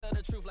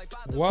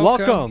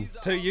Welcome.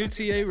 to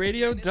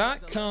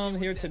UTARadio.com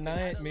here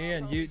tonight. Me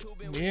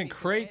and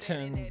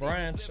Creighton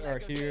Branch are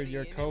here,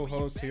 your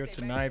co-host here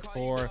tonight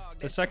for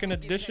the second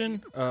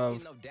edition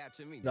of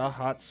the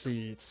Hot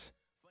Seats.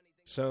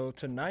 So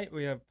tonight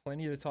we have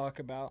plenty to talk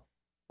about.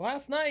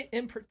 Last night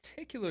in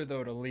particular,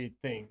 though, to lead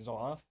things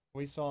off,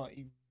 we saw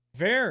a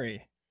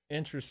very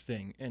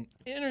interesting and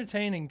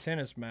entertaining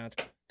tennis match.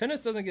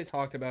 Tennis doesn't get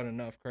talked about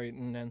enough,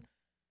 Creighton, and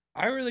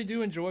I really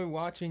do enjoy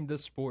watching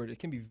this sport. It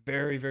can be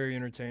very, very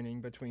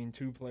entertaining between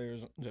two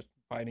players just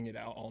fighting it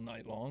out all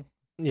night long.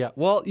 Yeah,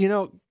 well,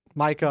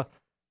 Micah,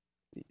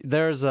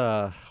 there's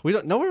no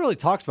one really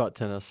talks about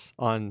tennis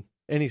on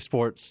any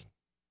sports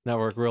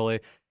network really,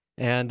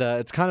 and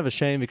it's kind of a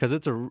shame because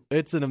it's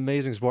an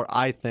amazing sport.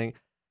 I think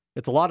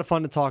it's a lot of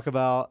fun to talk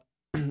about.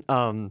 There's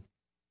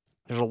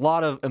a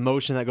lot of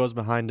emotion that goes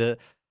behind it.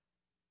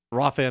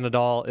 Rafael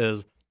Nadal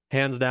is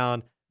hands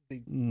down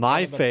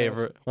my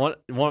favorite, one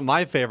of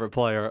my favorite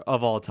player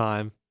of all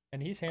time.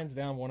 And he's hands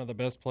down one of the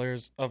best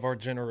players of our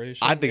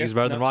generation. I think he's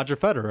better than Roger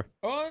Federer.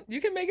 Oh,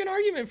 you can make an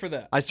argument for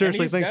that. I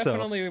seriously think so. He's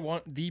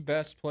definitely the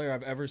best player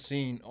I've ever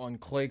seen on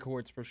clay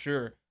courts for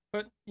sure.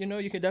 But, you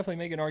could definitely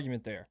make an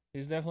argument there.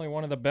 He's definitely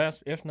one of the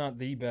best, if not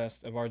the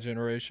best, of our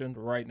generation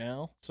right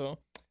now. So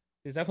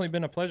he's definitely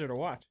been a pleasure to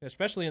watch,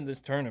 especially in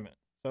this tournament.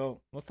 So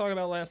let's talk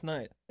about last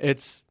night.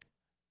 It's,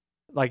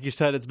 like you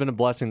said, it's been a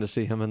blessing to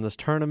see him in this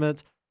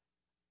tournament.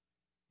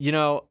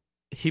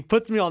 He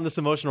puts me on this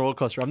emotional roller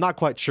coaster. I'm not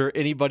quite sure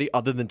anybody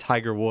other than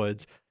Tiger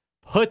Woods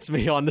puts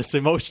me on this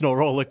emotional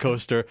roller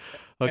coaster.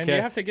 Okay? And you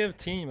have to give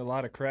Thiem a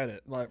lot of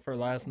credit for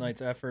last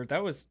night's effort.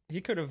 He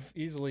could have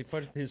easily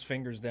put his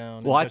fingers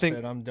down. Well, and I think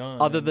said, I'm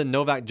done. Other than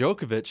Novak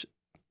Djokovic,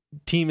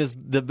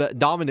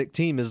 Dominic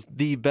Thiem is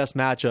the best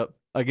matchup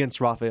against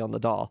Rafael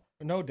Nadal.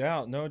 No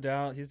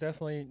doubt. He's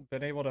definitely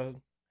been able to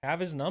have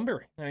his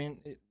number. I mean,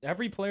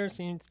 every player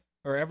seems,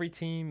 or every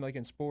team, like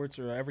in sports,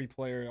 or every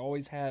player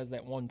always has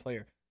that one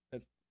player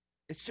that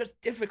it's just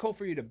difficult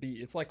for you to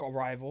beat. It's like a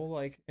rival,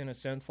 like in a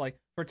sense, like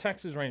for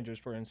Texas Rangers,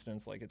 for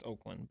instance, like it's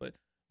Oakland. But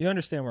you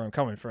understand where I'm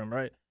coming from,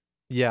 right?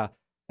 Yeah,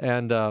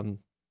 and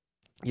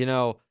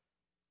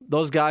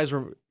those guys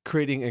were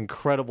creating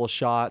incredible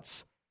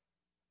shots,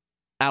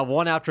 at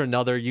one after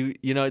another.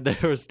 There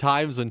was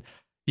times when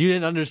you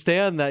didn't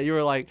understand that. You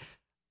were like,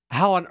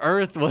 how on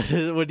earth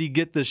would he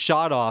get this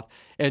shot off?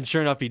 And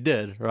sure enough, he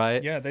did,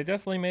 right? Yeah, they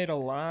definitely made a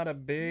lot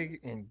of big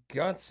and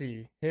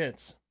gutsy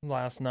hits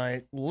last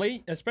night.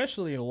 Late,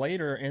 especially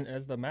later, and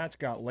as the match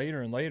got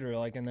later and later,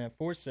 like in that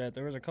fourth set,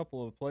 there was a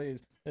couple of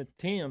plays that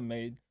Thiem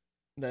made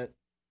that,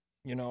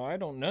 I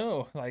don't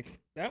know. Like,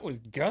 that was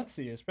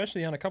gutsy,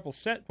 especially on a couple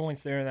set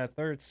points there in that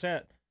third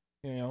set,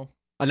 I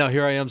know,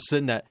 here I am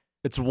sitting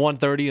it's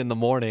 1:30 in the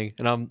morning,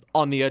 and I'm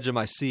on the edge of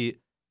my seat.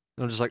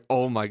 I'm just like,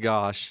 oh my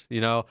gosh,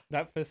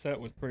 That fifth set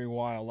was pretty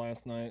wild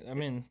last night. I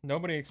mean,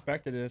 nobody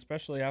expected it,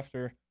 especially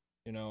after,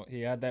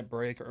 he had that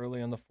break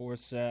early in the fourth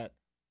set.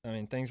 I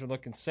mean, things were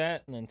looking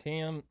set, and then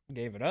Thiem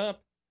gave it up,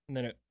 and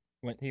then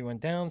he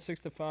went down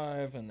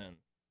 6-5, and then,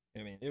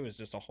 it was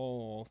just a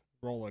whole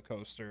roller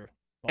coaster.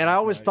 And I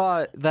always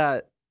thought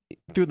that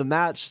through the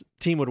match,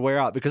 Thiem would wear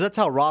out, because that's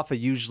how Rafa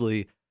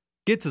usually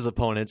gets his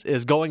opponents,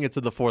 is going into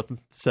the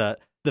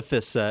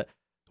fifth set,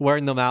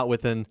 wearing them out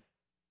within,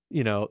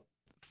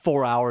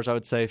 4 hours, I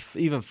would say,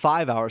 even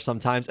 5 hours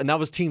sometimes. And that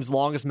was Thiem's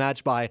longest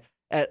match by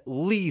at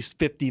least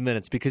 50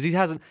 minutes, because he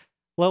hasn't,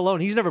 let alone,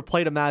 he's never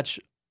played a match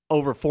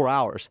over 4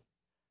 hours.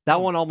 That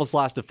one almost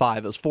lasted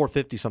 5. It was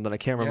 450 something. I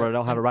can't remember. I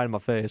don't have it right in my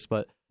face,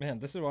 but man,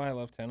 this is why I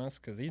love tennis,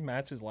 because these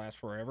matches last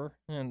forever.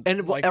 And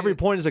every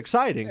point is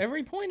exciting.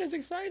 Every point is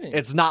exciting.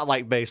 It's not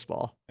like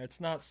baseball.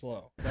 It's not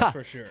slow. That's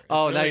for sure.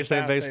 Now you're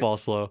saying baseball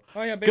is slow.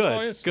 Oh yeah,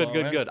 baseball is slow.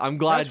 Good. I'm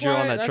glad you're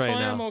on that train now.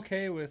 That's why I'm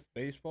okay with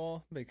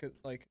baseball, because,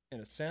 like, in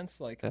a sense,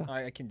 like, yeah.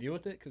 I can deal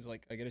with it because,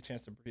 like, I get a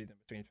chance to breathe in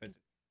between pitches.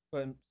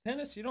 But in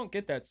tennis, you don't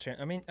get that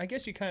chance. I mean, I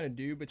guess you kind of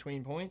do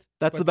between points.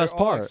 That's the best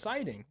part.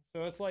 Exciting.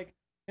 So it's like,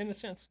 in a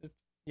sense,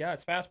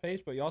 it's fast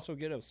paced, but you also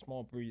get a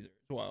small breather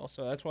as well.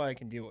 So that's why I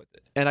can deal with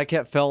it. And I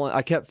kept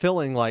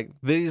feeling like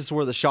these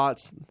were the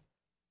shots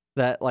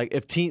that, like,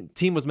 if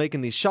Thiem was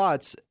making these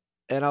shots,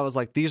 and I was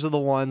like, these are the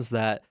ones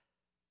that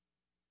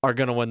are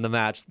going to win the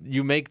match.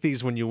 You make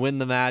these when you win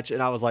the match.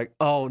 And I was like,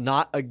 oh,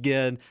 not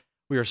again.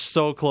 We are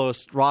so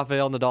close.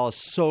 Rafael Nadal is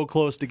so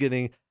close to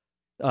getting,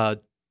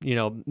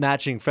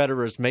 matching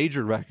Federer's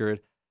major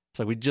record.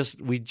 So we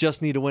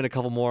just need to win a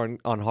couple more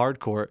on hard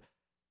court.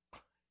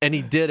 And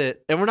he did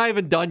it. And we're not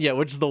even done yet,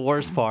 which is the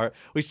worst part.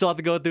 We still have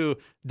to go through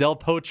Del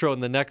Potro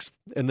in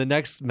the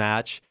next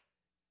match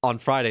on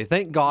Friday.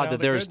 Thank God that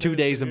there's 2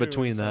 days in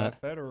between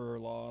that. Federer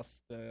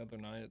lost the other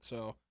night,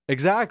 so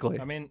exactly.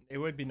 I mean, it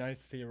would be nice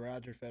to see a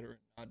Roger Federer,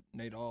 not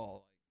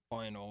Nadal,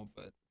 final,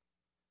 but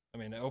I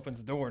mean, it opens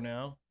the door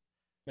now.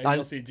 Maybe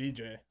you'll see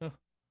DJ.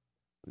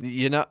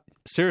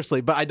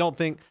 Seriously, but I don't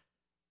think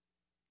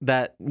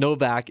that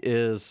Novak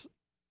is,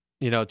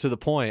 to the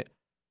point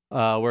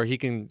where he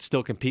can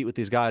still compete with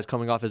these guys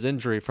coming off his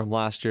injury from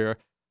last year.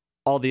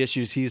 All the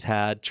issues he's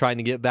had, trying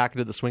to get back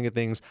into the swing of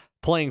things,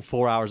 playing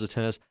 4 hours of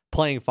tennis,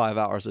 playing 5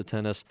 hours of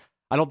tennis.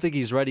 I don't think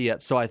he's ready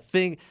yet. So I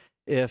think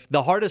if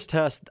the hardest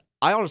test,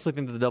 I honestly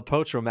think that the Del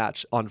Potro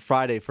match on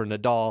Friday for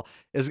Nadal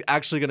is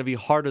actually going to be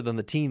harder than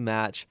the team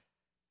match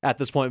at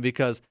this point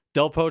because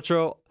Del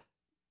Potro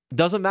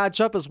doesn't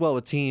match up as well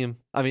with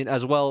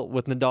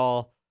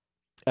Nadal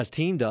as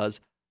team does,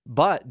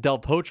 but Del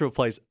Potro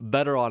plays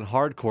better on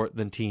hard court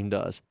than team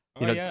does.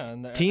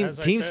 And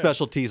team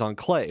specialties on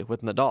clay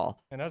with Nadal.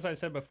 And as I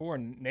said before,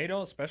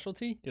 Nadal's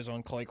specialty is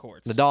on clay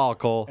courts. Nadal,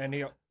 Cole. And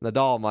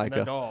Nadal,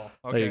 Micah. Nadal.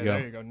 Okay,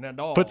 there you go.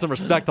 Nadal. Put some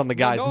respect on the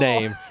guy's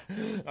name.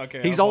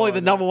 Okay. He's only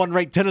the number 1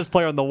 ranked tennis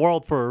player in the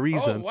world for a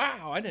reason. Oh,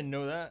 wow. I didn't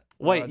know that.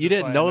 Wait, you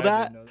didn't know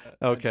that?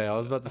 Okay, I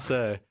was about to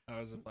say. I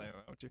was playing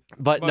around with you.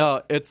 But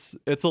no, it's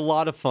a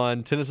lot of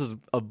fun. Tennis is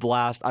a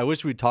blast. I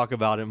wish we'd talk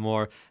about it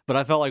more, but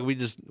I felt like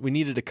we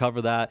needed to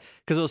cover that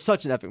because it was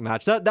such an epic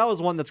match. That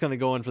was one that's going to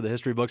go in for the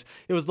history books.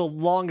 It was the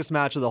longest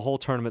match of the whole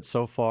tournament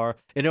so far,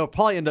 and it'll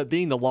probably end up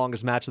being the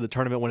longest match of the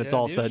tournament when it's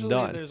all said and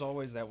done. There's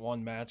always that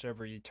one match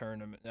every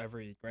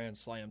Grand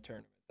Slam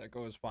tournament that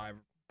goes 5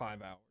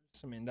 hours.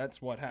 I mean,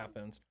 that's what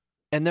happens.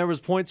 And there was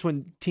points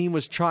when team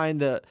was trying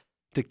to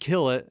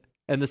kill it,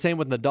 and the same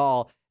with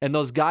Nadal, and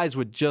those guys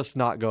would just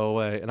not go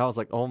away. And I was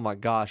like, oh my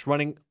gosh,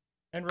 running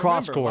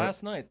cross court.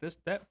 Last night,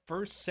 that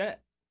first set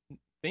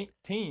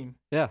team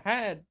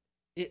had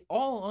it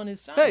all on his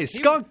side. Hey,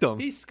 skunked them.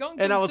 He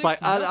skunked and them. I was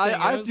like,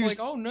 I was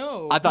like, oh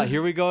no. I thought,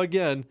 here we go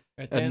again.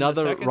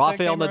 Another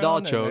Rafael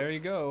Nadal choke. There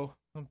you go.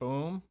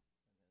 Boom.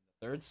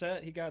 Third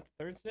set, he got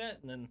the third set,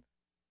 and then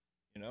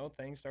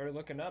things started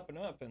looking up and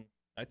up, and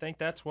I think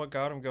that's what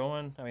got him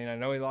going. I mean, I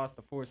know he lost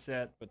the fourth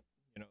set, but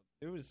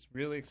it was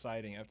really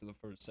exciting after the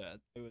first set.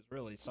 It was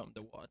really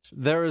something to watch.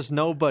 There is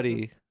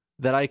nobody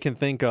that I can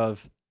think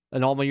of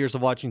in all my years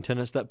of watching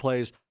tennis that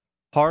plays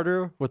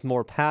harder with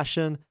more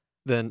passion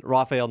than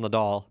Rafael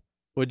Nadal.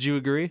 Would you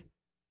agree?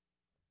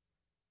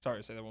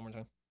 Sorry, say that one more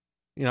time.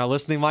 You're not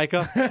listening,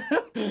 Micah?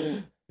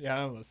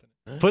 Yeah, I'm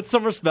listening. Put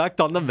some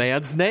respect on the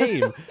man's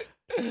name.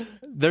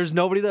 There's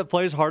nobody that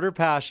plays harder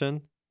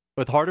passion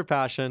with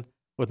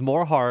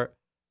more heart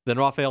than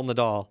Rafael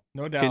Nadal.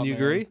 No doubt. Can you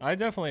agree? I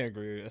definitely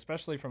agree,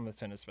 especially from the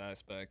tennis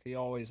aspect. He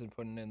always is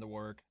putting in the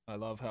work. I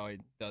love how he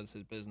does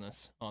his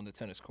business on the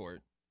tennis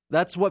court.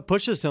 That's what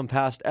pushes him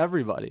past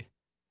everybody,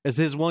 is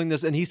his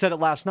willingness. And he said it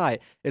last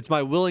night. It's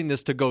my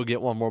willingness to go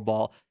get one more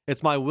ball.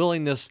 It's my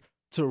willingness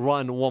to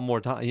run one more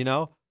time,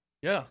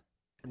 Yeah,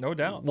 no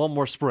doubt. One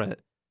more sprint.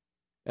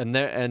 And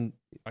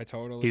I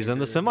totally he's in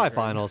the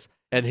semifinals.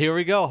 And here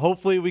we go.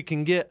 Hopefully we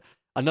can get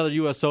another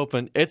U.S.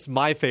 Open. It's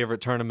my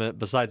favorite tournament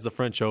besides the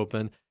French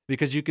Open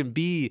because you can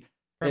be.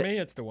 For me,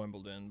 it's the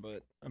Wimbledon,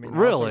 but I mean,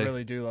 really? I also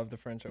really do love the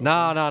French Open.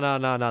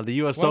 No. The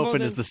U.S.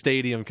 Open is the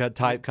stadium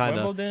type kind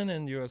of. Wimbledon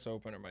and U.S.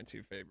 Open are my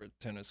two favorite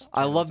tennis.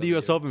 I love the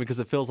U.S. Open because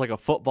it feels like a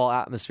football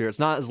atmosphere. It's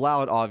not as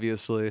loud,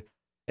 obviously,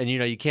 and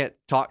you can't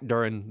talk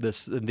during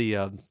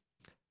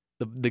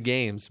the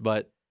games,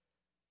 but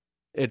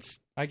it's.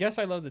 I guess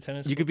I love the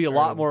tennis. You could be a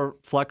lot more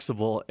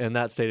flexible in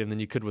that stadium than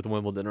you could with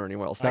Wimbledon or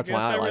anywhere else. That's why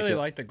I like it. I really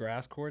like the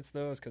grass courts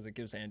though, is because it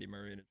gives Andy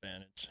Murray an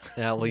advantage.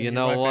 Yeah, well, He's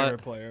know my what?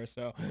 favorite player,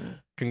 so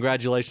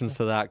congratulations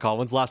to that, Call.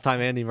 When's the last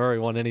time Andy Murray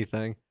won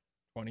anything?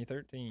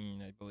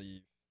 2013, I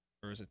believe,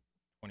 or is it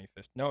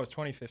 2015? No, it's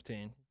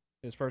 2015.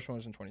 His first one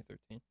was in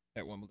 2013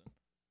 at Wimbledon.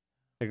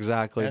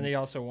 Exactly. And he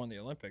also won the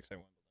Olympics at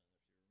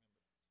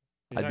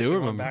Wimbledon. I do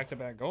remember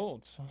back-to-back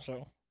golds,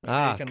 so he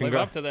can live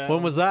up to that.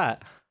 When was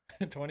that?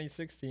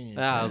 2016.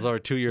 Yeah, it was over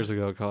 2 years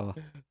ago, Call.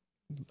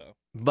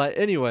 But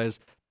anyways,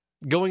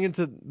 going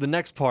into the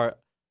next part,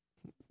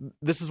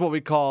 this is what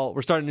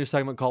we're starting a new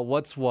segment called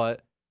What's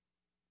What.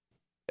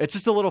 It's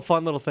just a little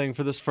fun little thing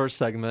for this first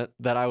segment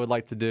that I would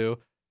like to do,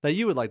 that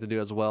you would like to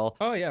do as well.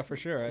 Oh, yeah, for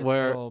sure.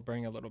 Where will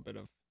bring a little bit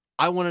of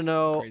I want to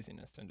know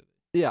craziness into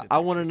I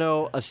want to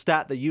know a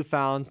stat that you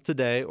found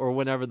today or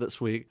whenever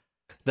this week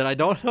that I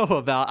don't know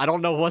about. I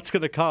don't know what's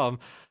going to come,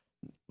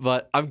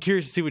 but I'm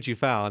curious to see what you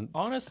found.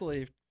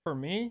 Honestly, for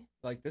me,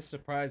 like, this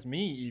surprised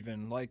me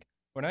even. Like,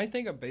 when I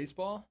think of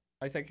baseball,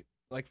 I think,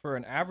 like, for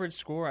an average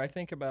score, I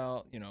think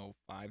about,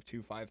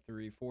 5-2,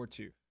 5-3,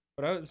 4-2.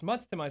 But I was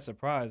much to my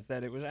surprise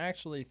that it was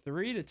actually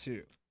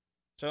 3-2.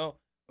 So,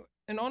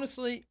 and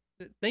honestly,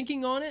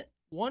 thinking on it,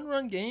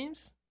 one-run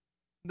games,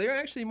 they're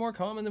actually more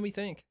common than we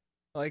think.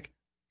 Like,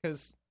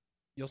 because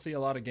you'll see a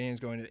lot of games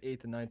going to the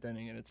 8th and 9th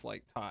inning, and it's,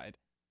 like, tied.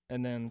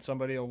 And then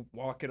somebody will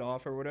walk it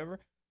off or whatever.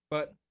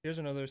 But here's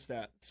another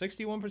stat.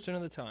 61%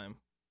 of the time,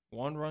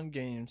 one-run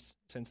games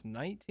from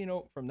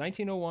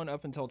 1901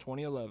 up until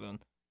 2011,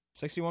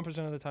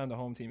 61% of the time the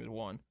home team has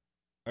won.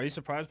 Are you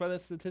surprised by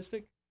that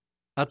statistic?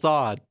 That's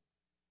odd.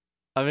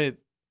 I mean,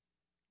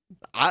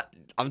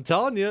 I'm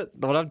telling you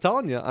what I'm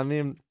telling you. I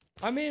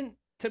mean,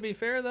 to be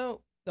fair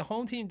though, the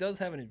home team does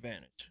have an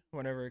advantage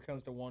whenever it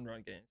comes to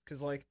one-run games,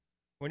 because like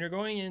when you're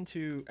going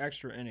into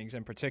extra innings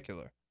in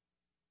particular,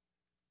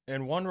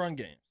 and one-run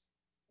games.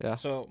 Yeah.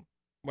 So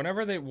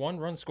whenever they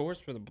one-run scores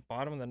for the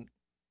bottom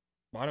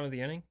of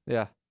the inning,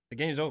 yeah, the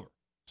game's over.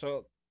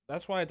 So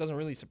that's why it doesn't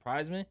really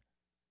surprise me.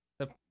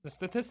 The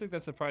statistic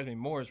that surprised me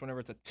more is whenever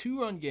it's a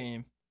two-run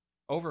game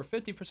over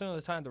 50% of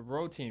the time the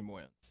road team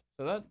wins.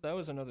 So that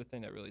was another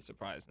thing that really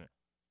surprised me.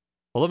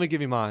 Well, let me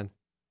give you mine.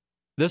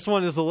 This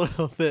one is a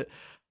little bit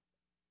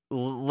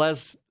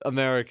less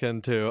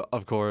American too,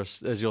 of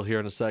course, as you'll hear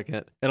in a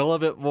second, and a little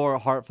bit more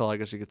heartfelt, I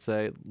guess you could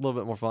say, a little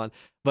bit more fun.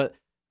 But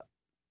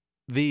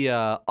the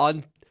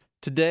on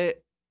today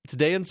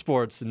in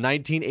sports, in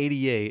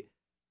 1988,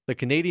 the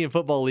Canadian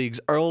Football League's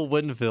Earl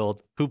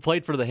Winfield, who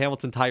played for the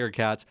Hamilton Tiger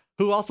Cats,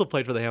 who also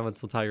played for the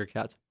Hamilton Tiger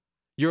Cats,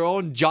 your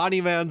own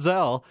Johnny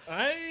Manziel,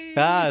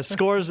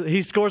 scores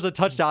a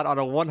touchdown on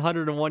a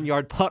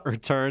 101-yard punt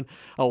return,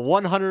 a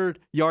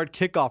 100-yard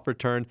kickoff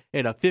return,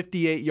 and a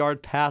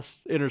 58-yard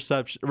pass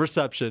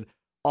reception,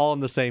 all in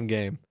the same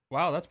game.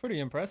 Wow, that's pretty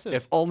impressive.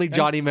 If only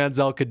Johnny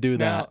Manziel could do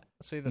that,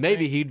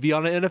 maybe he'd be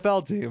on an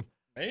NFL team.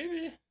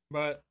 Maybe,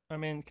 but I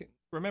mean,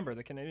 remember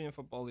the Canadian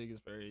Football League is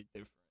very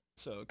different,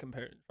 so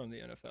compared from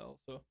the NFL,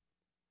 so.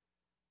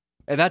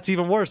 And that's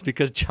even worse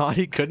because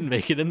Johnny couldn't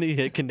make it in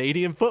the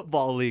Canadian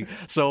Football League.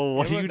 So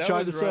what are you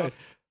trying to say?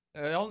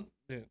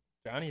 Dude,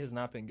 Johnny has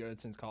not been good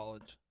since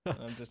college.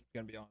 I'm just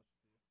gonna be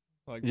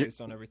honest,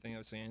 based on everything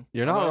I've seen.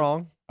 You're not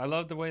wrong. I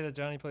love the way that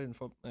Johnny played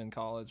in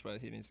college,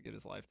 but he needs to get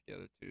his life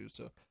together too.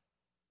 So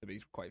to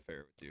be quite fair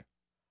with you.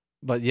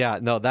 But yeah,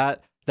 no,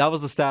 that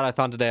was the stat I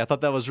found today. I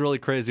thought that was really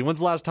crazy. When's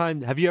the last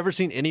time? Have you ever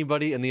seen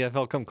anybody in the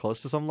NFL come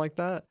close to something like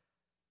that?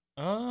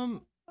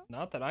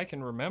 Not that I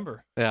can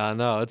remember. Yeah,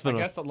 no, it's been. I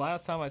guess the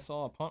last time I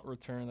saw a punt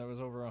return that was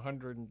over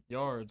 100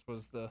 yards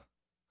was the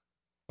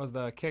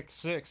kick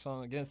six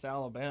against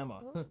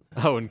Alabama.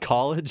 Oh, in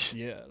college?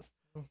 Yes.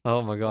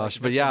 Oh my gosh!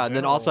 But yeah, and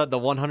then also had the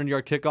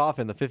 100-yard kickoff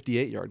and the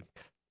 58-yard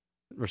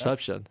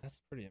reception. That's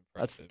pretty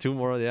impressive. That's two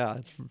more. Yeah,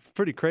 it's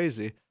pretty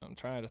crazy. I'm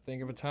trying to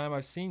think of a time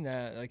I've seen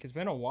that. Like it's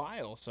been a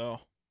while, so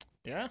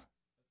yeah,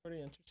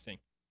 pretty interesting.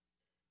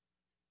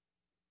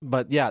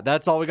 But yeah,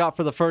 that's all we got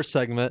for the first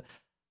segment.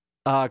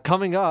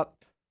 Coming up,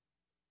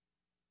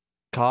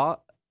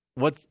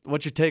 what's your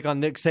take on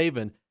Nick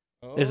Saban?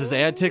 Is his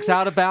antics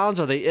out of bounds?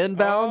 Are they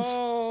inbounds?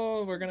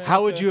 We're gonna.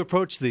 How would you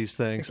approach these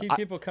things? To keep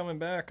people coming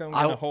back, I'm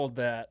gonna hold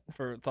that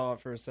for thought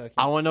for a second.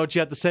 I want to know what you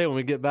have to say when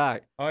we get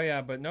back. Oh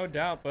yeah, but no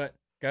doubt. But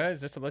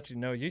guys, just to let you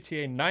know,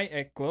 UTA Night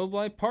at Globe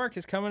Life Park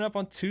is coming up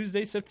on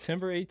Tuesday,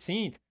 September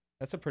 18th.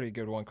 That's a pretty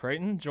good one,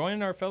 Creighton.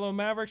 Join our fellow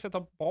Mavericks at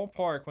the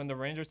ballpark when the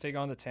Rangers take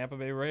on the Tampa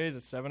Bay Rays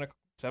at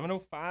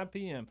 7:05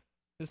 p.m.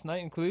 This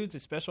night includes a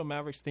special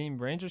Mavericks-themed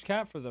Rangers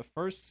cap for the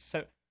first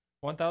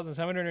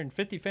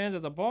 1,750 fans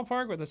at the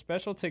ballpark with a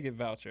special ticket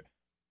voucher.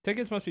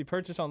 Tickets must be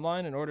purchased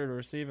online in order to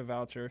receive a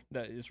voucher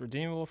that is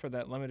redeemable for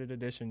that limited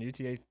edition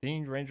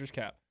UTA-themed Rangers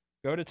cap.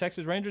 Go to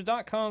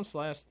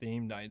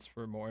TexasRangers.com/themed nights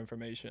for more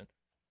information.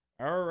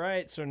 All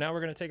right, so now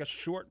we're going to take a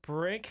short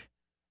break,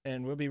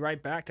 and we'll be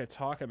right back to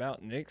talk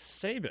about Nick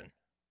Saban.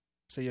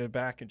 See you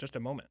back in just a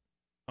moment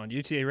on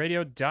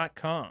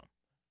UTARadio.com.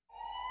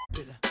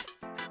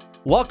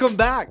 Welcome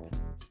back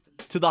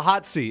to the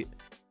hot seat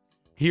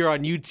here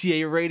on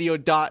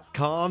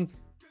UTARadio.com.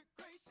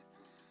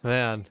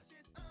 Man,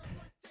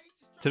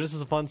 tennis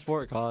is a fun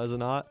sport, Kyle, is it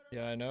not?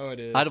 Yeah, I know it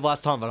is. I had a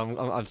blast time, but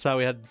I'm sad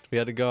we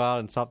had to go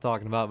out and stop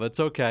talking about it, but it's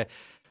okay.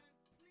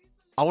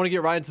 I want to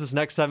get right into this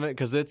next segment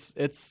because it's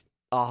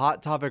a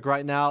hot topic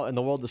right now in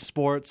the world of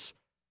sports,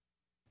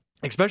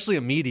 especially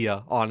in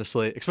media,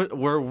 honestly.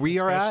 Where we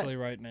are at. Especially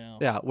right now.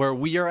 Yeah, where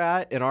we are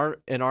at in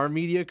our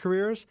media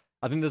careers.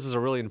 I think this is a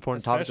really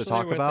important topic to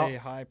talk about. Especially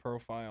with a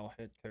high-profile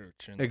head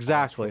coach in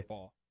exactly.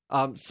 football.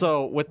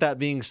 So with that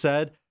being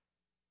said,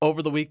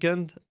 over the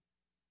weekend,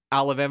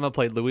 Alabama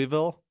played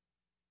Louisville.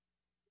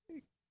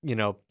 You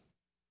know,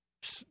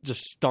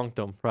 just skunked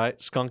them,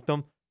 right? Skunked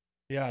them.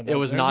 Yeah, it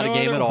was not a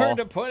game at all. Word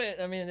to put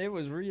it. I mean, it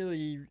was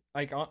really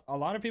like a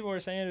lot of people were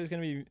saying it was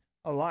going to be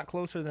a lot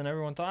closer than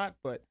everyone thought,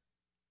 but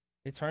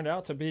it turned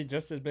out to be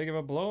just as big of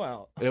a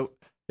blowout.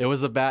 It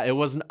was it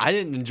wasn't. I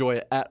didn't enjoy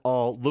it at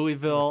all.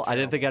 Louisville, I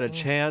didn't think had a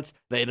chance.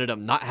 They ended up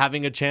not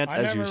having a chance,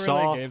 as you saw. I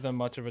never really gave them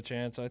much of a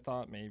chance. I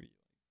thought maybe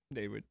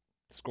they would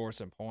score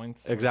some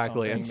points.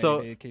 Exactly, and so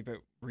maybe keep it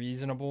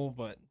reasonable.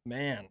 But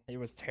man, it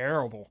was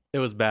terrible. It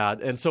was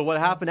bad. And so what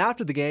happened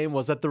after the game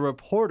was that the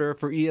reporter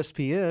for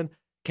ESPN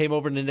came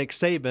over to Nick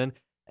Saban,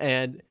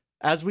 and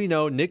as we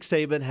know, Nick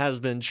Saban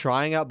has been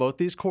trying out both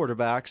these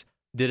quarterbacks.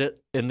 Did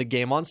it in the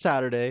game on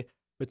Saturday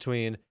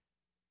between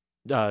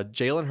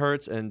Jalen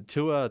Hurts and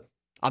Tua.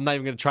 I'm not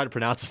even going to try to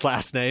pronounce his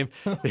last name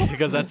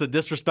because that's a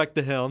disrespect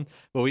to him,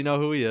 but we know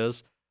who he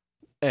is.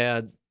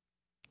 And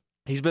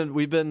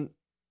we've been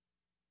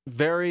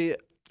very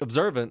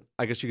observant,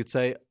 I guess you could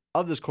say,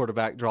 of this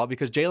quarterback draw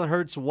because Jalen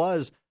Hurts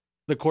was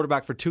the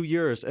quarterback for 2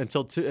 years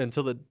until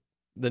the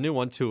new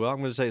one, Tua, I'm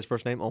going to say his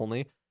first name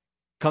only,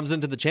 comes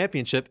into the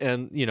championship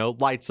and,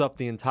 lights up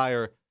the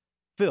entire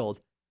field.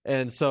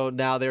 And so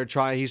now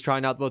he's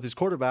trying out both these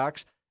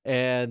quarterbacks.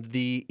 And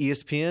the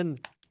ESPN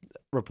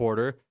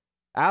reporter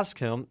asked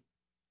him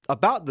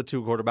about the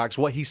two quarterbacks,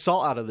 what he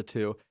saw out of the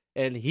two.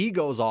 And he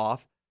goes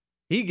off,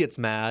 he gets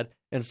mad,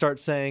 and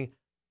starts saying,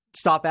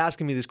 stop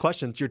asking me these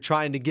questions. You're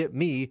trying to get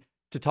me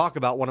to talk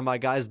about one of my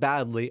guys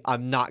badly.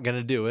 I'm not going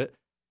to do it.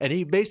 And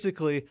he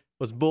basically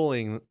was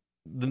bullying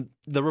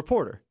the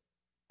reporter.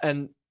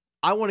 And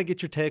I want to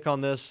get your take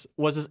on this.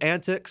 Was his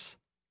antics,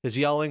 his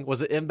yelling,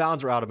 was it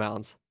inbounds or out of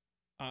bounds?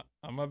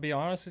 I'm going to be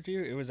honest with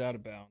you. It was out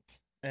of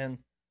bounds. And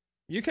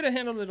you could have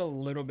handled it a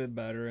little bit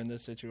better in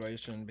this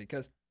situation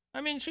because,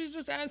 I mean, she's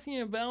just asking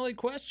a valid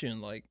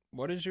question. Like,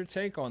 what is your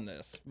take on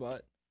this?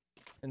 But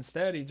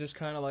instead, he just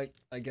kind of like,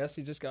 I guess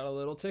he just got a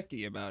little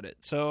ticky about it.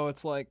 So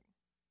it's like,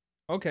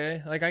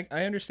 okay, like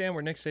I understand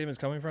where Nick Saban's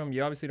coming from.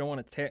 You obviously don't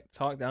want to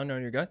talk down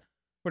on your guy.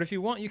 But if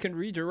you want, you can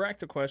redirect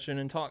the question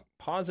and talk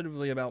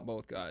positively about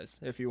both guys.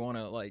 If you want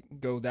to, like,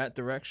 go that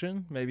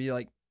direction, maybe,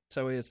 like,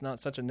 so it's not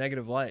such a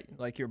negative light,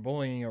 like you're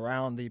bullying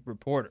around the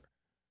reporter.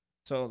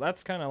 So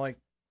that's kind of like,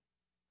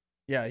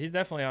 yeah, he's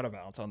definitely out of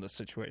bounds on this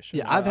situation.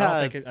 Yeah, I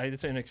don't think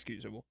it's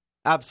inexcusable.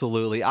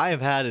 Absolutely. I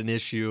have had an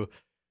issue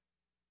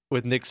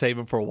with Nick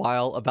Saban for a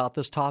while about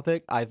this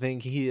topic. I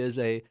think he is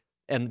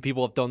and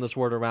people have thrown this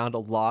word around a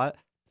lot,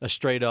 a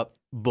straight-up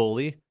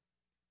bully.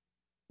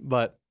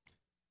 But,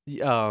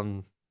 you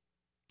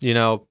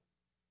know,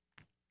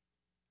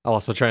 I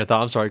lost my train of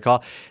thought. I'm sorry,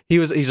 Kyle.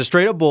 He's a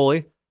straight-up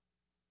bully.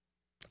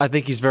 I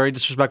think he's very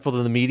disrespectful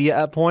to the media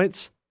at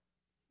points.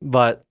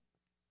 But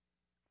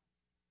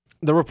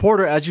the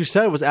reporter, as you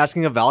said, was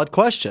asking a valid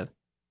question.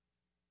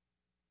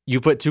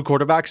 You put 2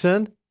 quarterbacks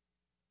in,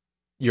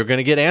 you're going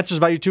to get answers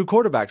about your 2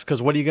 quarterbacks,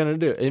 because what are you going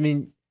to do? I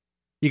mean,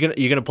 you're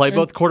going to play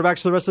both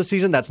quarterbacks for the rest of the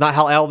season? That's not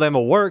how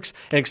Alabama works,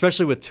 and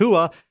especially with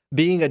Tua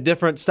being a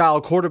different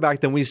style quarterback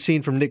than we've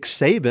seen from Nick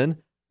Saban.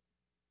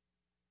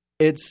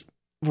 It's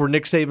for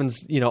Nick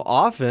Saban's,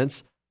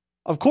 offense.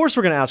 Of course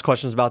we're going to ask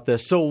questions about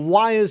this. So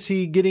why is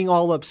he getting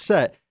all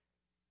upset?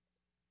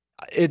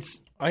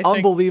 It's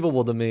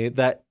unbelievable to me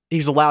that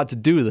he's allowed to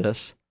do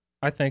this.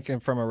 I think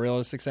from a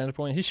realistic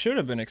standpoint, he should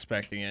have been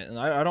expecting it. And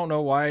I don't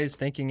know why he's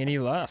thinking any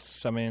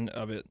less,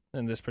 of it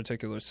in this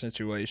particular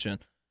situation.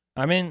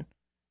 I mean,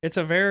 it's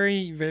a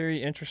very,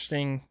 very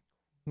interesting,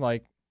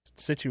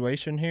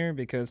 situation here,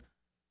 because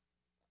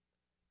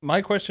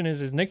my question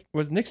is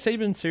was Nick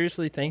Saban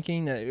seriously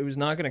thinking that it was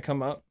not going to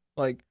come up?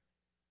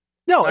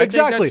 No,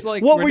 exactly.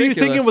 What were you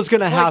thinking was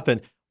going to happen?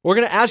 We're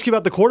going to ask you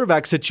about the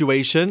quarterback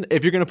situation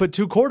if you're going to put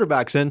 2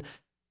 quarterbacks in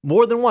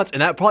more than once.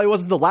 And that probably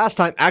wasn't the last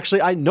time.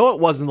 Actually, I know it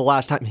wasn't the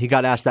last time he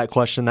got asked that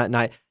question that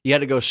night. You had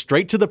to go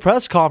straight to the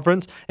press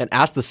conference and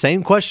ask the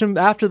same question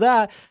after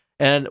that.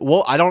 And,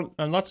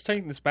 And let's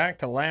take this back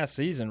to last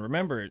season.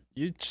 Remember,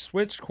 you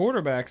switched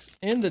quarterbacks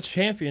in the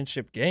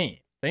championship game.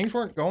 Things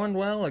weren't going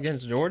well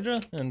against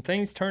Georgia, and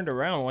things turned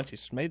around once you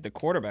made the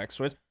quarterback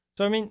switch.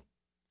 So, I mean,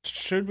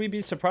 should we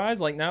be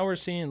surprised? Now we're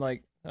seeing,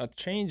 a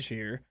change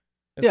here.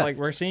 It's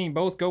we're seeing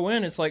both go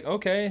in. It's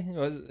okay,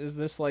 is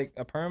this,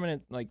 a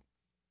permanent,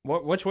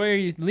 which way are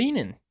you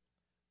leaning?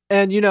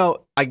 And,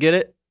 I get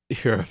it.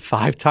 You're a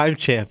 5-time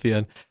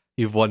champion.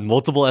 You've won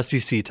multiple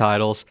SEC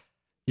titles.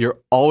 You're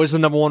always the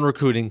number 1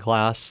 recruiting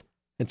class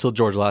until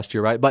Georgia last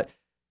year, right? But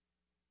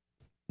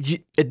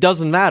it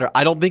doesn't matter.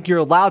 I don't think you're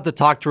allowed to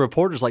talk to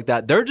reporters like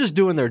that. They're just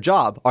doing their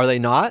job. Are they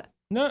not?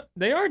 No,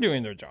 they are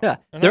doing their job. Yeah,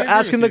 they're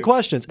asking the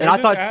questions. They're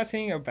just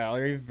asking a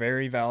very,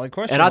 very valid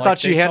question. And I thought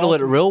she handled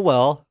it real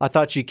well. I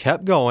thought she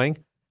kept going.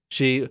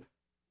 She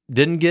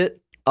didn't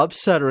get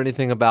upset or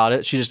anything about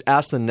it. She just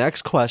asked the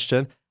next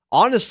question.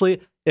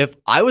 Honestly, if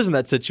I was in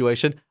that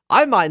situation,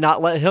 I might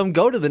not let him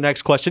go to the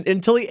next question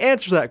until he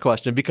answers that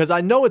question, because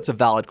I know it's a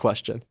valid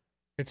question.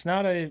 It's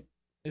not a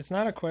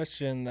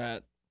question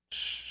that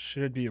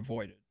should be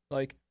avoided.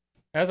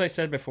 As I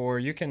said before,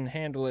 you can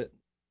handle it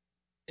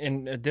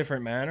in a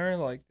different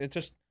manner. It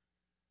just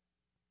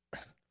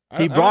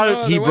he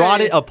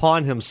brought it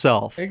upon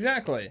himself.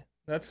 Exactly.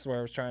 That's where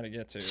I was trying to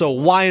get to. So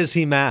why is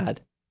he mad?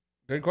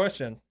 Good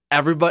question.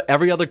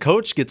 Every other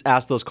coach gets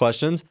asked those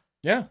questions.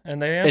 Yeah,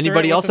 and they answer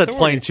anybody else that's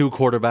playing 2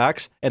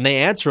 quarterbacks, and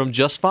they answer them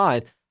just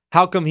fine.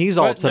 How come he's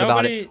all upset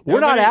about it? We're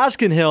not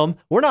asking him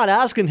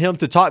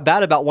to talk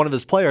bad about one of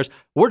his players.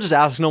 We're just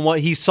asking him what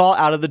he saw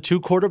out of the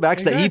 2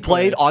 quarterbacks that he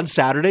played on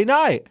Saturday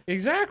night.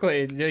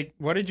 Exactly.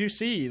 What did you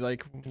see?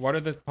 What are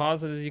the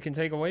positives you can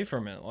take away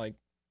from it?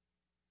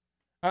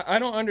 I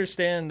don't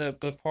understand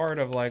the part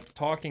of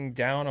talking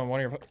down on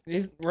one of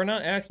your. We're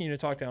not asking you to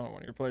talk down on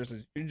one of your players.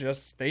 As you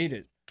just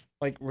stated.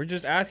 We're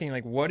just asking,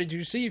 what did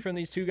you see from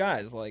these 2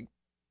 guys?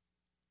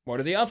 What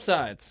are the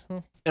upsides?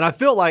 And I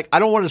feel I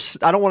don't want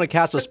to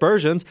cast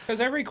aspersions,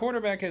 because every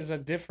quarterback has a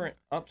different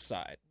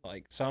upside.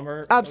 Some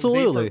are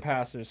absolutely deeper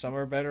passers, some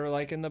are better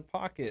in the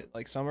pocket,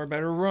 some are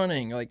better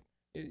running.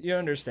 You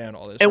understand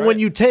all this. And right? when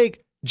you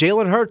take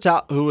Jalen Hurts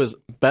out, who is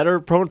better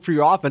prone for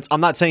your offense,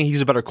 I'm not saying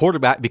he's a better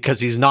quarterback,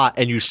 because he's not,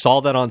 and you saw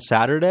that on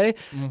Saturday.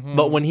 Mm-hmm.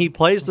 But when he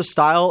plays the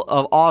style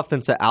of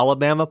offense that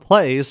Alabama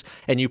plays,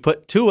 and you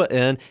put Tua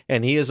in,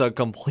 and he is a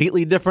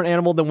completely different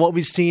animal than what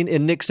we've seen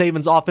in Nick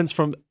Saban's offense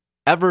from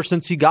ever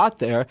since he got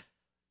there,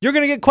 you're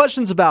going to get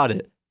questions about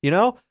it,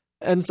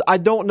 And I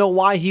don't know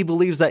why he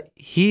believes that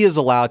he is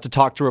allowed to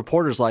talk to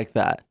reporters like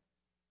that.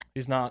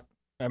 He's not.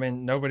 I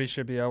mean, nobody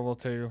should be able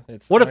to.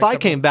 What if I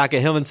came back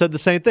at him and said the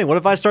same thing? What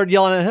if I started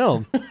yelling at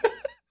him?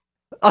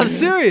 I'm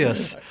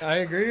serious. I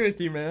agree with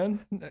you, man.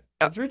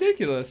 That's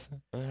ridiculous.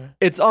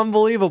 It's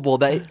unbelievable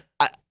that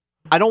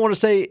I don't want to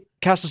say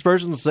cast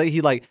aspersions and say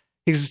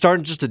he's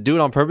starting just to do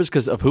it on purpose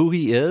because of who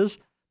he is.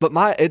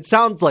 But it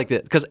sounds like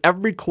it because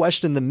every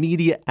question the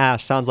media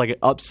asks sounds like it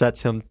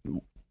upsets him,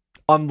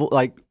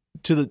 to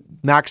the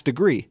max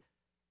degree.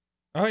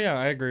 Oh yeah,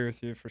 I agree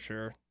with you for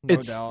sure. No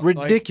it's doubt.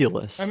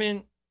 ridiculous. I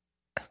mean,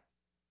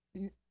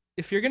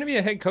 if you're going to be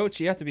a head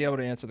coach, you have to be able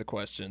to answer the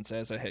questions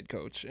as a head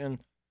coach, and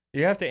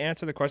you have to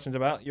answer the questions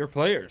about your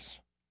players.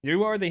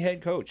 You are the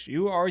head coach.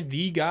 You are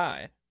the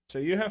guy. So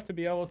you have to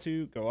be able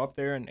to go up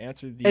there and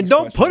answer these and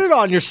don't questions. put it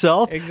on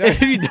yourself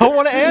if you don't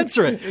want to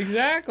answer it.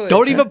 Exactly.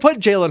 Don't even put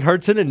Jalen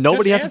Hurts in, and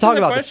nobody has to talk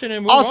about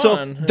it.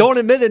 Also, don't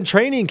admit in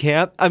training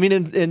camp,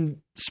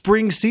 in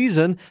spring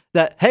season,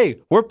 that, hey,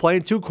 we're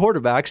playing 2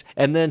 quarterbacks,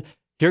 and then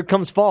here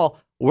comes fall.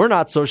 We're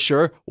not so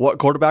sure what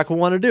quarterback we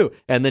want to do.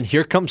 And then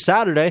here comes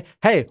Saturday.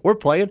 Hey, we're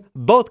playing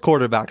both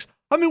quarterbacks.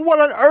 I mean,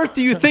 what on earth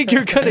do you think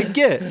you're going to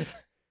get?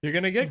 You're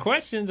going to get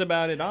questions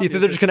about it, obviously. You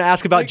think they're just going to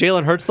ask about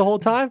Jalen Hurts the whole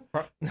time?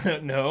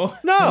 No.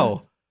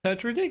 No.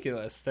 That's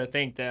ridiculous to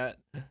think that.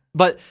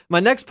 But my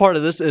next part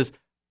of this is,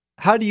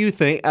 how do you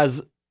think,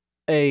 as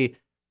a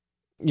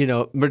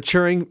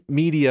maturing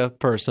media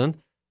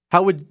person,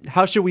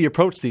 how should we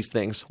approach these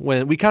things?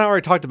 When we kind of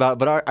already talked about it,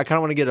 but I kind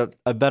of want to get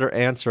a better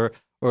answer,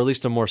 or at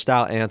least a more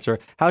stout answer.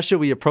 How should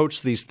we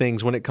approach these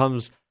things when it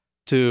comes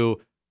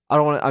to,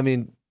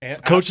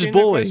 coaches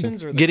bullying,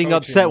 getting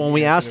upset when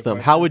we ask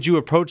them? How would you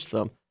approach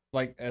them?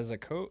 Like as a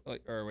coach,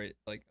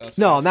 us?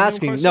 No, I'm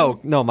asking.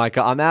 No,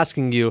 Micah. I'm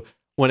asking you,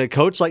 when a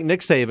coach like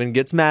Nick Saban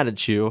gets mad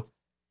at you,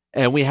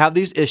 and we have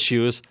these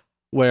issues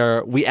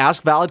where we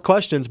ask valid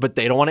questions, but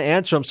they don't want to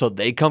answer them, so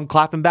they come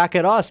clapping back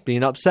at us,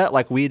 being upset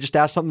like we just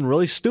asked something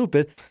really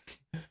stupid.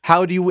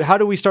 How do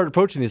we start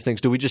approaching these things?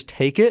 Do we just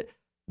take it?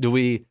 Do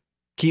we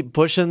keep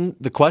pushing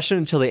the question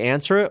until they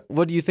answer it?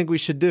 What do you think we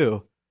should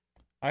do?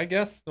 I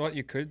guess what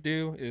you could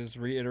do is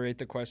reiterate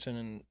the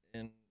question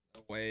in a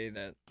way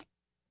that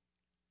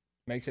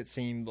makes it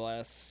seem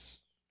less.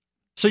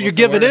 So you're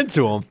giving in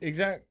to them.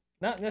 Exactly.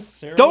 Not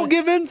necessarily. Don't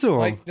give in to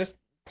them. Just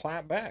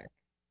clap back.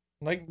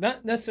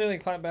 Not necessarily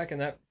clap back in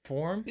that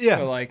form. Yeah.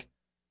 But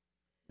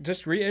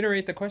just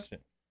reiterate the question.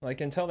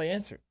 Until they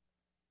answer.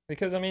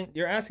 Because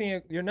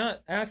you're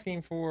not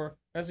asking for,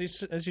 as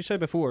you said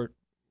before,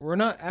 we're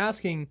not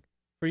asking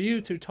for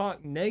you to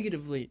talk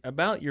negatively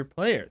about your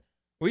player.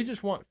 We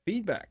just want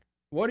feedback.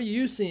 What are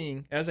you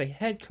seeing as a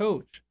head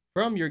coach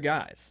from your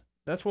guys?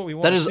 That's what we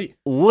want to see. That is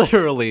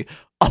literally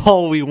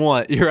all we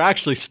want. You're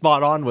actually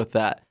spot on with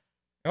that.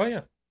 Oh,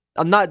 yeah.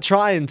 I'm not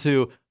trying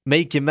to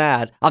make you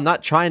mad. I'm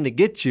not trying to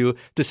get you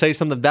to say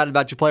something bad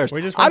about your players.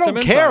 I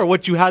don't care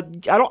what you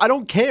had. I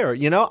don't care,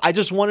 I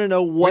just want to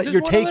know what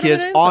your take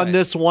is on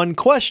this one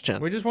question.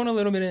 We just want a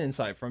little bit of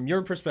insight from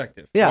your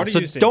perspective. Yeah,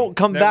 so don't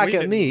come back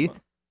at me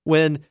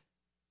when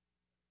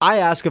I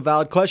ask a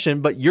valid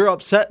question, but you're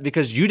upset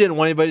because you didn't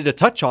want anybody to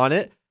touch on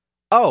it.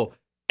 Oh,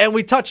 and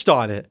we touched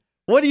on it.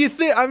 What do you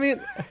think?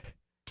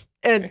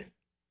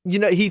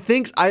 He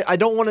thinks I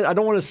don't want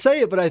to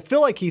say it, but I feel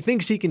like he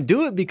thinks he can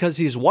do it because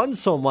he's won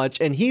so much,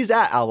 and he's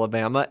at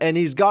Alabama, and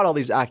he's got all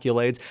these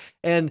accolades,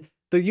 and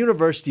the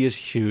university is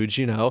huge.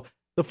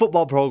 The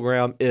football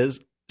program is,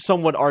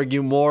 some would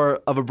argue,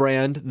 more of a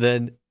brand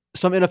than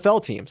some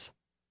NFL teams.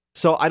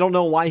 So I don't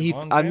know why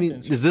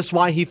is this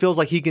why he feels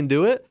like he can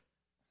do it?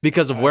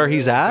 Because of where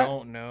he's at? I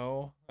don't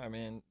know.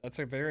 That's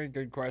a very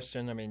good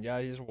question. Yeah,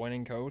 he's a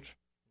winning coach,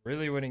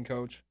 really winning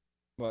coach,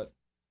 but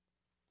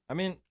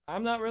I'm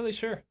not really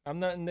sure. I'm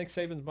not in Nick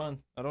Saban's bun.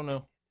 I don't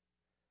know.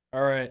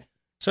 All right.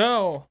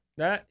 So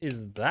that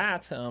is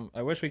that.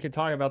 I wish we could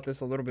talk about this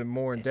a little bit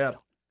more in depth,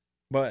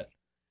 but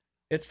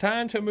it's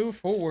time to move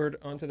forward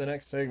onto the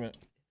next segment.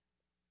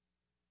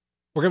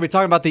 We're going to be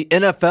talking about the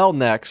NFL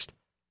next.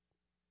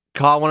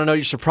 Kyle, I want to know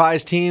your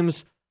surprise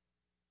teams.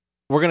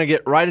 We're going to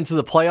get right into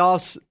the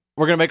playoffs.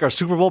 We're going to make our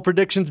Super Bowl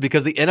predictions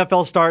because the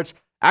NFL starts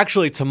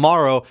actually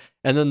tomorrow,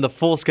 and then the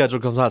full schedule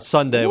comes out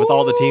Sunday with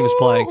all the teams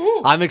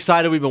playing. I'm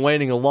excited. We've been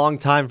waiting a long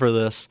time for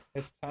this.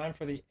 It's time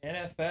for the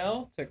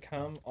NFL to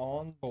come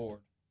on board.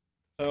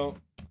 So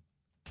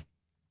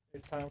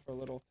it's time for a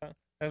little time.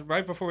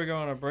 Right before we go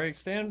on a break,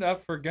 Stand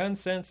Up for Gun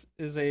Sense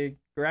is a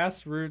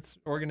grassroots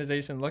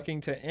organization looking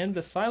to end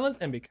the silence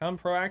and become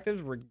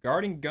proactive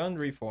regarding gun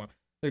reform.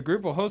 The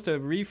group will host a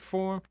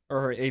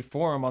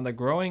forum on the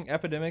growing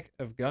epidemic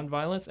of gun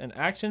violence and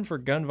Action for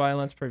Gun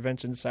Violence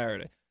Prevention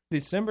Saturday,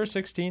 December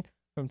 16th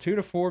from 2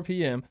 to 4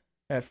 p.m.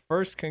 at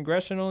First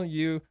Congressional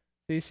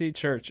UCC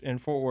Church in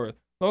Fort Worth.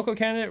 Local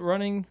candidate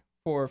running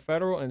for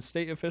federal and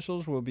state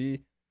officials will be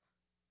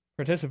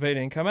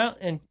participating. Come out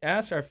and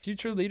ask our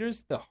future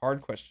leaders the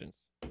hard questions.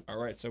 All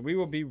right, so we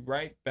will be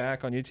right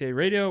back on UTA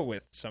Radio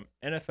with some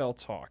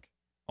NFL talk,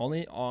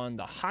 only on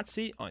the hot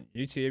seat on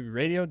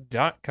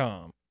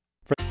utaradio.com.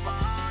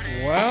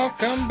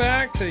 Welcome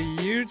back to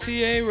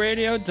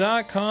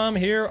utaradio.com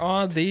here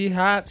on the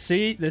hot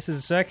seat. This is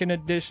the second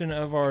edition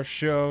of our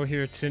show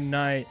here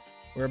tonight.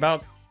 We're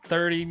about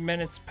 30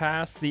 minutes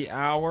past the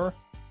hour,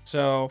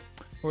 so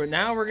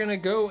Now we're going to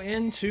go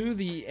into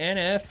the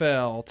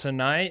NFL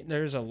tonight.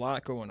 There's a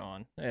lot going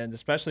on, and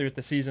especially with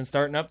the season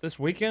starting up this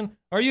weekend.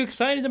 Are you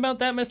excited about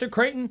that, Mr.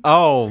 Creighton?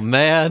 Oh,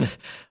 man.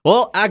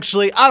 Well,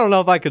 actually, I don't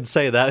know if I could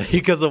say that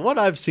because of what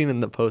I've seen in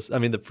the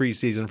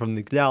preseason from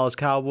the Dallas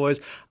Cowboys.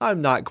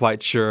 I'm not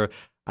quite sure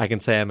I can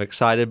say I'm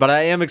excited, but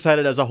I am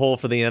excited as a whole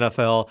for the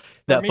NFL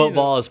that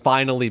football is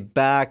finally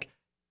back.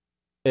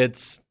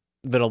 It's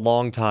been a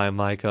long time,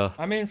 Micah.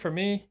 I mean, for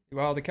me,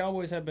 well, the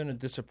Cowboys have been a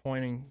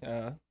disappointing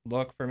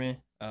look for me.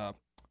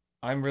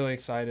 I'm really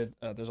excited.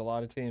 There's a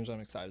lot of teams I'm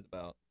excited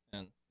about,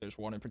 and there's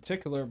one in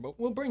particular, but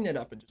we'll bring that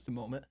up in just a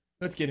moment.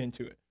 Let's get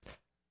into it.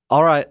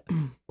 All right.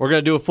 We're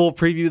going to do a full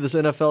preview of this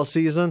NFL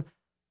season.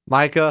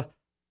 Micah,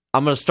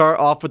 I'm going to start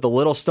off with the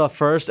little stuff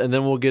first, and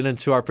then we'll get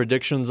into our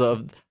predictions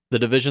of the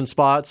division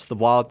spots, the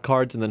wild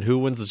cards, and then who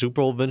wins the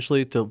Super Bowl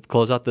eventually to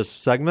close out this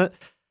segment.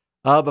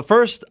 But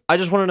first, I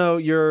just want to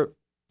know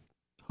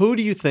who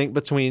do you think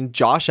between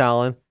Josh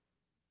Allen,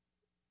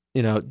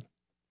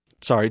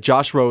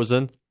 Josh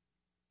Rosen,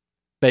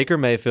 Baker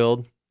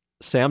Mayfield,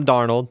 Sam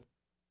Darnold,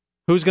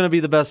 who's going to be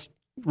the best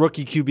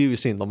rookie QB we've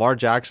seen? Lamar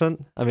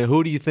Jackson? I mean,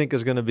 who do you think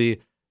is going to be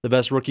the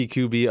best rookie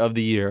QB of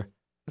the year?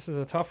 This is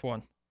a tough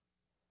one.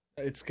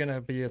 It's going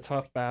to be a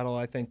tough battle,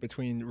 I think,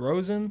 between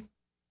Rosen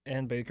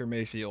and Baker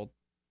Mayfield.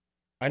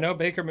 I know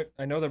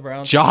the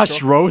Browns.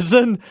 Josh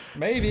Rosen?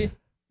 Maybe.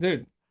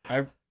 Dude,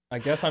 I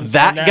guess I'm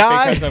that saying that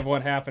guy because of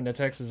what happened to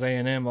Texas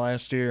A&M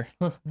last year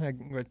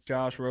with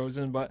Josh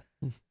Rosen. But,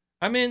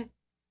 I mean,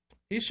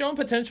 he's shown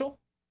potential,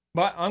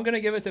 but I'm going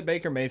to give it to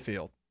Baker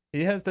Mayfield.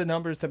 He has the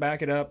numbers to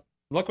back it up.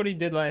 Look what he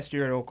did last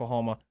year at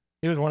Oklahoma.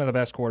 He was one of the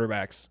best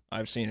quarterbacks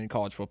I've seen in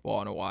college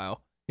football in a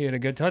while. He had a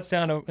good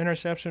touchdown to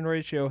interception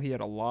ratio. He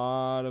had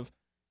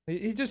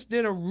he just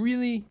did a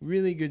really,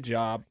 really good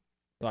job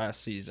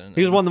last season.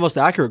 He was one of the most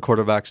accurate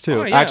quarterbabacks,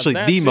 too. Oh, yeah,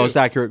 actually, the most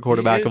accurate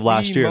quarterback of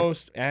last year. The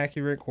most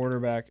accurate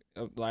quarterback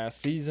of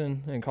last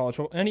season in college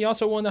football. And he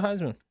also won the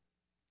Heisman.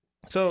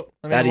 So,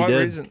 I mean, that he did.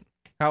 Reason?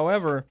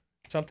 However,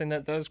 something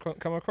that does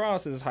come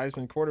across is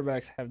Heisman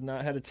quarterbacks have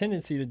not had a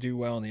tendency to do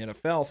well in the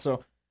NFL.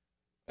 So,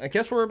 I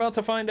guess we're about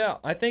to find out.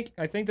 I think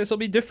this will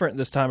be different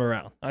this time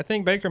around. I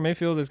think Baker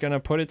Mayfield is going to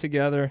put it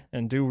together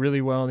and do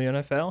really well in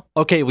the NFL.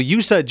 Okay, well,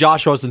 you said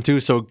Josh Rosen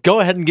too, so go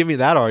ahead and give me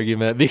that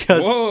argument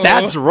because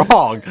that's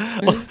wrong.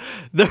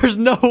 There's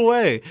no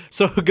way.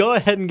 So go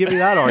ahead and give me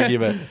that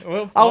argument.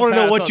 I want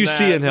to know what you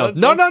see in him.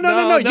 No.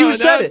 You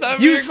said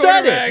it. You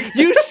said it.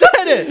 You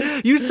said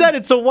it. You said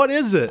it. So what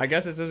is it? I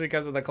guess it's just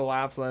because of the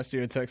collapse last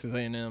year at Texas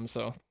A&M.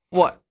 So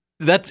what?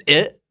 That's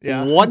it?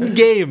 Yeah. One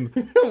game.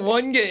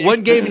 One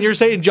game, and you're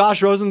saying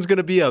Josh Rosen's going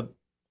to be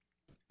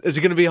is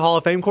he going to be a Hall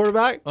of Fame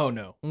quarterback? Oh,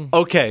 no.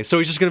 Okay, so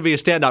he's just going to be a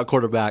standout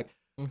quarterback.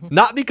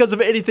 Not because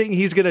of anything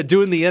he's going to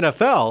do in the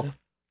NFL,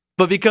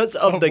 but because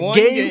of the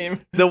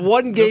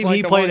one game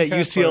he played at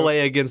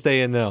UCLA against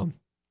A&M.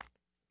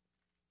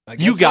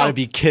 You got to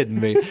be kidding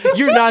me.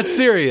 You're not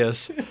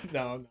serious.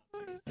 No,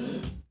 I'm not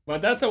serious.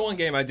 But that's the one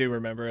game I do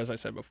remember, as I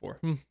said before.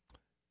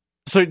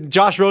 So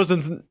Josh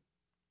Rosen's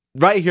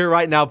right here,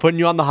 right now, putting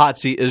you on the hot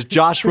seat. Is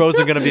Josh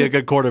Rosen going to be a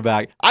good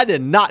quarterback? I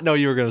did not know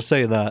you were going to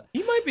say that.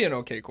 He might be an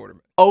okay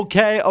quarterback.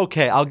 Okay,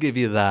 I'll give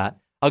you that.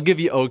 I'll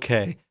give you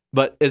okay.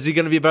 But is he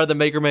going to be better than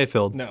Baker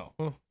Mayfield? No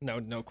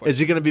question. Is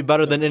he going to be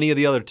better than any of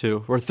the other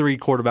two or three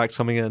quarterbacks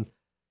coming in?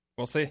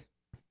 We'll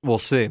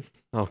see.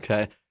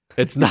 Okay.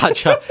 It's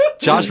not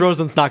Josh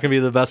Rosen's not going to be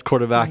the best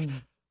quarterback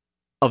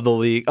of the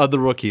league, of the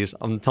rookies.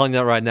 I'm telling you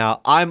that right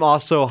now. I'm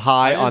also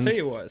high on... I didn't say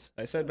he was.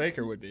 I said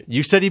Baker would be.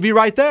 You said he'd be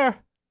right there.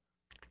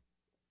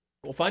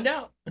 We'll find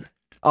out.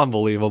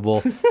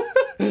 Unbelievable.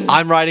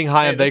 I'm riding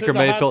high on Baker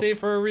Mayfield. Hot seat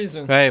for a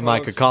reason. Hey,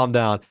 Micah, calm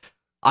down.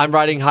 I'm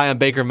riding high on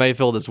Baker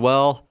Mayfield as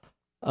well.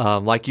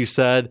 Like you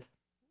said,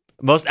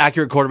 most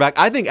accurate quarterback.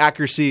 I think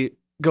accuracy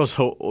goes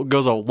a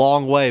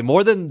long way,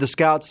 more than the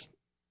scouts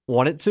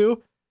want it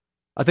to.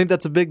 I think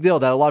that's a big deal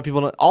that a lot of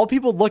people, all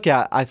people look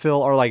at, I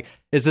feel, are like,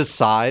 is his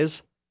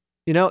size?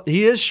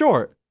 He is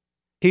short.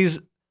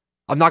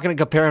 I'm not going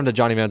to compare him to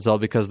Johnny Manziel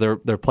because their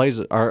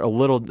plays are a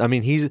little. I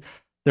mean,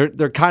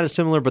 they're kind of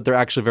similar, but they're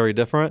actually very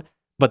different.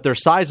 But their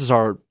sizes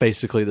are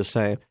basically the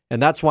same,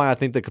 and that's why I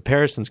think the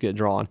comparisons get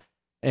drawn.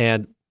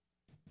 And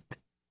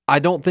I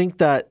don't think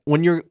that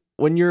when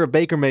you're a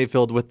Baker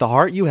Mayfield with the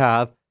heart you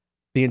have,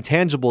 the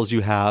intangibles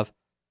you have,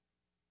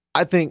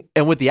 I think,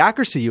 and with the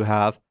accuracy you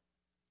have,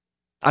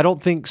 I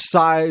don't think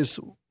size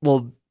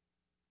will,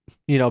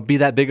 be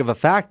that big of a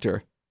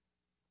factor.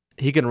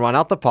 He can run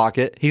out the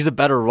pocket. He's a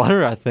better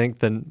runner, I think,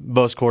 than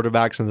most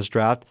quarterbacks in this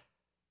draft.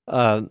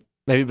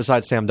 Maybe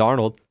besides Sam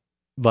Darnold,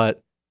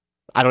 but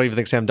I don't even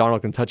think Sam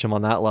Darnold can touch him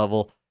on that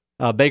level.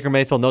 Baker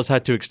Mayfield knows how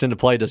to extend a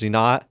play, does he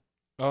not?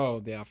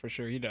 Oh, yeah, for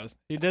sure he does.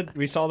 He did.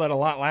 We saw that a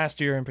lot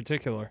last year in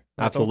particular.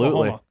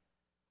 Absolutely. Oklahoma.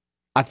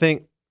 I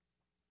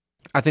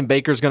think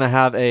Baker's going to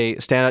have a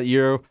standout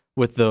year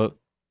with the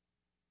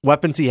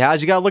weapons he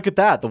has. You got to look at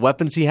that. The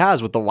weapons he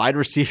has with the wide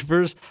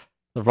receivers,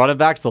 the running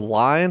backs, the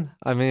line.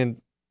 I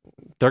mean,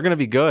 they're going to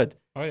be good.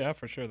 Oh, yeah,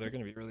 for sure. They're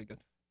going to be really good.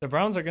 The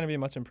Browns are going to be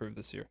much improved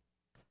this year.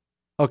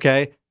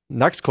 Okay.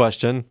 next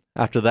question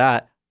after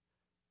that.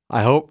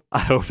 I hope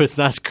it's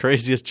not as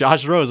crazy as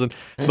Josh Rosen.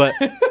 But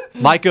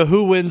Micah,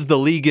 who wins the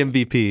league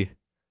MVP?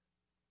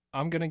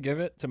 I'm going to give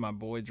it to my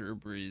boy Drew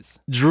Brees.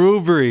 Drew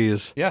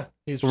Brees. Yeah.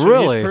 He's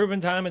Really? proven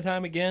time and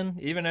time again,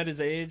 even at his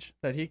age,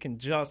 that he can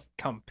just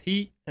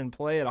compete and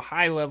play at a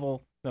high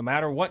level no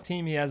matter what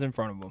team he has in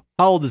front of him.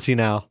 How old is he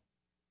now?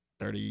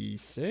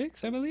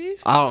 36, I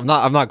believe. I'm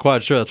not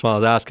quite sure. That's why I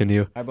was asking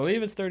you. I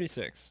believe it's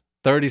 36.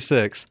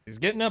 36. He's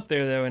getting up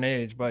there, though, in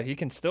age, but he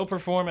can still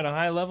perform at a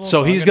high level.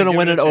 So he's going to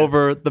win it to him.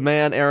 over the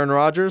man, Aaron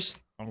Rodgers?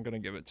 I'm going to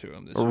give it to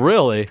him this year.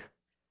 Really?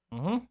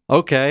 Mm-hmm.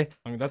 Okay.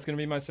 That's going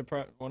to be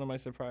one of my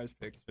surprise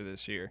picks for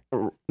this year.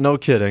 No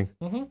kidding.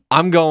 Mm-hmm.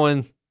 I'm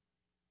going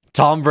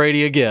Tom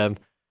Brady again.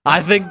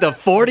 I think the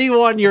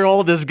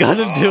 41-year-old is going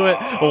to do it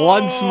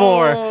once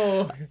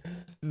more.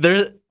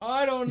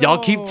 I don't know. Y'all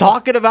keep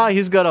talking about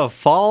he's going to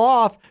fall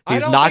off.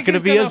 He's not going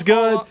to be as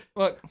good.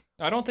 Look,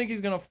 I don't think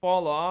he's going to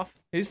fall off.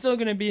 He's still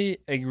going to be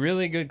a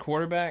really good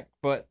quarterback,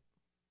 but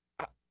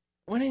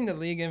winning the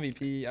league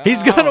MVP.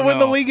 He's going to win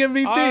the league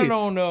MVP. I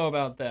don't know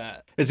about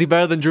that. Is he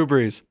better than Drew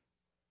Brees?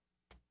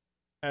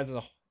 As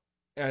a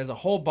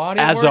whole body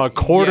of work, as a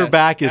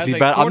quarterback, yes. Is he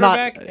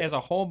better? As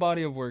a whole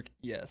body of work,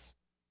 yes.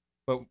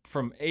 But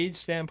from age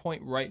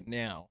standpoint right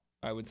now,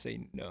 I would say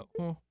no.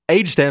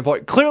 Age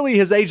standpoint, clearly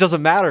his age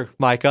doesn't matter,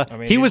 Micah. I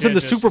mean, he was in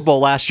the Super Bowl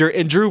last year,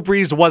 and Drew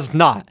Brees was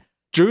not.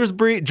 Drew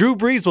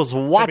Brees was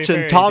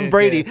watching Tom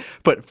Brady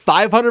put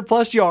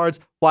 500-plus yards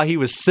while he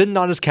was sitting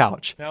on his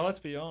couch. Now, let's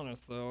be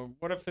honest, though.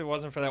 What if it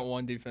wasn't for that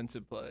one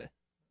defensive play?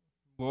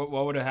 What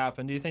would have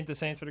happened? Do you think the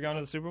Saints would have gone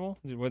to the Super Bowl?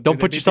 Don't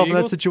put yourself in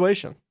that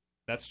situation.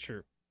 That's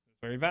true.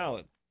 Very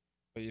valid.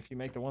 But if you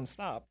make the one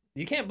stop,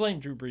 you can't blame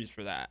Drew Brees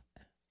for that.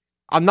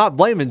 I'm not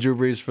blaming Drew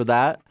Brees for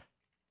that.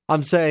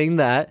 I'm saying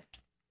that,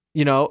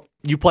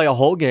 you play a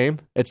whole game.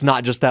 It's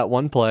not just that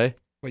one play.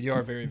 But you are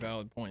a very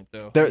valid point,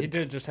 though. He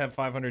did just have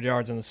 500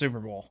 yards in the Super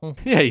Bowl.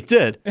 Yeah, he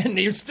did. And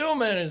he still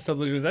managed to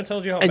lose. That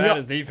tells you how bad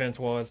his defense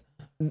was.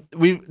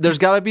 There's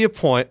got to be a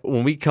point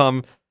when we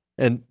come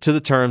to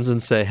the terms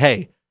and say,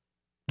 hey,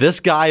 this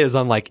guy is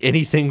unlike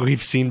anything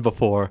we've seen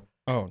before.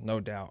 Oh, no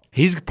doubt.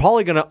 He's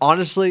probably going to,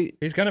 honestly,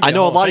 he's gonna be I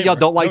know a lot of y'all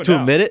don't like to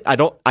doubt. admit it.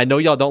 I know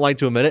y'all don't like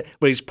to admit it,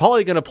 but he's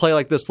probably going to play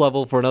like this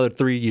level for another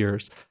 3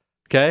 years.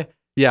 Okay?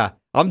 Yeah,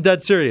 I'm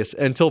dead serious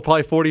until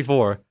probably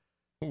 44.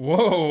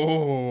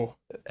 Whoa.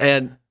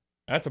 And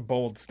that's a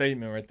bold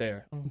statement right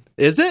there.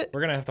 Is it?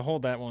 We're going to have to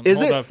hold that one.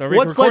 Is it?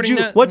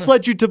 What's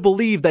led you to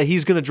believe that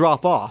he's going to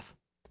drop off?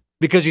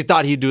 Because you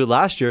thought he'd do it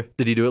last year.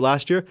 Did he do it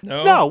last year?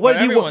 No. What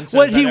did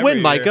he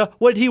win, Micah?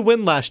 What did he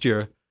win last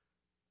year?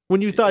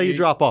 When you thought he'd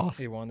drop off?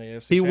 He won the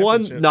AFC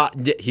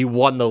Championship. He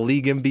won the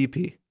league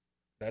MVP.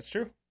 That's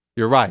true.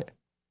 You're right.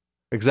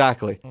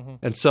 Exactly. Mm-hmm.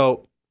 And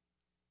so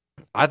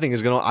I think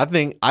he's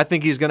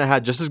gonna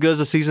have just as good as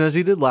a season as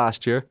he did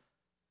last year.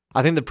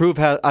 I think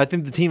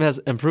the team has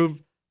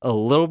improved a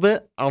little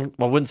bit. I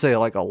wouldn't say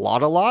like a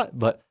lot,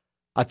 but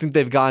I think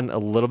they've gotten a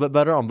little bit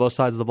better on both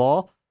sides of the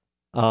ball.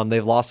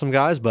 They've lost some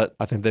guys, but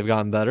I think they've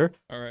gotten better.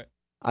 All right.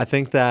 I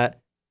think that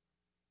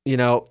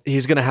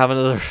he's gonna have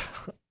another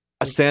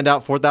a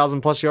standout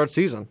 4,000+ yard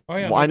season. Oh,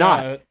 yeah, why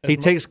not? He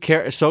takes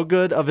care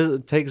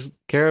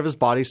of his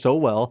body so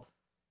well,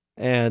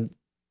 and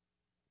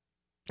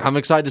I'm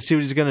excited to see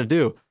what he's going to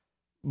do.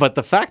 But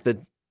the fact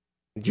that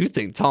you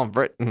think Tom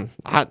Brady,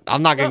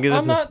 I'm not going to get into.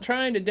 I'm not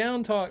trying to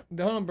down talk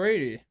Tom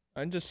Brady.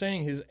 I'm just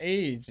saying his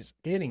age is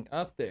getting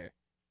up there.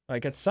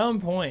 Like at some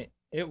point,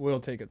 it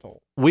will take a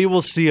toll. We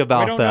will see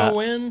about that. We don't know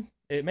when.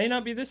 It may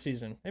not be this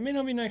season. It may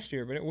not be next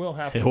year, but it will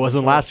happen. It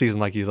wasn't last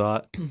season like you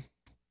thought.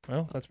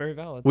 Well, that's very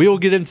valid. We will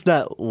get into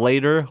that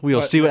later. We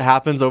will see what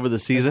happens over the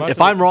season. If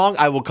I'm wrong,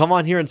 I will come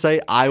on here and say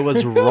I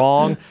was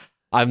wrong.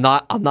 I'm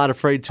not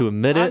afraid to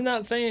admit it. I'm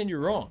not saying you're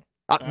wrong.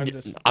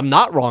 I'm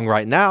not wrong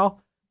right now.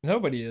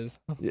 Nobody is.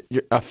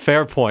 You're a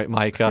fair point,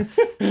 Micah.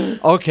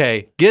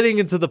 Okay, getting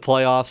into the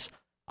playoffs.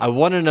 I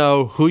want to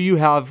know who you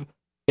have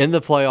in the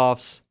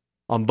playoffs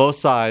on both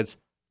sides,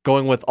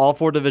 going with all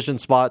 4 division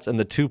spots and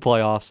the 2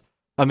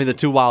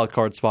 wild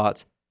card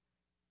spots.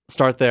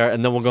 Start there,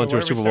 and then we'll go into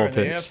our Super Bowl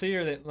picks. The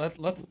AFC, or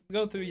let's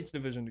go through each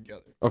division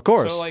together. Of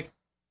course. So, where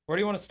do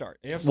you want to start?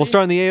 AFC? We'll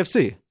start in the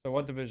AFC. So,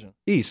 what division?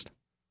 East.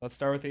 Let's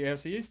start with the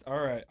AFC East. All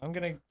right, I'm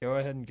gonna go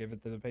ahead and give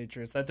it to the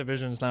Patriots. That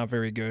division is not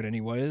very good,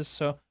 anyways.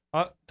 So,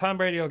 Tom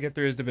Brady will get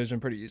through his division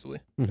pretty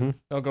easily. Mm-hmm.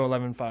 They'll go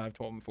 11-5,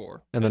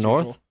 12-4. And the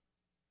North? Usual.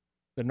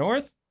 The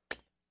North,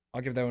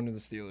 I'll give that one to the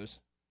Steelers.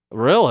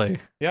 Really?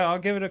 Yeah, I'll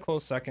give it a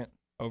close second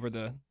over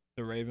the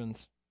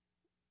Ravens.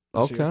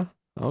 Okay.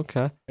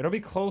 It'll be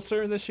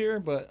closer this year,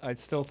 but I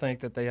still think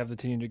that they have the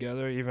team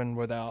together, even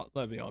without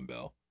Le'Veon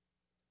Bell.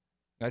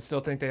 I still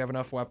think they have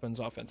enough weapons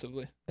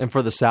offensively. And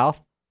for the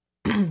South?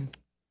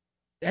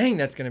 Dang,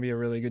 that's going to be a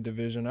really good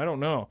division. I don't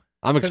know.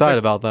 I'm excited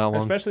about that one.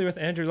 Especially with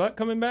Andrew Luck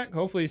coming back.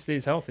 Hopefully he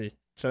stays healthy.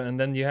 So, and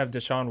then you have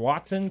Deshaun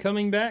Watson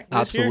coming back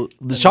this year.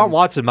 Deshaun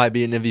Watson might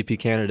be an MVP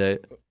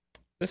candidate.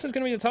 This is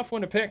going to be a tough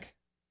one to pick.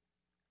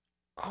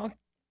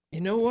 You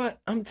know what?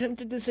 I'm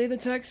tempted to say the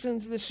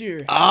Texans this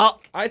year. Oh,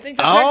 I think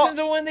the Texans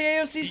will win the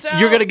AFC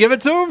South. you're gonna give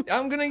it to him?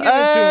 I'm gonna give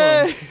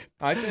it to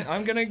them.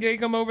 I'm gonna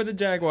take them over the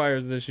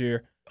Jaguars this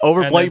year.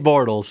 Over Blake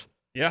Bortles.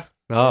 Yeah.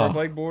 Oh. Over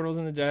Blake Bortles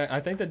and the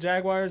I think the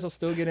Jaguars will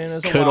still get in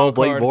as a Good wild old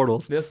Blake card.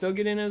 Bortles. They'll still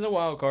get in as a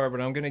wild card,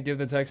 but I'm gonna give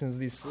the Texans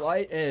the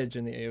slight edge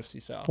in the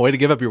AFC South. Way to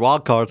give up your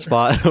wild card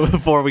spot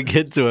before we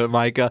get to it,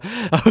 Micah.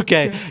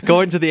 Okay,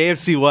 going to the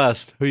AFC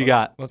West. Who you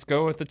got? Let's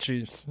go with the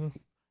Chiefs.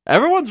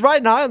 Everyone's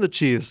riding high on the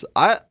Chiefs.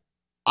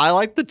 I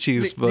like the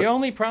Chiefs, but the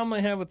only problem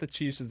I have with the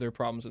Chiefs is their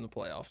problems in the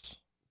playoffs.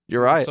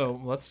 You're right.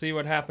 So let's see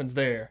what happens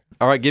there.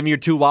 All right, give me your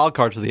 2 wild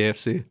cards for the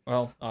AFC.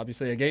 Well,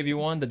 obviously I gave you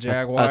one, the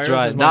Jaguars. That's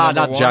right. Nah,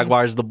 not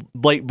Jaguars. The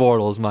Blake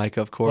Bortles,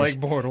 Micah, of course. Blake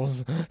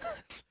Bortles.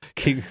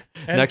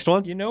 Next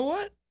one. You know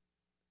what?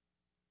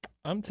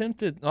 I'm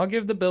tempted. I'll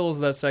give the Bills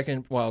that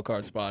second wild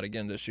card spot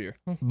again this year.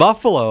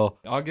 Buffalo.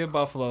 I'll give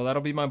Buffalo.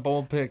 That'll be my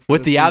bold pick.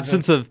 With the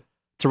absence of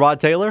Tyrod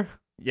Taylor?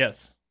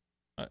 Yes.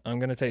 I'm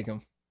going to take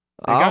them.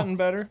 They've gotten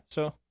better,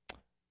 so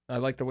I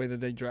like the way that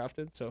they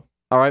drafted. So,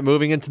 all right,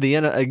 moving into the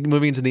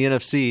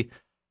NFC,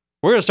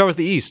 we're gonna start with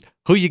the East.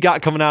 Who you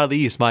got coming out of the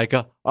East,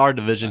 Micah? Our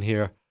division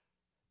here.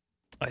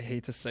 I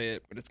hate to say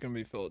it, but it's gonna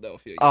be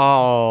Philadelphia. Again.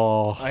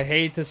 Oh, I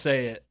hate to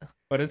say it,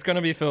 but it's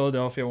gonna be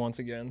Philadelphia once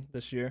again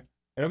this year.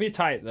 It'll be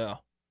tight though.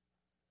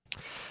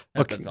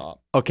 At the top.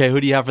 Okay,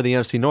 who do you have for the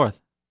NFC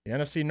North? The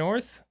NFC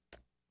North.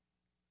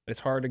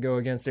 It's hard to go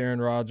against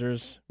Aaron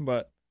Rodgers,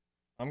 but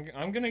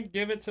I'm gonna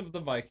give it to the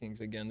Vikings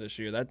again this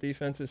year. That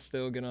defense is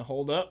still gonna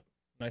hold up,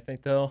 and I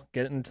think they'll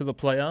get into the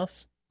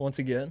playoffs once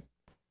again.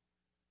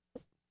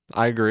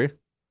 I agree.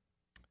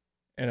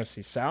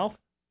 NFC South,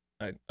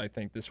 I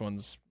think this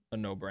one's a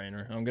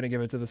no-brainer. I'm gonna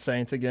give it to the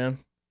Saints again.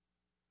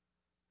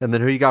 And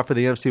then who you got for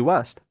the NFC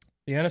West?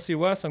 The NFC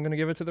West, I'm gonna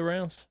give it to the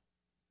Rams.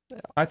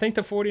 I think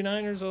the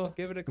 49ers will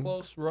give it a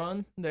close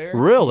run there.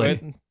 Really?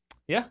 But,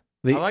 yeah.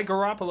 I like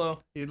Garoppolo.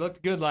 He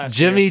looked good last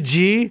Jimmy year.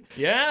 G?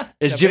 Yeah.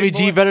 Is Jimmy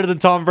G better than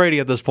Tom Brady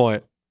at this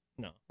point?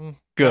 No.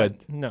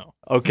 Good. No.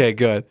 Okay,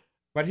 good.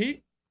 But he's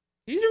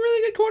a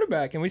really good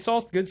quarterback, and we saw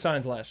good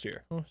signs last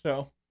year.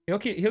 So he'll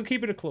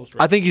keep it a close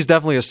race. I think he's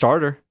definitely a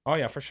starter. Oh,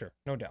 yeah, for sure.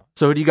 No doubt.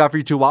 So who do you got for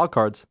your 2 wild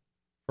cards?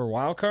 For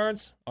wild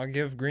cards, I'll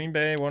give Green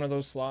Bay one of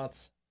those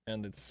slots.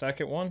 And the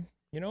second one,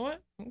 you know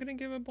what? I'm going to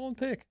give a bold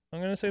pick. I'm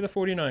going to say the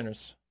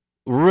 49ers.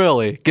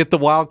 Really? Get the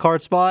wild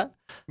card spot?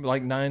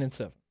 Like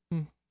 9-7.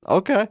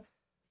 Okay.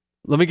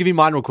 Let me give you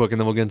mine real quick, and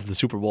then we'll get into the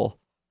Super Bowl.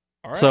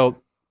 All right. So,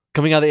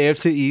 coming out of the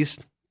AFC East,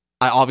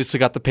 I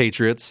obviously got the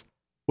Patriots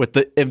with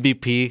the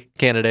MVP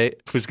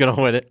candidate who's going to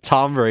win it,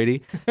 Tom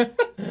Brady.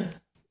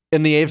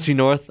 In the AFC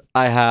North,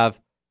 I have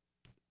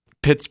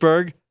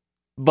Pittsburgh,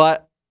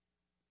 but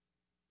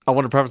I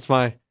want to preface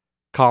my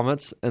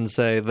comments and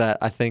say that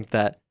I think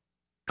that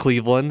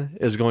Cleveland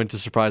is going to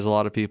surprise a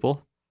lot of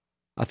people.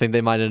 I think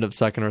they might end up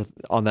second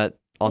on that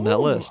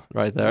list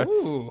right there.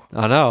 Ooh.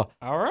 I know.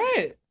 All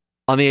right.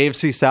 On the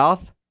AFC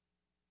South,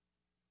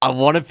 I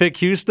want to pick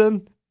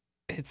Houston.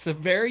 It's a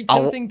very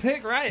tempting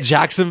pick, right?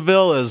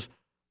 Jacksonville is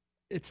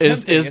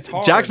It's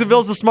hard.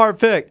 Jacksonville's the smart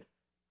pick,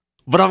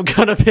 but I'm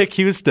gonna pick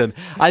Houston.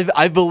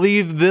 I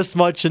believe this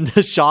much in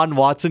Deshaun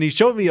Watson. He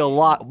showed me a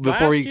lot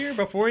before he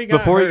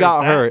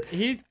got hurt.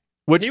 He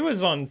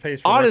was on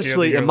pace for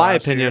honestly, in my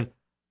opinion,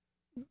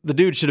 the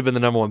dude should have been the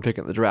number 1 pick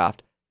in the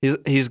draft.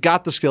 He's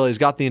got the skill, he's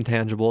got the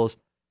intangibles,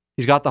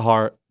 he's got the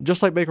heart,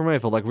 just like Baker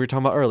Mayfield, like we were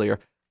talking about earlier.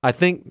 I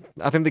think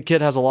the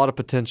kid has a lot of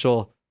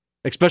potential,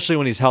 especially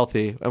when he's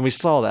healthy, and we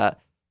saw that.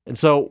 And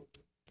so,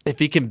 if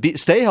he can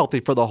stay healthy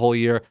for the whole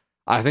year,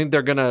 I think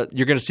you're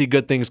gonna see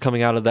good things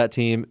coming out of that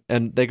team,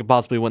 and they could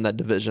possibly win that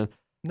division.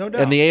 No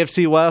doubt. And the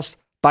AFC West,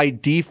 by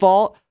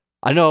default,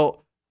 I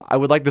know I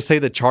would like to say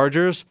the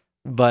Chargers,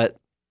 but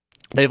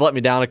they've let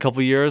me down a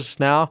couple years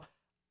now.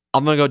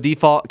 I'm gonna go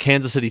default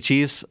Kansas City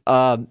Chiefs.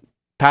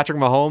 Patrick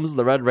Mahomes,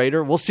 the Red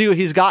Raider. We'll see what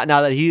he's got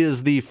now that he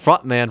is the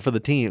front man for the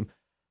team.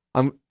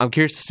 I'm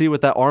curious to see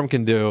what that arm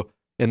can do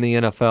in the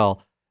NFL.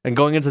 And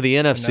going into the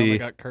NFC, now we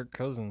got Kirk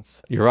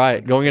Cousins. You're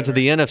right. Going into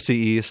the NFC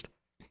East,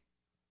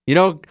 you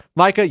know,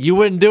 Micah, you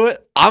wouldn't do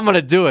it. I'm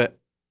gonna do it.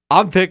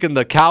 I'm picking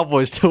the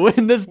Cowboys to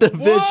win this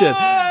division.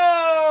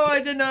 Whoa!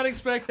 I did not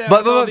expect that.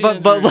 But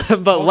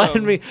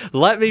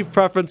let me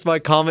preference my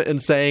comment in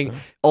saying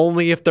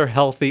only if they're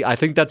healthy. I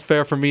think that's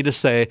fair for me to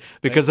say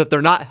because if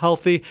they're not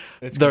healthy,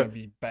 it's gonna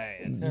be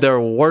bad. They're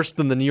worse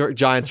than the New York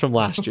Giants from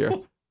last year.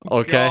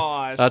 Okay,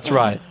 gosh. That's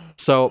right.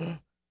 So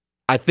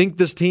I think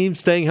this team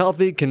staying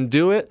healthy can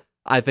do it.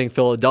 I think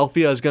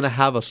Philadelphia is going to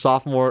have a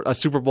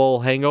Super Bowl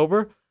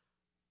hangover.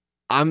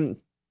 Even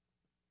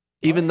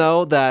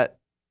though that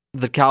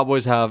the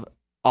Cowboys have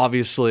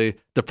obviously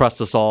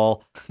depressed us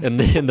all in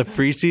the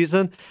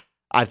preseason,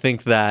 I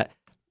think that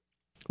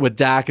with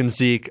Dak and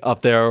Zeke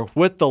up there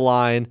with the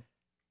line,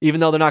 even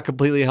though they're not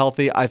completely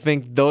healthy, I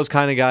think those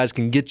kind of guys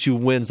can get you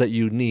wins that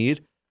you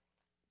need.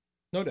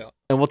 No doubt.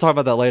 And we'll talk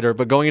about that later.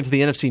 But going into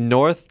the NFC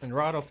North, and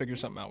Rod will figure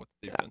something out with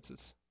the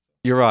defenses.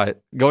 You're right.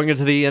 Going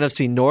into the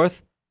NFC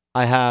North,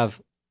 I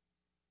have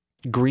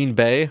Green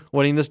Bay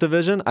winning this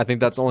division. I think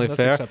that's only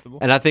fair. Acceptable.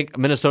 And I think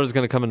Minnesota's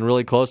going to come in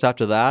really close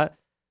after that.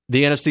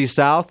 The NFC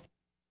South,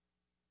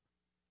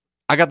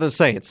 I got the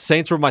Saints.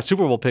 Saints were my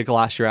Super Bowl pick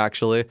last year,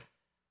 actually.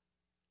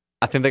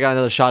 I think they got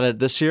another shot at it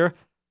this year.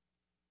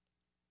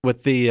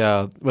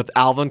 With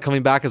Alvin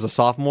coming back as a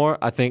sophomore,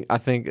 I think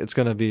it's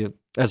going to be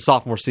as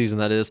sophomore season,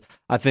 that is.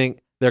 I think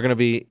they're going to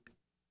be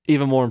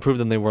even more improved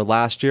than they were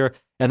last year.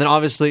 And then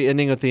obviously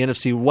ending with the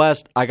NFC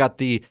West, I got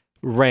the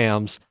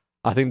Rams.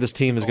 I think this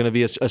team is going to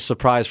be a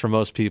surprise for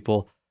most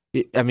people.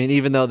 I mean,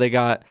 even though they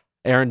got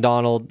Aaron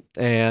Donald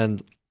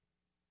and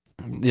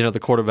the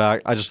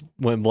quarterback, I just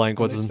went blank.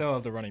 They still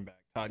have the running back,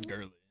 Todd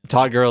Gurley.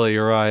 Todd Gurley,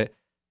 you're right.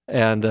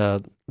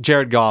 And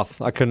Jared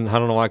Goff. I don't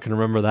know why I couldn't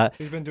remember that.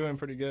 He's been doing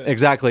pretty good.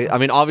 Exactly. I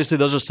mean, obviously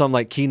those are some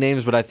like key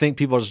names, but I think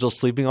people are still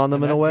sleeping on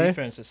them in a way.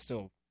 Defense is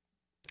still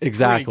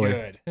exactly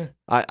pretty good.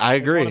 I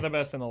agree. It's one of the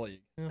best in the league.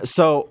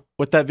 So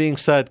with that being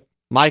said,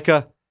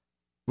 Micah,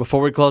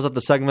 before we close out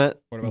the segment,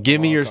 give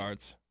me your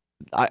cards.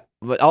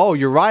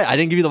 You're right. I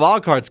didn't give you the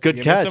wild cards. Good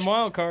Give catch. Me some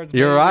wild cards.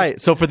 You're baby.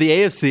 right. So for the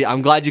AFC,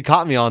 I'm glad you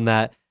caught me on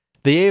that.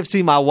 The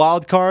AFC, my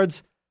wild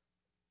cards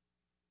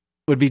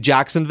would be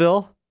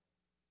Jacksonville.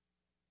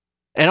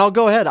 And I'll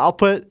go ahead. I'll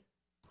put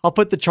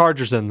the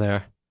Chargers in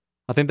there.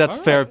 I think that's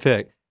a fair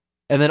pick.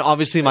 And then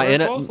obviously my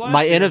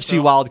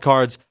NFC wild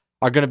cards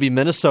are going to be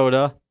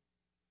Minnesota.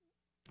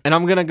 And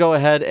I'm going to go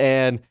ahead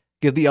and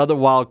give the other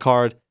wild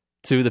card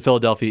to the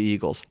Philadelphia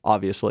Eagles,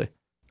 obviously.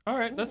 All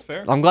right, that's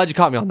fair. I'm glad you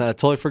caught me on that. I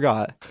totally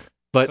forgot.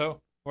 But so,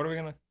 what are we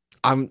going to...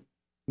 I'm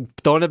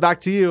throwing it back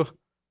to you.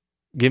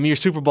 Give me your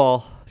Super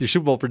Bowl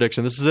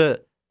prediction. This is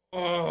it.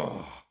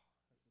 Oh.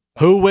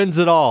 Who wins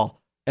it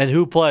all and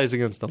who plays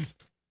against them?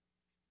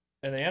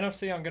 In the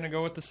NFC, I'm going to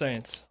go with the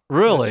Saints.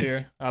 Really? This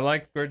year. I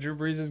like where Drew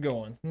Brees is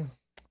going.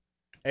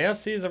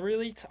 AFC is a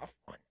really tough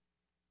one.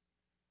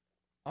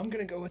 I'm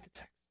going to go with the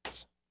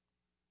Texans.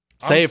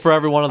 Say it for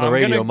everyone on the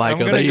radio,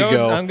 Micah. There you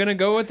go. I'm going to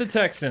go with the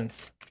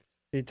Texans.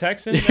 The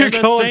Texans and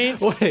the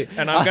Saints.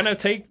 And I'm going to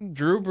take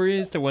Drew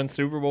Brees to win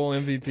Super Bowl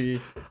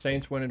MVP.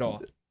 Saints win it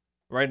all.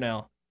 Right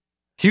now.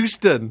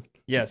 Houston.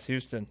 Yes,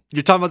 Houston.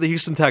 You're talking about the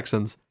Houston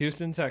Texans.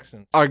 Houston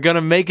Texans. Are going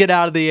to make it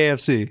out of the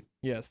AFC.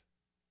 Yes.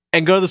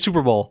 And go to the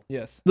Super Bowl.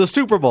 Yes. The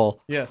Super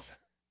Bowl. Yes.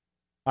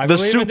 The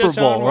Super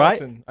Bowl, right?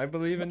 I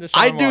believe in Deshaun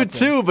I do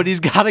Watson. too, but he's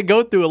got to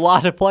go through a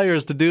lot of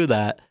players to do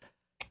that.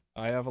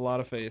 I have a lot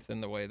of faith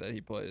in the way that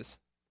he plays.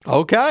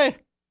 Okay.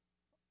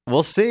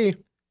 We'll see.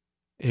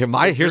 Here's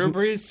Drew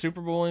Brees, Super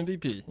Bowl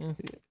MVP.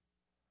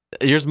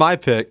 Here's my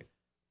pick.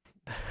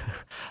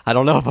 I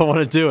don't know if I want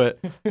to do it.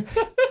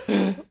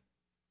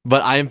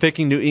 But I am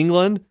picking New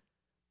England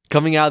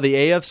coming out of the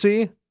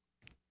AFC.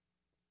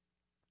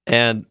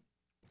 And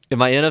in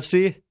my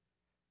NFC,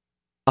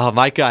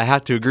 Micah, I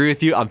have to agree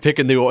with you. I'm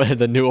picking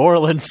the New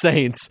Orleans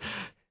Saints.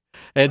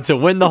 And to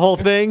win the whole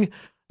thing,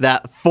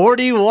 that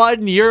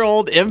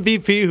 41-year-old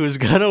MVP who's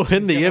going to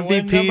win the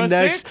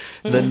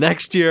MVP the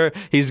next year,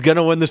 he's going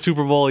to win the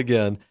Super Bowl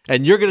again.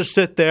 And you're going to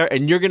sit there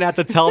and you're going to have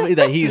to tell me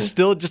that he's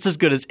still just as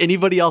good as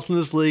anybody else in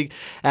this league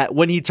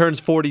when he turns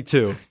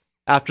 42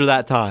 after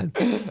that time.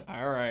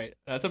 All right.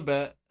 That's a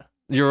bet.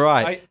 You're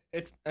right.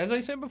 It's as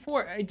I said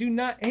before, I do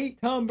not hate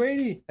Tom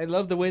Brady. I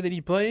love the way that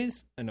he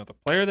plays. I know the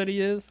player that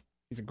he is.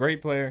 He's a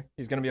great player.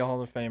 He's going to be a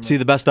Hall of Famer. See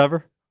the best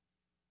ever?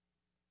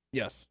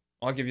 Yes.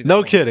 I'll give you that.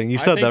 No kidding. You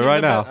said that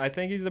right now. I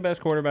think he's the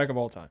best quarterback of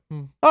all time.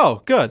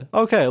 Oh, good.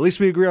 Okay. At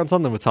least we agree on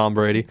something with Tom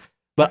Brady.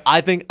 But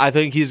I think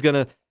he's going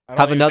to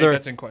have another.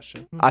 That's in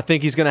question. I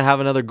think he's going to have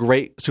another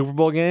great Super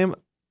Bowl game.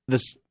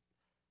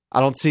 I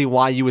don't see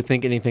why you would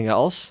think anything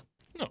else.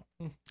 No.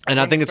 And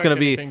I think it's going to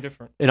be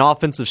an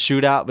offensive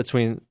shootout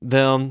between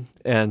them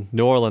and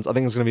New Orleans. I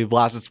think it's going to be a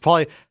blast. It's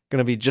probably going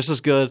to be just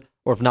as good,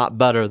 or if not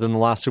better, than the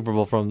last Super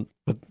Bowl from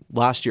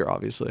last year,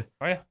 obviously.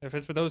 Oh, yeah. If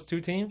it's with those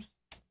two teams,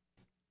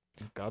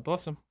 God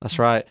bless them. That's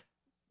right.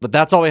 But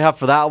that's all we have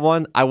for that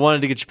one. I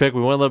wanted to get your pick.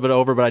 We went a little bit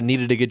over, but I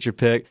needed to get your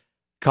pick.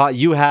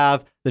 You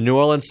have the New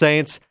Orleans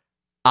Saints.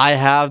 I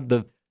have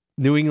the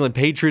New England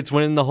Patriots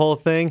winning the whole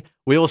thing.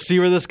 We will see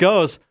where this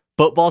goes.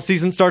 Football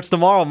season starts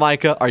tomorrow,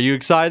 Micah. Are you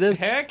excited?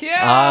 Heck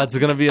yeah! It's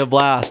going to be a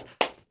blast.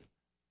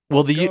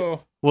 Will UTA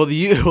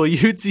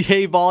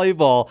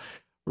volleyball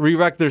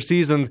re-wreck their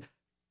season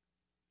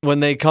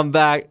when they come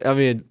back? I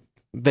mean,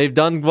 they've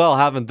done well,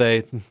 haven't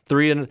they?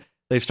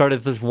 They've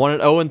started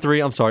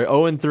 0-3. I'm sorry,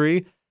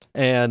 0-3,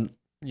 and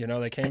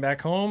they came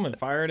back home and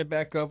fired it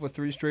back up with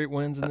 3 straight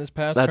wins in this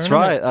past. That's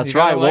tournament. right. That's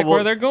right.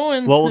 Where they're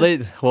going. What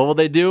will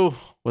they do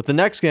with the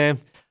next game?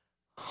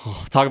 We'll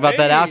talk about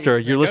that after.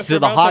 You're listening to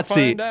the Hot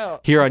Seat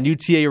here on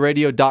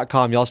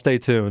UTARadio.com. Y'all stay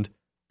tuned.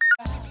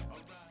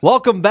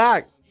 Welcome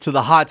back to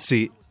the Hot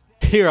Seat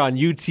here on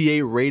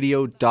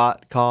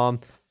UTARadio.com.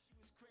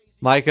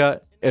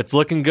 Micah, it's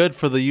looking good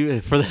for the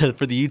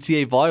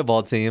UTA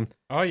volleyball team.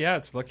 Oh yeah,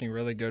 it's looking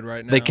really good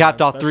right now. They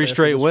capped off 3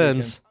 straight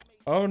wins.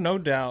 Oh, no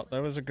doubt.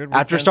 That was a good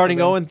after starting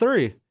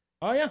 0-3.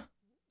 Oh yeah.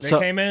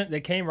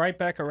 They came right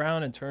back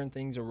around and turned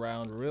things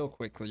around real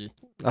quickly.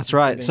 That's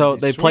right. So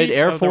they played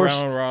Air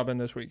Force. Round robin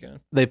this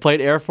weekend. They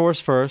played Air Force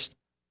first.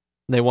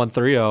 They won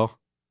 3-0.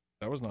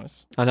 That was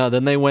nice. I know.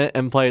 Then they went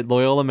and played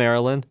Loyola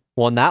Maryland,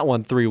 won that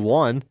one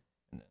 3-1,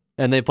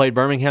 and they played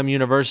Birmingham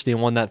University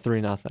and won that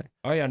 3-0.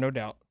 Oh, yeah, no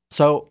doubt.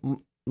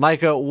 So,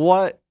 Micah,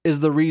 what is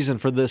the reason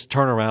for this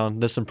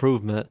turnaround, this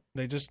improvement?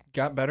 They just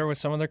got better with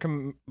some of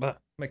their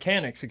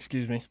mechanics,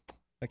 excuse me.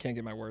 I can't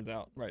get my words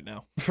out right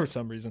now for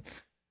some reason.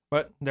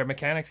 But their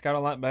mechanics got a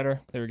lot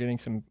better. They were getting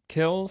some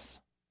kills.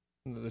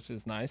 This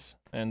is nice.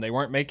 And they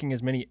weren't making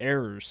as many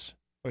errors,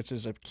 which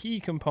is a key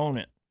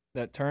component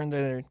that turned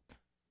their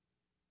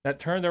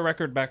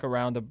record back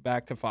around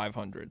back to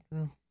 500.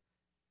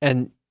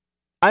 And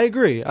I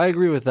agree. I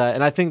agree with that.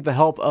 And I think the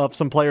help of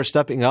some players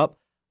stepping up,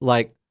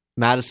 like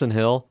Madison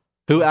Hill,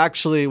 who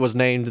actually was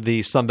named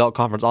the Sun Belt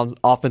Conference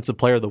Offensive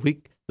Player of the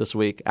Week this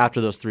week after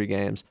those 3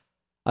 games.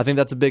 I think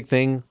that's a big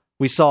thing.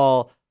 We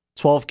saw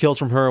 12 kills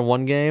from her in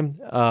one game.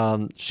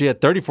 She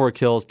had 34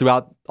 kills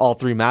throughout all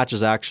 3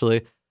 matches,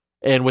 actually.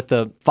 And with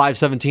the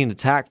 517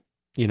 attack,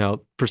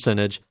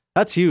 percentage,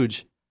 that's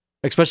huge,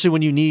 especially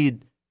when you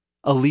need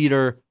a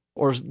leader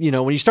or,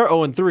 when you start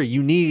 0-3,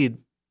 you need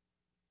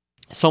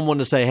someone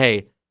to say,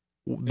 hey,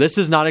 this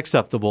is not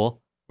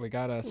acceptable. We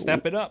got to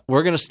step it up.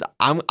 We're going to,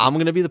 I'm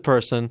going to be the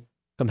person,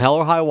 come hell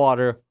or high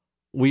water,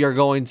 we are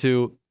going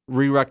to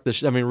redirect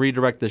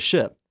the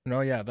ship.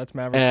 No, yeah, that's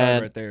Maverick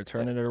Pride right there,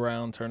 turning it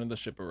around, turning the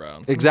ship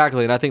around.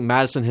 Exactly, and I think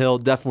Madison Hill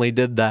definitely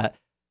did that.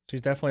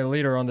 She's definitely a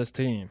leader on this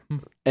team.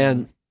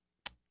 And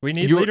we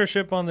need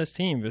leadership on this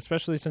team,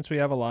 especially since we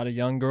have a lot of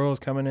young girls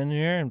coming in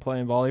here and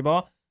playing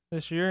volleyball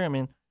this year. I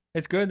mean,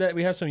 it's good that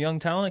we have some young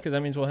talent because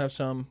that means we'll have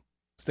some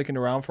sticking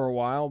around for a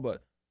while.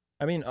 But,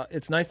 I mean,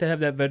 it's nice to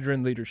have that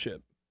veteran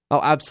leadership.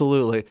 Oh,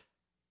 absolutely.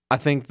 I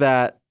think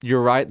that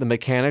you're right. The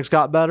mechanics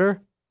got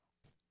better.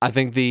 I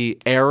think the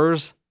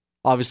errors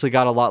obviously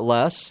got a lot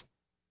less.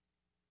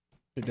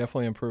 They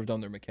definitely improved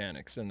on their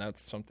mechanics, and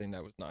that's something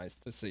that was nice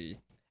to see.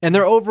 And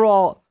their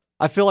overall,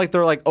 I feel like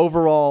they're like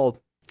overall,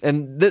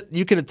 and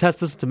you can attest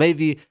this to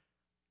maybe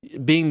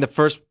being the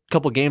first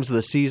couple games of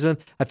the season,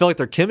 I feel like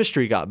their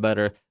chemistry got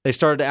better. They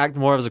started to act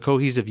more as a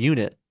cohesive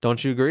unit.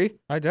 Don't you agree?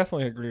 I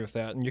definitely agree with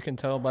that, and you can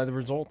tell by the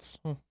results.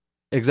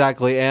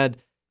 Exactly, and,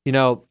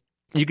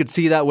 you could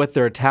see that with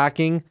their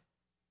attacking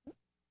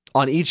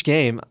on each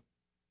game,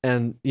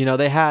 and,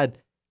 they had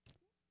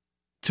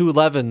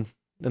 211,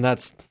 and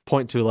that's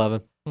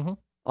 .211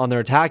 on their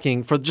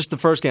attacking for just the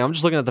first game. I'm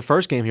just looking at the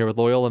first game here with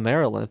Loyola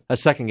Maryland.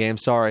 Second game,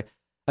 sorry.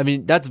 I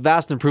mean, that's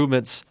vast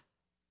improvements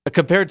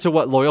compared to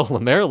what Loyola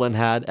Maryland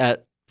had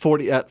at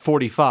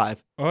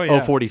 45. Oh,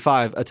 yeah.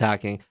 45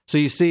 attacking. So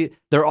you see,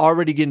 they're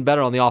already getting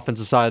better on the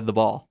offensive side of the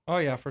ball. Oh,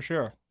 yeah, for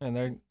sure. And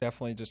they're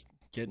definitely just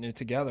getting it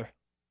together.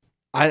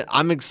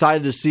 I'm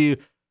excited to see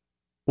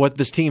what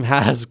this team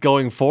has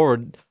going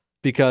forward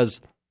because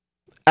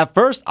at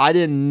first, I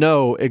didn't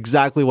know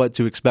exactly what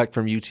to expect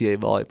from UTA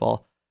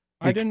volleyball.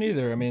 I didn't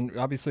either. I mean,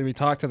 obviously, we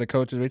talked to the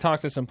coaches, we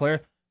talked to some players,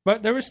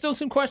 but there were still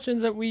some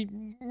questions that we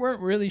weren't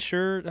really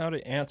sure how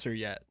to answer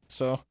yet.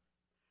 So,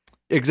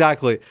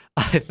 exactly.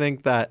 I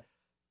think that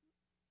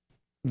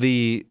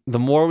the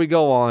more we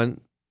go on,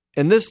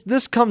 and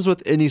this comes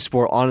with any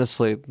sport,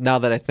 honestly, now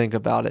that I think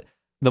about it,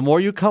 the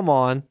more you come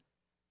on,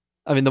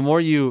 the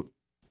more you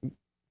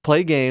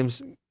play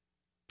games,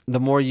 the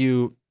more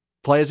you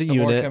play as a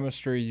unit,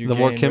 the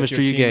more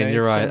chemistry you gain.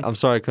 You're right. I'm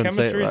sorry I couldn't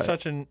say it right.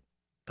 Chemistry is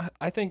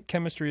I think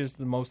chemistry is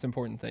the most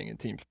important thing in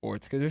team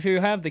sports because if you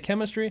have the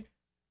chemistry,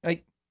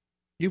 like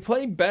you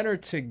play better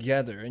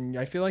together, and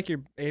I feel like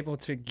you're able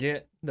to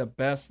get the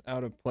best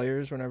out of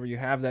players whenever you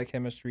have that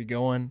chemistry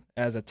going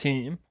as a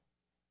team.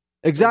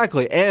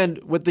 Exactly,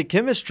 and with the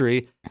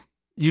chemistry,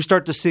 you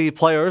start to see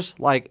players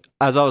like,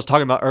 as I was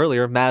talking about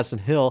earlier, Madison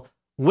Hill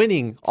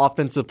winning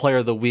Offensive Player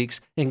of the Weeks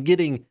and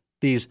getting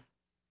these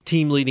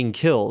team-leading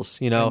kills,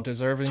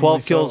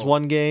 12 kills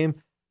one game,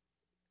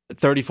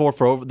 34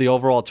 for the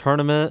overall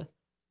tournament.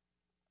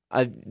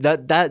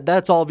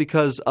 That's all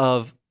because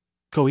of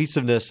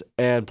cohesiveness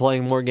and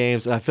playing more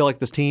games. And I feel like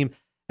this team,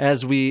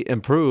 as we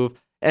improve,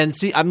 and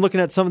see, I'm looking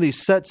at some of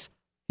these sets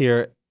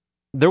here.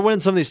 They're winning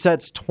some of these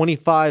sets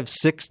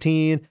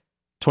 25-16,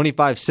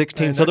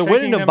 25-16. So they're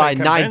winning them by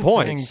 9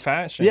 points.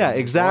 Yeah,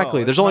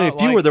 exactly. Well, there's only a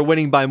few where they're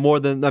winning by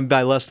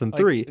by less than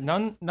 3.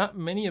 Not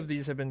many of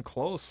these have been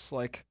close.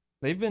 Like,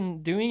 they've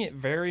been doing it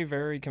very,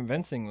 very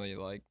convincingly.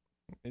 Like,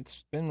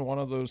 it's been one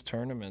of those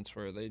tournaments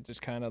where they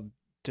just kind of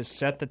just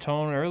set the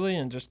tone early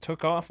and just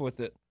took off with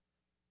it.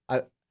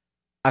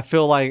 I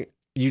feel like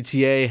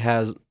UTA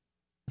has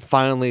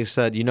finally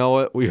said, you know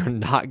what, we are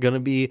not going to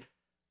be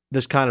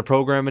this kind of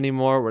program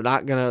anymore. We're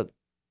not going to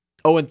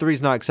 0-3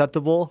 is not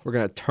acceptable. We're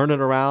going to turn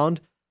it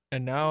around.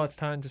 And now it's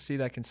time to see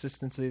that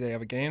consistency. They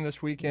have a game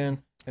this weekend,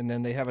 and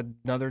then they have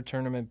another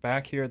tournament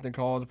back here at the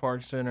College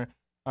Park Center.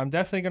 I'm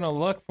definitely going to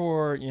look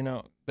for,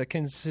 the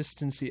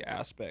consistency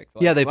aspect.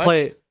 Like, they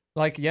play.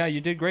 Like, yeah, you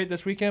did great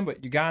this weekend,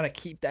 but you got to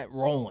keep that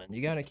rolling.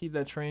 You got to keep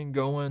that train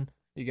going.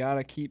 You got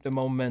to keep the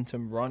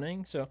momentum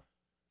running. So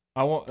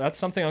that's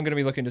something I'm going to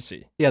be looking to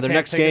see. Yeah, their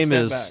next game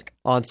is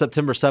on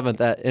September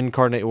 7th at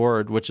Incarnate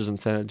Word, which is in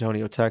San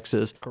Antonio,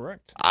 Texas.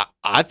 Correct.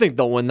 I think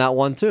they'll win that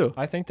one, too.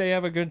 I think they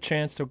have a good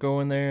chance to go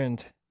in there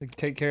and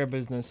take care of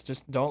business.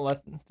 Just don't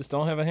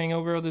have a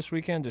hangover this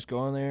weekend. Just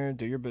go in there,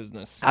 do your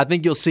business. I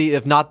think you'll see,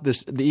 if not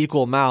the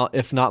equal amount,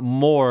 if not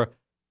more,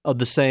 of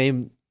the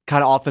same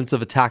kind of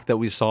offensive attack that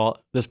we saw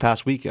this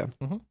past weekend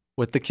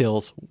with the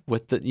kills,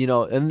 with the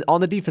and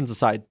on the defensive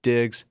side,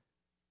 Diggs,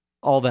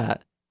 all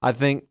that. I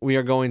think we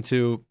are going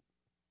to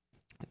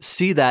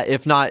see that,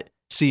 if not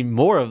see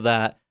more of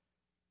that,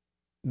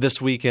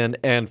 this weekend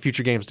and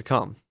future games to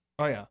come.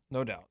 Oh yeah,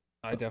 no doubt.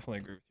 I definitely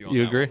agree with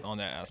you. You agree on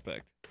that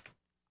aspect?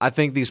 I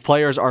think these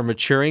players are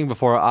maturing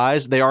before our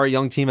eyes. They are a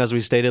young team, as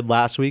we stated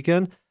last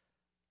weekend.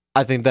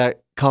 I think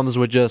that comes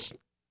with just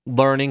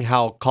learning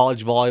how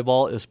college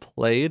volleyball is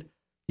played.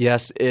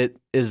 Yes, it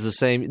is the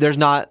same. There's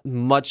not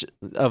much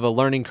of a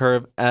learning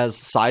curve as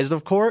size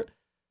of court,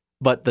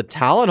 but the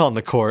talent on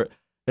the court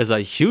is a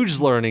huge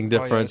learning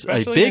difference,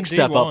 a big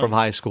step up from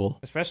high school.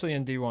 Especially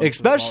in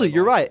D1.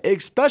 You're right,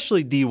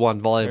 especially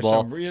D1 volleyball. There's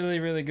some really,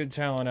 really good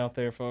talent out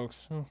there,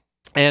 folks.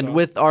 And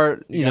with our,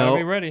 be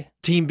ready.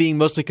 Team being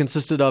mostly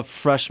consisted of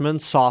freshmen,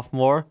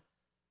 sophomore,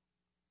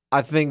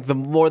 I think the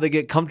more they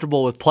get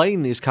comfortable with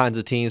playing these kinds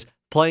of teams,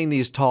 playing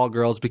these tall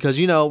girls, because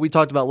we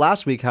talked about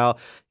last week how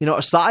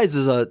size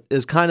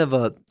is kind of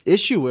a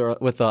issue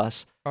with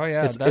us. Oh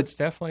yeah, that's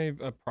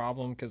definitely a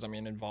problem because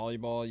in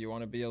volleyball you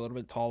want to be a little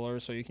bit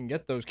taller so you can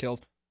get those kills,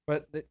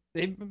 but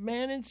they've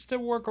managed to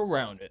work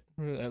around it,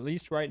 at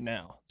least right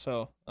now.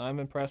 So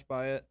I'm impressed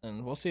by it,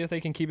 and we'll see if they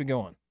can keep it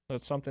going.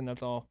 That's something that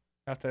they'll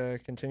have to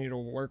continue to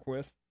work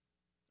with.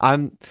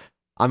 I'm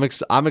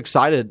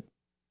excited,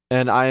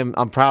 and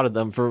I'm proud of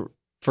them for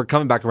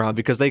coming back around,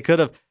 because they could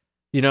have,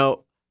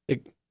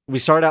 we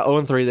started out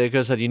 0-3. They could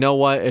have said, you know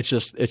what, it's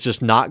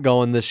just not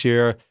going this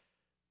year.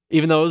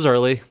 Even though it was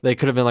early, they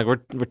could have been like,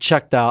 we're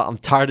checked out. I'm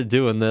tired of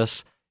doing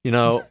this.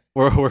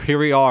 We're here.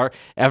 We are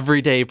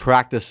every day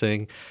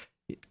practicing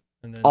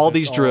all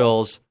these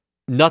drills.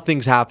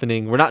 Nothing's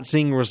happening. We're not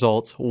seeing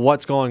results.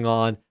 What's going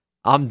on?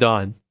 I'm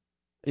done.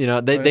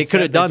 They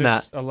could have done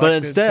that, but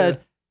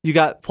instead you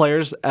got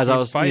players, as I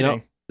was,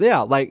 fighting.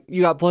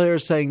 You got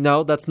players saying,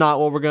 no, that's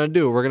not what we're going to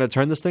do. We're going to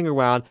turn this thing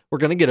around. We're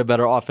going to get a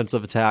better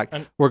offensive attack.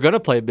 We're going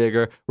to play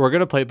bigger. We're going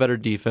to play better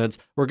defense.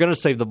 We're going to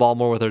save the ball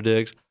more with our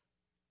digs.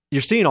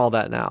 You're seeing all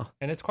that now.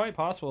 And it's quite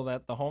possible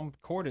that the home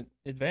court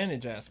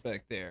advantage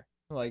aspect there,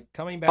 like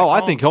coming back.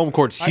 I think home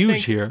court's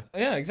huge here.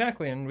 Yeah,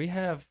 exactly. And we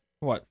have,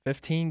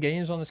 15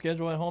 games on the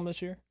schedule at home this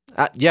year?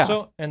 Yeah.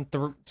 So, and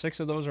 6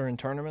 of those are in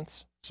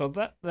tournaments. So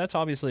that's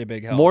obviously a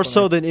big help. More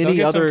so than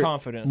any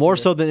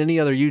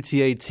other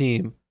UTA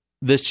team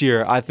this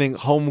year. I think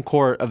home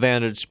court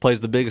advantage plays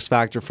the biggest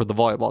factor for the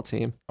volleyball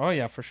team. Oh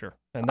yeah, for sure.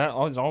 And that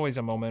is always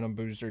a momentum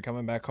booster,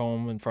 coming back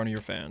home in front of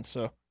your fans.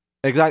 So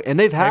exactly, and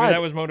maybe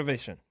that was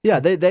motivation.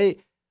 Yeah, they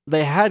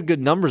had good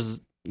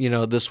numbers,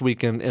 this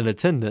weekend in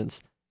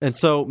attendance, and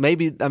so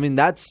maybe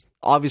that's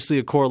obviously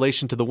a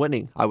correlation to the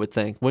winning. I would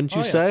think, wouldn't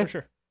you say? For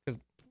sure. Because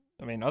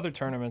other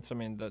tournaments,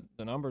 the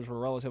numbers were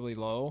relatively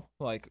low,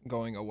 like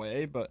going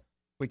away, but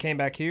we came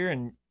back here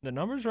and the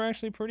numbers were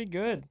actually pretty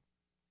good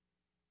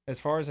as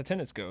far as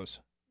attendance goes.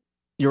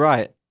 You're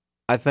right.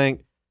 I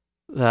think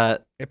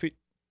that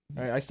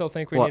I still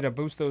think we need to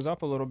boost those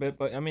up a little bit,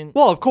 but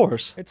well, of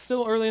course, it's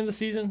still early in the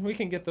season. We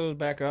can get those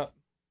back up.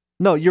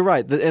 No, you're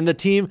right. And the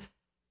team,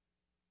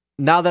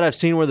 now that I've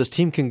seen where this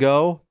team can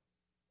go,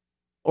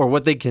 or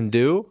what they can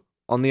do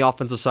on the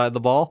offensive side of the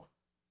ball,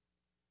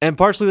 and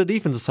partially the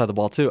defensive side of the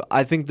ball too,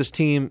 I think this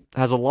team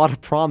has a lot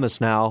of promise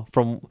now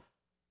from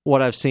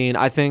what I've seen.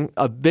 I think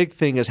a big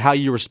thing is how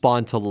you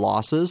respond to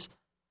losses.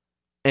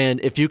 And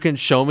if you can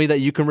show me that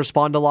you can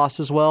respond to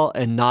losses well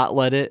and not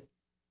let it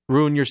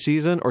ruin your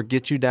season or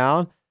get you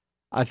down,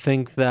 I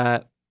think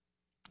that's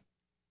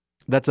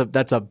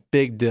a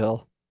big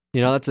deal.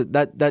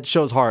 That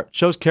shows heart,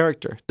 shows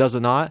character, does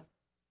it not?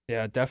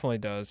 Yeah, it definitely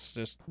does.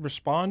 Just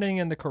responding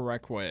in the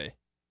correct way.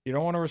 You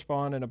don't want to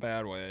respond in a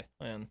bad way.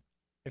 And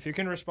if you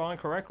can respond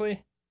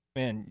correctly,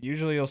 man,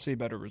 usually you'll see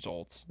better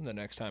results the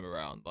next time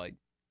around.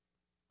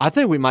 I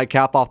think we might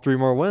cap off 3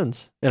 more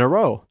wins in a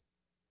row.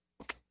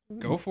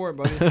 Go for it,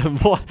 buddy.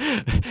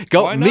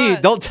 Why me.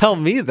 Not? Don't tell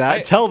me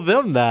that. Tell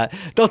them that.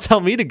 Don't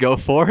tell me to go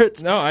for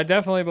it. No, I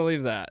definitely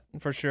believe that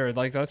for sure.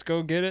 Let's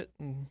go get it.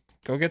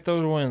 Go get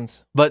those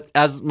wins. But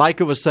as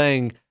Micah was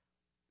saying,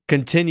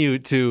 continue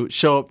to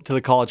show up to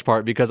the college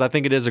part, because I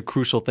think it is a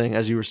crucial thing,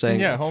 as you were saying.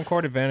 And yeah, home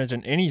court advantage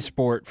in any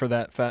sport for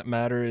that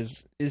matter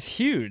is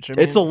huge.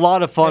 It's a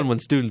lot of fun when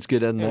students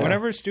get in there.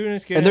 Whenever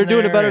students get in there. And they're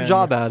doing a better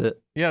job at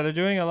it. Yeah, they're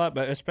doing a lot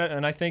better.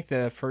 And I think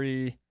the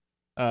free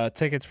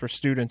tickets for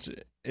students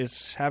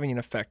is having an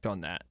effect on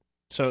that.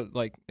 So,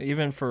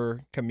 even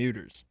for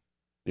commuters.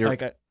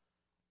 I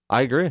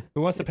agree.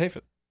 Who wants to pay for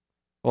it?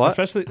 What?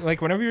 Especially,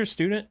 whenever you're a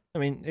student,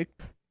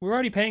 we're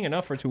already paying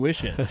enough for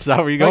tuition. Is that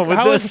where you're going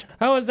with this?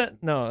 How is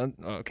that? No,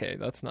 okay,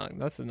 that's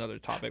another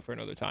topic for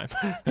another time.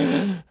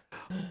 I'm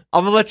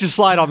going to let you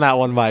slide on that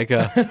one,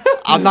 Micah.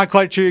 I'm not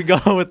quite sure you're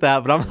going with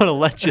that, but I'm going to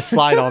let you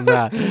slide on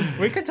that.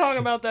 We can talk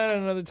about that at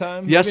another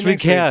time. Yes, we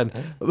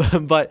can.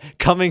 But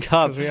coming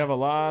up, because we have a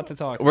lot to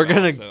talk about. We're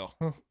going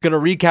to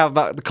recap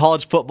about the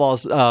college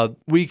football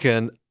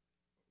weekend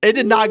It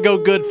did not go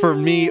good for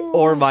me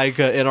or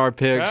Micah in our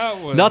picks.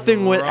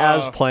 Nothing went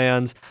as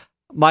planned.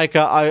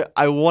 Micah,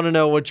 I want to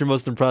know what you're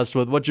most impressed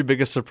with, what your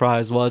biggest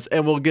surprise was,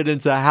 and we'll get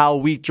into how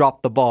we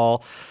dropped the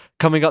ball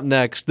coming up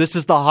next. This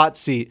is the Hot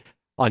Seat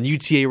on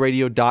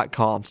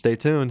utaradio.com. Stay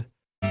tuned.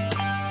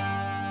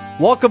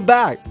 Welcome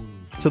back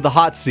to the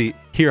Hot Seat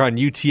here on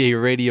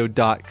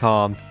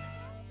utaradio.com.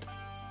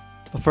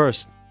 But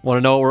first, want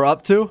to know what we're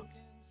up to?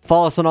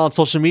 Follow us on all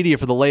social media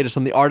for the latest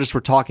on the artists we're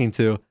talking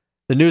to,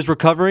 the news we're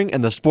covering,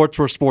 and the sports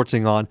we're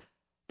sportsing on.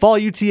 Follow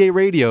UTA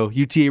Radio,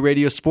 UTA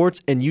Radio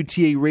Sports, and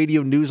UTA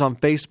Radio News on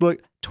Facebook,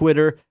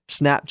 Twitter,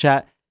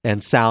 Snapchat, and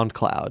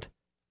SoundCloud.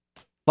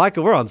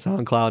 Michael, we're on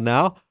SoundCloud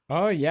now.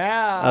 Oh,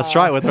 yeah. That's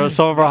right, with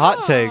some of our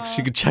hot takes.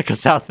 You can check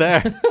us out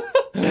there.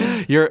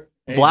 Your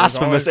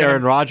blasphemous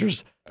Aaron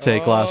Rodgers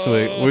take last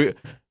week.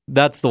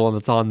 That's the one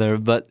that's on there.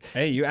 But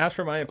hey, you asked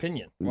for my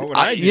opinion. What would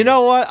I do? You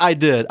know what? I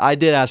did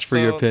ask for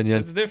your opinion.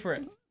 It's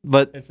different.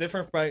 But it's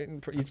different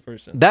for each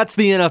person. That's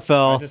the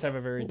NFL. I just have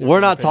a very different We're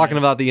not opinion. talking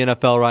about the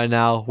NFL right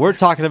now. We're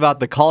talking about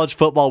the college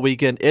football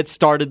weekend. It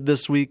started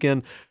this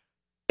weekend.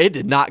 It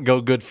did not go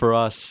good for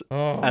us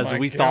as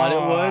we thought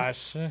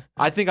it would.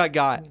 I think I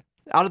got,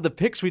 out of the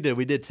picks we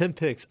did 10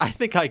 picks. I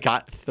think I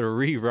got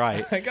 3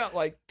 right. I got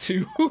like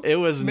 2. It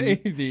was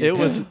maybe. It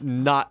was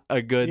not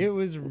a good. It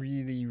was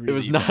really It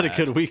was not bad. a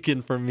good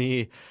weekend for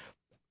me.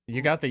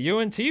 You got the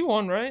UNT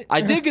one right.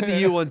 I did get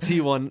the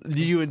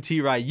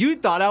UNT right. You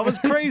thought I was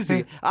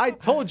crazy. I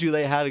told you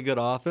they had a good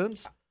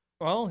offense.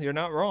 Well, you're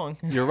not wrong.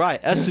 You're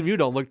right. SMU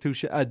don't look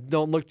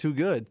too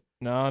good.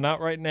 No, not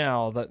right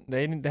now.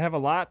 They have a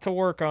lot to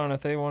work on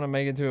if they want to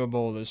make it to a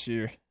bowl this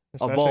year.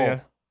 A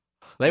bowl.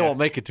 They won't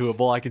make it to a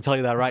bowl. I can tell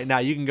you that right now.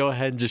 You can go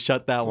ahead and just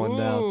shut that one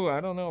down. Ooh,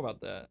 I don't know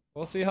about that.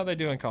 We'll see how they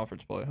do in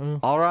conference play.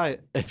 All right,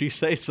 if you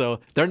say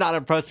so. They're not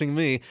impressing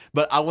me,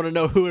 but I want to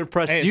know who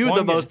impressed you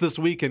the most this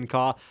weekend,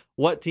 Ka.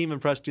 What team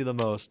impressed you the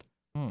most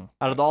out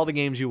of all the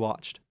games you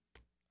watched?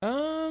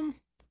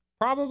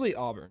 Probably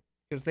Auburn,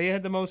 because they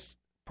had the most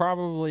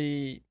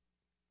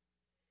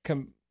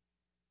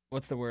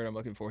what's the word I'm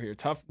looking for here?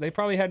 Tough. They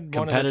probably had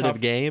competitive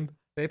game.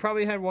 They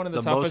probably had one of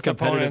the toughest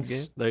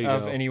opponents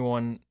of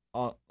anyone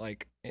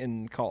like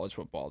in college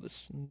football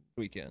this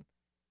weekend.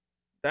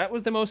 That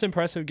was the most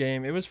impressive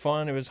game. It was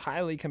fun. It was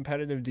highly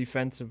competitive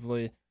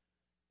defensively.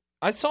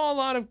 I saw a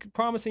lot of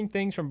promising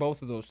things from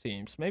both of those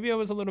teams. Maybe I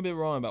was a little bit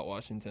wrong about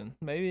Washington.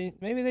 Maybe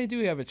they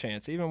do have a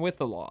chance, even with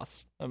the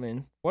loss. I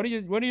mean, what are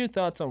your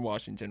thoughts on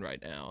Washington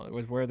right now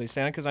with where they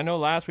stand? Because I know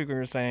last week we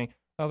were saying,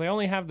 oh, they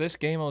only have this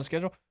game on the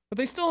schedule, but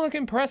they still look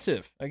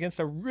impressive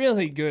against a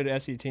really good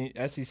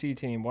SEC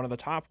team, one of the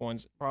top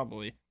ones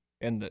probably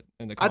in the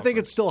conference. I think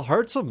it still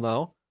hurts them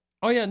though.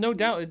 Oh yeah, no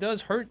doubt it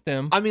does hurt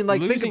them. I mean,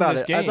 like think about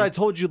it. As I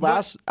told you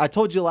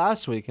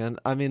last weekend.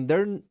 I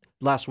mean,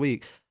 last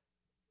week.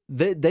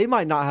 They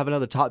might not have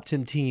another top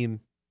 10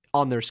 team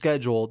on their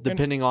schedule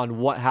depending on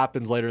what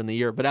happens later in the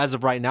year. But as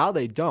of right now,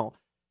 they don't.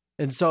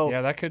 And so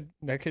yeah, that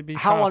could be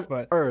how tough,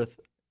 on earth,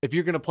 if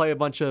you're going to play a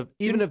bunch of,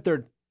 even if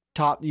they're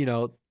top,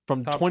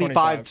 from top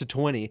 25 to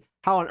 20,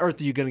 how on earth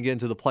are you going to get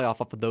into the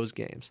playoff off of those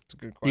games? That's a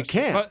good question. You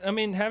can't. But I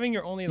mean, having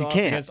your only loss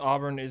against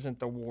Auburn isn't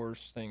the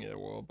worst thing in the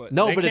world. But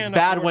no, but it's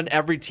bad when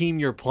every team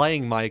you're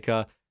playing,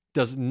 Micah,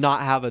 does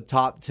not have a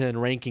top 10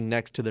 ranking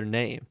next to their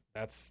name.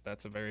 That's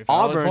a very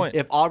valid point.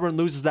 If Auburn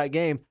loses that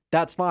game,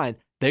 that's fine.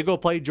 They go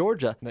play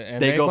Georgia.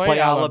 They go play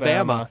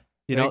Alabama.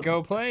 They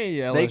go play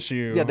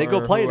LSU. They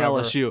go play an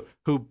LSU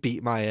who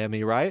beat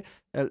Miami, right?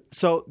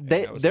 So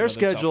their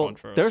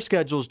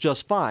schedule's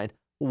just fine.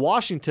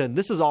 Washington,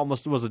 this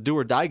was a do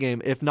or die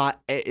game. If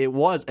not, it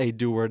was a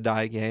do or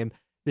die game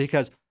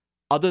because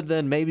other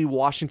than maybe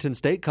Washington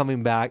State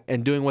coming back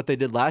and doing what they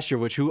did last year,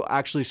 which who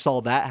actually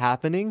saw that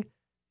happening?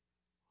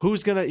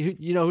 Who's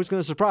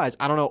gonna surprise?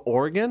 I don't know.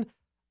 Oregon.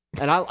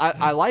 And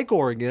I like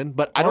Oregon,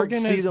 but I don't see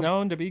them. Oregon is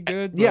known to be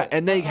good. Yeah,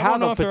 and they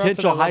have a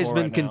potential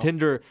Heisman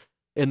contender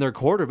in their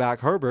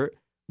quarterback, Herbert,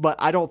 but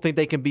I don't think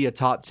they can be a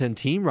top 10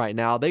 team right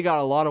now. They got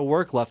a lot of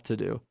work left to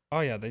do. Oh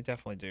yeah, they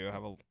definitely do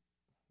have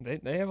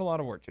they have a lot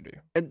of work to do.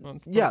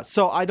 And yeah,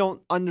 so I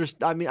don't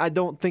understand. I mean, I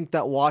don't think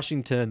that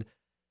Washington.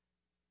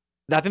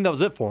 I think that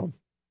was it for them,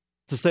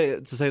 to say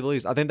the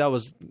least. I think that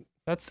was.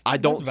 I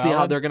don't see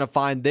how they're going to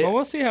find it. Well,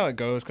 we'll see how it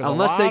goes because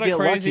unless they get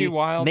lucky,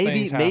 wild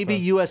maybe things happen.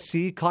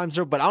 USC climbs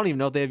up, but I don't even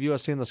know if they have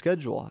USC on the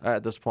schedule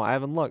at this point. I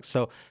haven't looked.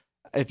 So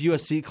if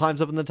USC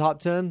climbs up in the top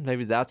 10,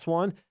 maybe that's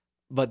one.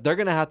 But they're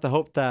going to have to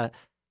hope that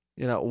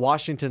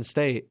Washington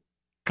State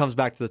comes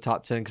back to the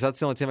top 10 because that's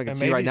the only team I can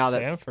see right now that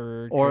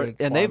Stanford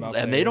they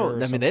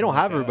don't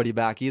have everybody that.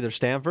 back either.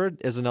 Stanford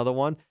is another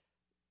one,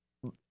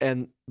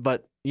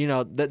 but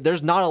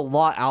there's not a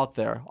lot out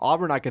there.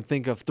 Auburn, I can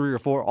think of 3 or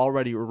 4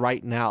 already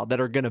right now that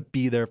are going to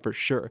be there for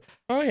sure.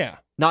 Oh yeah,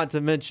 not to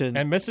mention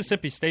and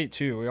Mississippi State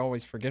too. We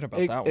always forget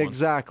about that one.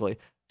 Exactly.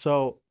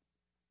 So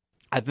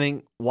I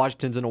think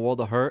Washington's in a world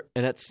of hurt,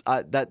 and it's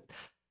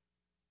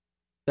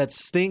that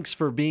stinks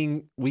for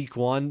being week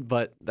 1,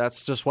 but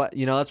that's just what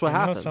that's what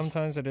happens.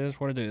 Sometimes it is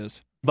what it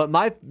is. But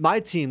my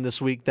team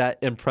this week that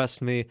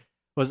impressed me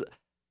was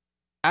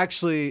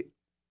actually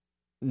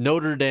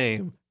Notre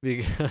Dame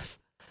because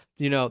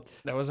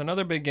that was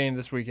another big game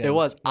this weekend. It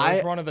was. That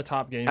was one of the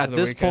top games of the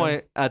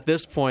weekend. At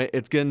this point,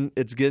 it's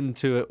getting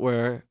to it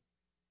where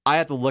I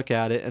have to look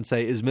at it and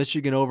say, is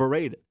Michigan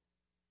overrated?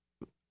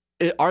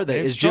 Are they?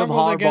 Is Jim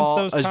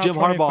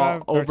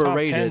Harbaugh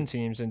overrated? Top 10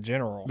 teams in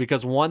general.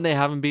 Because one, they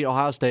haven't beat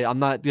Ohio State. I'm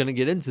not going to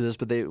get into this,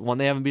 but they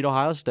haven't beat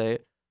Ohio State,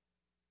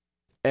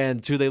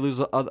 and two, they lose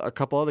a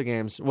couple other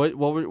games. What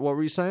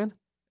were you saying?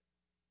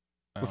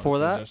 Before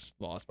that, just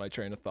lost my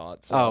train of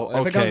thought. So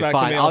okay,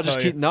 fine. I'll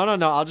just keep. No.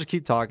 I'll just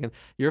keep talking.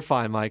 You're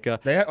fine, Micah.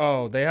 They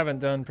haven't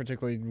done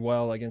particularly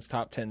well against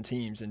top 10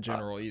 teams in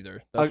general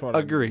either. That's what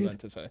I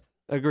meant to say.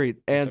 Agreed.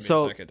 And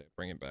so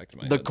bring it back to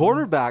my the head.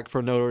 quarterback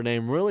for Notre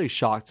Dame really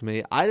shocked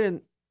me. I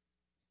didn't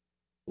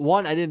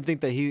think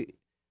that he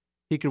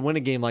could win a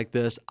game like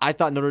this. I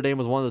thought Notre Dame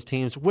was one of those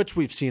teams, which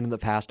we've seen in the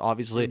past,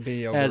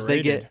 obviously, as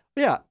they get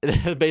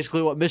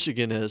basically what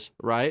Michigan is,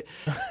 right?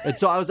 And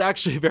so I was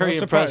actually very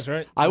impressed.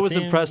 Right? I was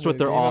impressed with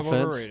their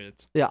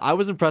offense. Yeah, I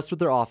was impressed with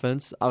their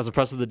offense. I was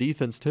impressed with the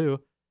defense too.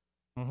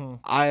 Mm-hmm.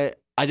 I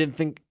didn't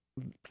think.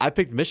 I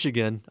picked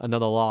Michigan,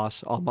 another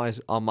loss on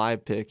my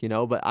pick,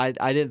 but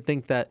I didn't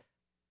think that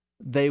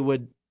they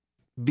would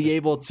be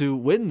able to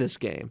win this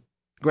game.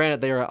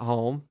 Granted, they are at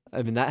home.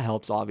 I mean, that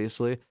helps,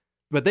 obviously.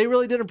 But they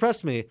really did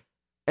impress me.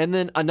 And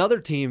then another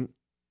team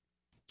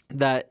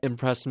that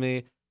impressed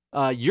me,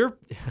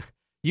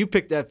 you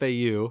picked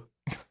FAU,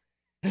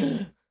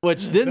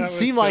 which didn't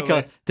seem like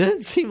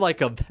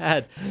a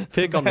bad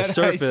pick on the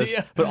surface,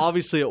 but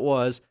obviously it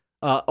was.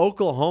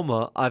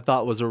 Oklahoma, I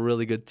thought, was a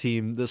really good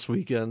team this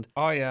weekend.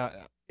 Oh, yeah.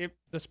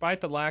 Despite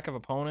the lack of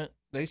opponent,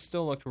 they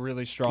still looked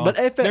really strong. But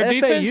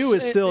FAU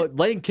is still,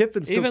 Lane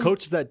Kiffin still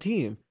coaches that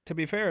team. To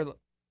be fair,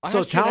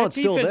 so talent's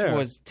still there. That defense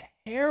was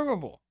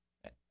terrible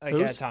at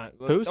that time.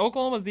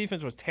 Oklahoma's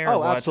defense was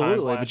terrible. Oh,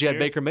 absolutely. But you had year.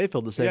 Baker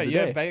Mayfield to save the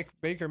day. Yeah,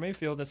 Baker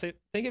Mayfield to save.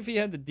 Think if he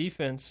had the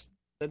defense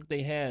that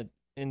they had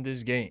in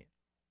this game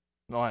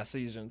last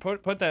season.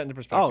 Put that into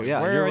perspective. Oh,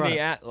 yeah. Where are they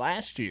at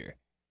last year?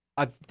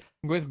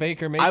 With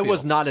Baker Mayfield. I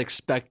was not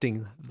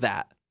expecting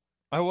that.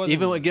 I wasn't.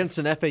 Even against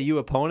an FAU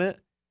opponent,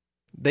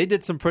 they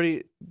did some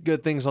pretty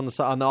good things on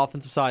the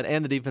offensive side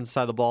and the defensive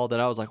side of the ball that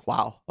I was like,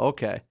 wow,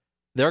 okay.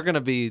 They're going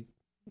to be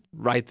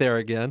right there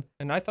again.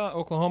 And I thought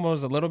Oklahoma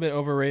was a little bit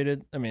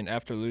overrated. I mean,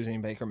 after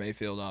losing Baker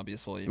Mayfield,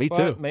 obviously. Me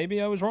too.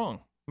 Maybe I was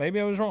wrong.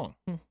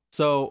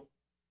 So,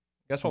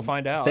 guess we'll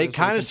find out. They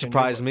kind of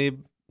surprised me,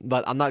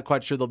 but I'm not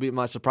quite sure they'll beat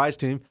my surprise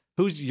team.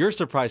 Who's your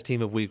surprise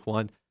team of week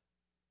one?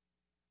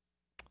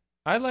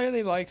 I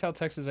really liked how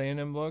Texas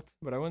A&M looked,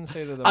 but I wouldn't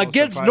say that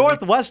against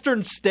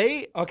Northwestern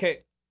State.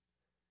 Okay,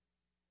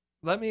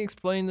 let me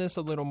explain this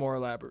a little more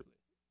elaborately.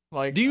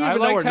 Do you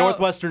even know where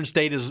Northwestern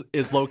State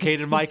is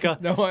located, Micah?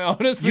 No, I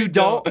honestly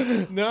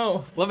don't.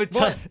 No. Let me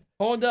tell you.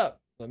 Hold up.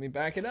 Let me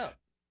back it up.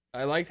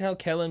 I liked how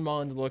Kellen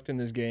Mond looked in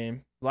this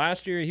game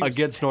last year. He was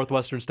against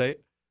Northwestern State.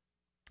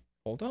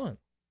 Hold on.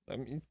 Let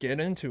me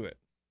get into it.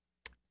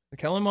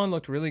 Kellen Mond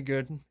looked really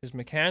good. His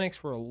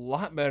mechanics were a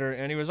lot better,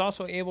 and he was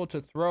also able to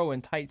throw in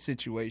tight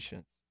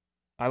situations.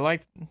 I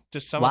liked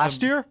just some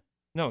last year?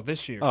 No,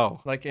 this year.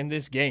 Oh. Like in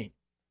this game.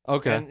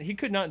 Okay. And he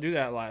could not do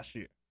that last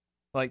year,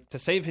 like to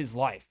save his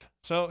life.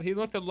 So he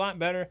looked a lot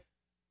better.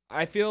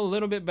 I feel a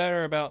little bit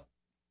better about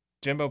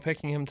Jimbo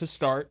picking him to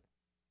start.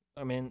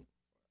 I mean,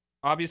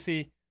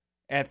 obviously,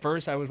 at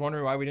first I was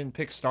wondering why we didn't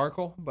pick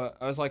Starkel, but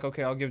I was like,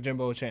 okay, I'll give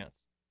Jimbo a chance.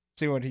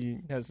 See what he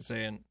has to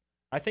say. And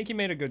I think he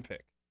made a good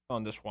pick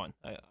on this one.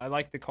 I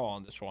like the call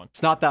on this one.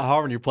 It's not that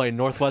hard when you're playing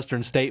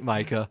Northwestern State,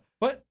 Micah.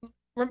 But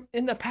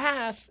in the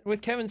past,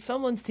 with Kevin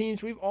Sumlin's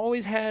teams, we've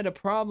always had a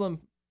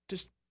problem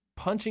just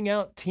punching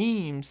out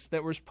teams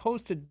that were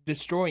supposed to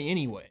destroy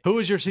anyway. Who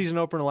was your season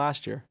opener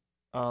last year?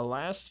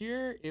 Last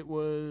year, it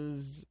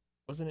wasn't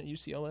it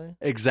UCLA?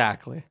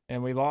 Exactly.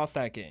 And we lost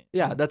that game.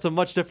 Yeah, that's a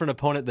much different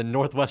opponent than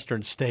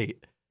Northwestern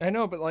State. I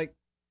know, but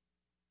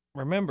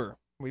remember,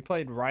 we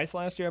played Rice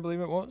last year, I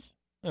believe it was,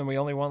 and we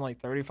only won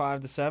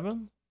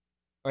 35-7.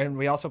 And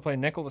we also played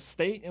Nicholas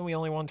State, and we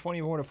only won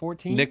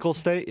 24-14. Nicholls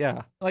State,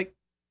 yeah.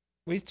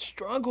 We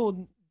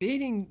struggled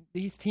beating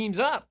these teams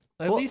up.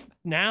 At least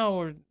now,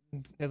 or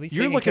at least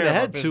you're looking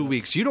ahead 2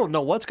 weeks. You don't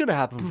know what's going to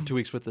happen for 2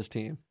 weeks with this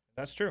team.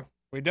 That's true.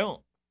 We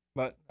don't.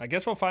 But I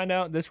guess we'll find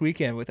out this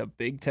weekend with a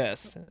big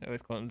test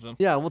with Clemson.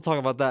 Yeah, we'll talk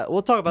about that.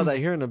 We'll talk about that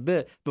here in a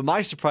bit. But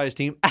my surprise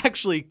team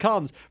actually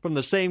comes from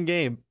the same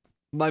game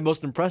my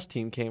most impressed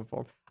team came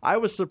from. I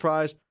was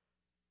surprised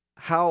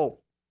how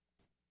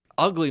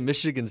ugly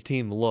Michigan's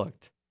team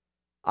looked.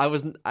 I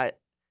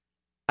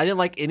didn't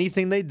like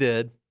anything they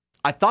did.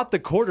 I thought the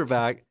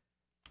quarterback,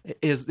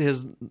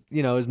 his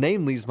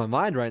name leaves my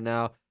mind right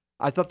now.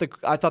 I thought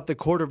the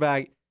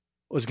quarterback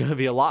was going to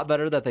be a lot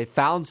better. That they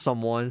found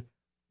someone,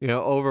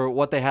 over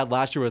what they had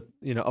last year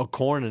with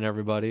O'Korn and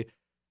everybody.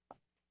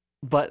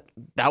 But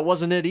that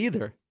wasn't it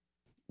either.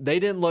 They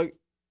didn't look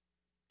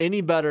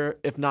any better.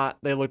 If not,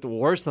 they looked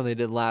worse than they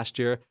did last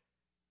year.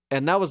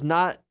 And that was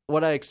not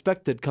what I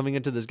expected coming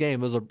into this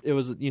game. It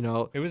was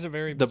a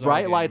very the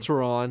bright game. Lights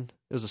were on.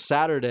 It was a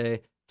Saturday.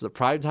 It was a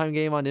primetime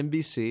game on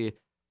NBC.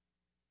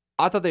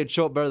 I thought they'd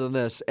show up better than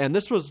this. And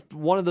this was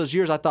one of those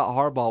years I thought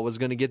Harbaugh was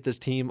going to get this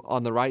team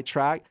on the right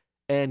track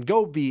and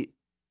go beat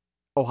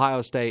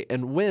Ohio State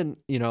and win,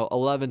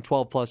 11,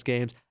 12-plus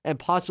games and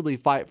possibly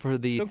fight for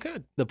the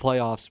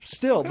playoffs.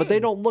 Still, but they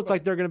don't look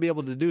like they're going to be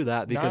able to do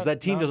that because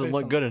that team doesn't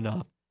look good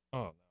enough.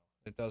 Oh,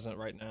 it doesn't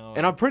right now.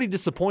 And I'm pretty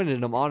disappointed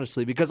in them,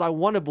 honestly, because I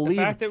want to believe...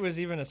 The fact that it was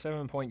even a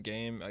 7-point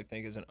game, I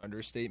think, is an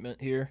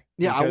understatement here.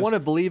 Yeah, I want to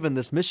believe in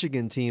this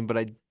Michigan team, but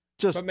I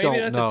just don't know. But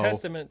maybe that's a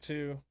testament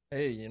to,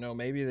 hey,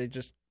 maybe they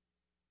just,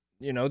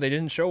 they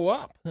didn't show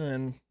up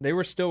and they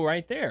were still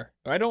right there.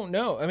 I don't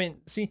know. I mean,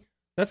 see,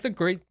 that's the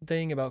great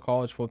thing about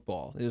college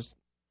football is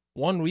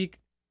 1 week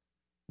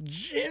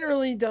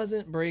generally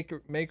doesn't make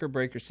or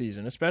break your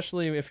season,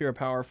 especially if you're a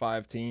Power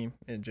 5 team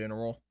in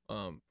general,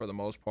 for the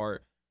most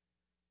part.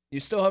 You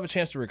still have a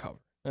chance to recover.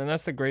 And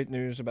that's the great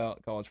news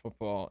about college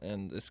football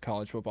and this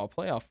college football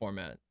playoff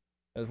format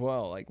as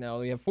well. Like now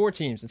we have 4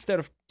 teams instead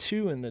of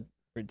 2 in the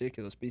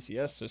ridiculous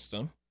BCS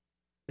system.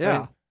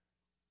 Yeah.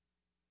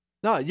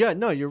 Right?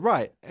 No, you're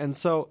right. And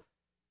so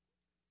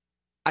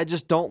I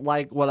just don't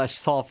like what I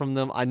saw from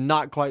them. I'm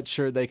not quite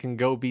sure they can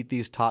go beat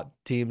these top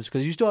teams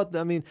because you still have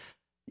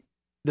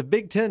the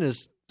Big Ten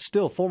is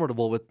still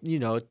formidable with,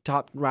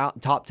 top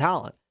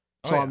talent.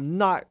 So I'm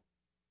not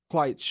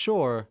quite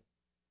sure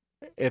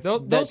if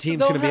that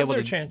team's going to be able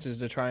to. Chances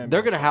to try and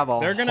they're going to have a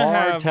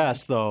hard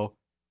test though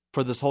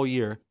for this whole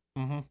year.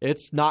 Mm-hmm.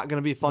 It's not going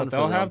to be fun for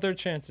them. They'll have their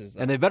chances,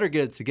 though. And they better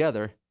get it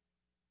together.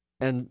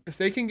 And if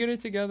they can get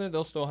it together,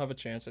 they'll still have a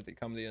chance at the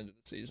end of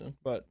the season.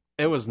 But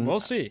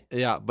we'll see.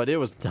 Yeah, but it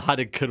was not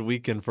a good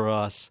weekend for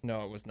us.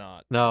 No, it was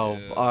not.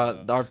 No,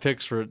 our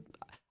picks were.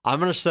 I'm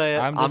going to say it.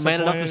 I'm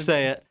man enough to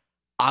say it.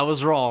 I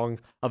was wrong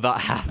about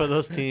half of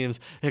those teams,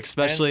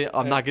 especially.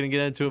 I'm not going to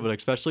get into it, but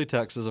especially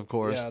Texas, of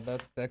course. Yeah,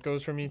 that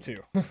goes for me too.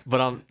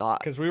 But I'm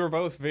because we were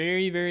both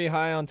very, very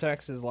high on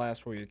Texas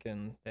last week,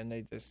 and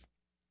they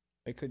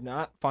could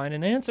not find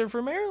an answer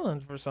for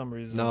Maryland for some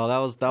reason. No, that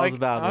was a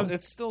bad one.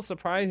 It's still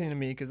surprising to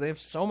me because they have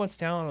so much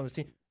talent on this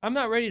team. I'm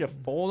not ready to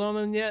fold on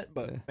them yet,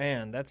 but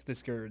man, that's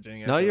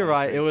discouraging. No, you're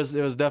right. It was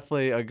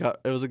definitely a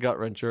gut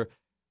wrencher.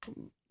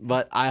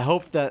 But I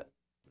hope that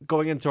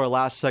going into our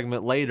last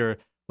segment later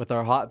with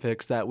our hot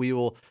picks that we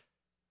will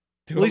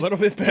do a little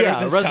bit better.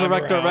 Yeah,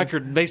 resurrect our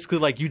record basically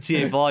like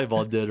UTA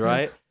volleyball did,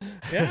 right?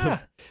 Yeah.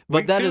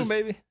 But that is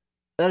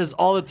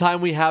all the time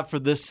we have for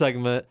this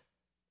segment.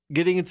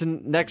 Getting into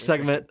next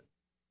segment,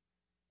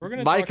 we're going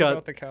to talk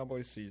about the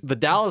Cowboys season. The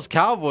Dallas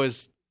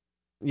Cowboys,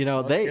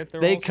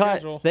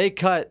 they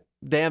cut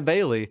Dan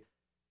Bailey.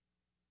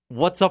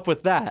 What's up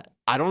with that?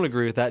 I don't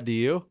agree with that. Do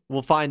you?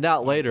 We'll find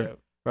out later,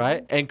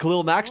 right? And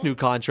Khalil Mack's new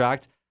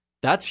contract,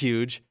 that's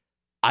huge.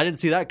 I didn't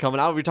see that coming.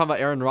 We were talking about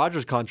Aaron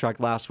Rodgers'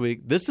 contract last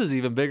week. This is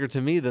even bigger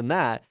to me than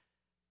that.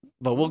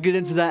 But we'll get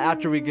into that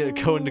after we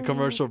go into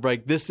commercial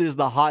break. This is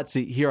the Hot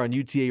Seat here on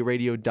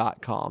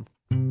UTARadio.com.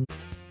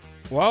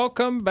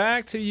 Welcome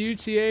back to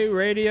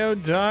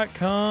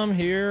UTARadio.com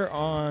here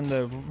on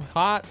the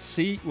Hot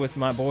Seat with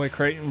my boy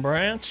Creighton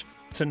Branch.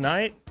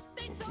 Tonight,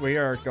 we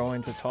are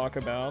going to talk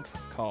about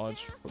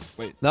college.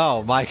 Wait.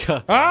 No,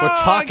 Micah. We're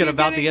talking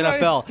about the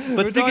NFL.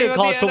 But speaking of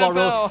college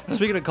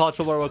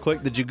football, real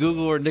quick, did you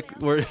Google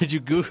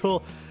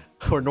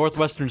where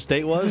Northwestern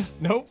State was?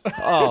 Nope.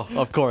 Oh,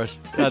 of course.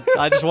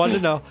 I just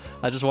wanted to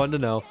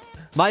know.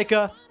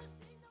 Micah,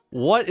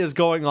 what is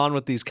going on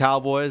with these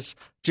Cowboys?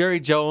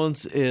 Jerry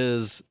Jones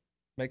is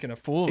making a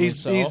fool of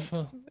himself. He's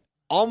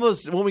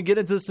almost, when we get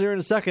into this here in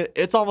a second,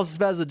 it's almost as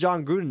bad as the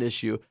John Gruden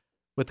issue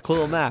with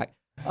Khalil Mack.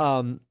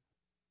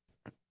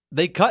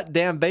 They cut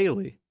Dan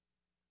Bailey.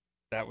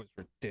 That was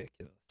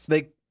ridiculous.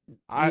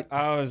 I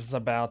was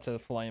about to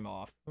flame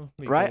off.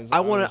 Right?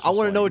 I want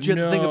to know what you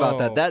have to think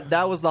about that.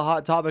 That was the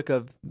hot topic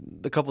of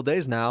a couple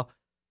days now.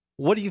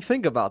 What do you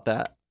think about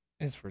that?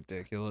 It's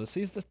ridiculous.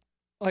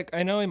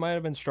 I know he might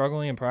have been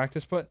struggling in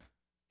practice, but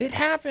it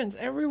happens.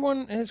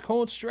 Everyone has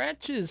cold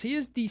stretches. He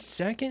is the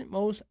second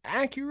most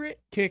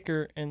accurate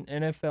kicker in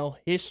NFL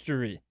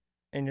history.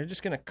 And you're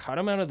just going to cut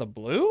him out of the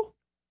blue?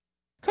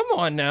 Come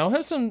on now.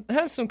 Have some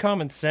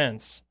common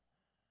sense.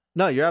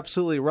 No, you're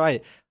absolutely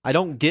right. I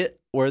don't get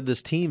where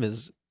this team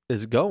is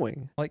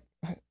going. Like,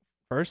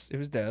 first it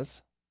was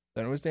Dez.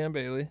 Then it was Dan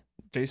Bailey.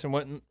 Jason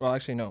Witten. Well,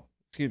 actually, no.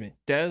 Excuse me.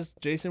 Dez,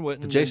 Jason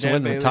Witten. Jason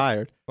Witten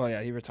retired. Well,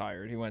 yeah, he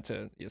retired. He went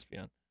to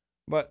ESPN.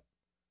 But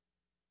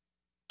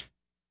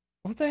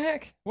what the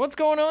heck? What's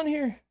going on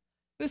here?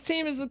 This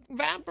team is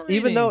evaporating.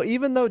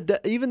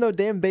 Even though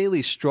Dan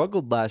Bailey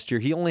struggled last year,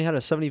 he only had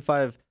a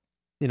 75,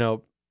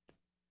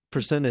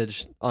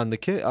 percentage on the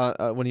kick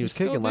when he was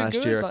kicking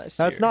last year.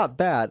 That's not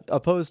bad.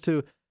 Opposed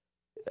to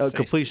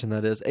completion,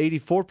 that is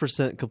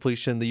 84%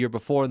 completion the year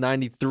before,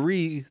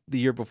 93 the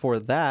year before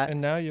that. And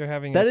now you're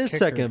having that is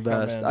second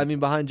best. I mean,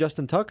 behind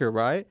Justin Tucker,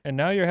 right? And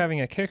now you're having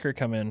a kicker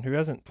come in who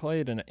hasn't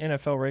played an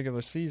NFL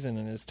regular season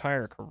in his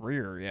entire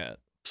career yet.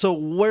 So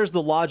where's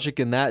the logic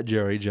in that,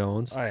 Jerry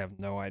Jones? I have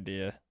no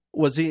idea.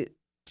 Was he?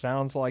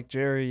 Sounds like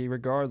Jerry,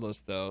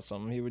 regardless, though,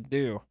 something he would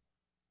do.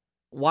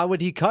 Why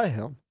would he cut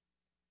him?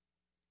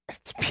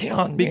 It's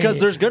beyond because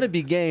me. there's going to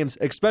be games,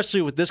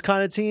 especially with this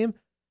kind of team.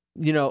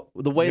 You know,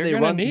 the way You're they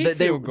gonna run, need they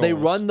field goals.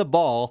 run the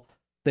ball.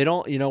 They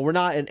don't, we're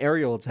not an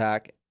aerial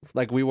attack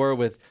like we were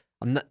with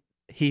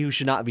he who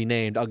should not be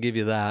named. I'll give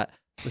you that,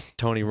 Mr.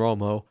 Tony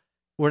Romo.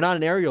 We're not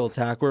an aerial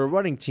attack. We're a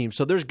running team.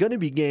 So there's going to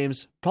be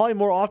games, probably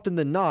more often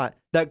than not,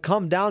 that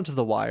come down to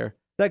the wire,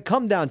 that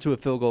come down to a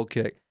field goal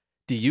kick.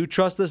 Do you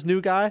trust this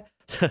new guy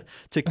to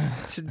kick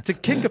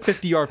a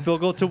 50-yard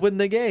field goal to win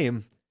the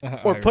game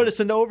or put us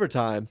into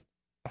overtime?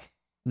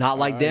 Not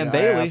like Dan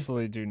Bailey. I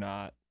absolutely do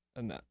not.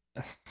 And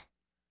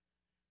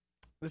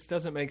this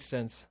doesn't make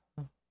sense.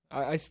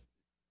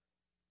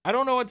 I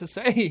don't know what to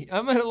say.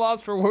 I'm at a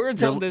loss for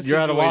words on this You're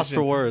situation. at a loss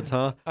for words,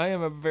 huh? I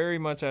am very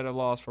much at a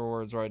loss for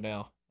words right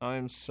now.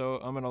 I'm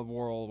in a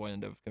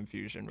whirlwind of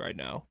confusion right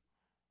now.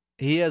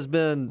 He has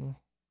been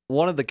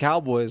one of the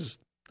Cowboys,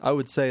 I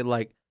would say,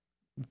 like,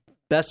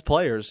 best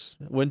players.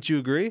 Wouldn't you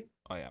agree?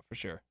 Oh, yeah, for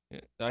sure. Yeah.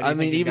 I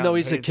mean, even though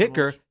he's a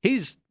kicker,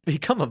 he's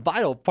become a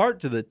vital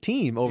part to the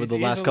team over the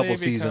last couple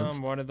seasons.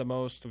 Become one of the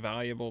most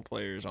valuable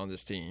players on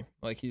this team.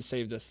 Like, he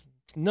saved us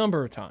a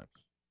number of times.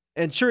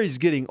 And sure, he's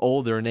getting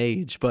older in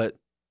age, but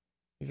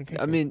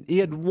I mean, he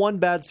had one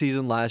bad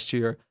season last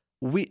year.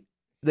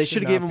 They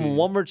should have given him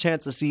one more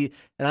chance to see,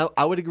 and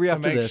I would agree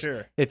after this.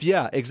 Sure. If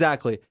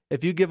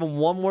you give him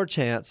one more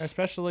chance,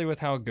 especially with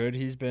how good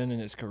he's been in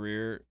his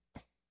career.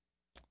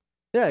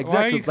 Yeah, exactly.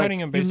 Why are you cutting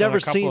him based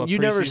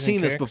you've never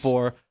seen this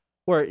before,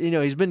 where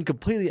he's been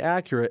completely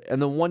accurate,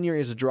 and then 1 year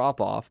he's a drop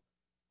off,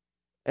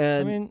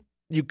 and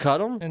you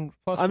cut him. And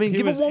plus,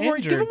 give him one more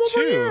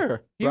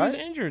year. He was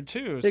injured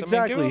too. So,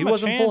 exactly, he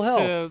wasn't full health.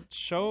 To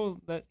show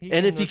that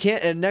if he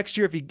can't, and next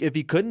year if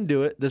he couldn't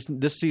do it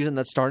this season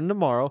that's starting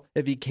tomorrow,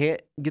 if he can't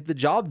get the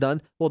job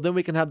done, well then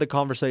we can have the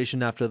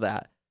conversation after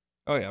that.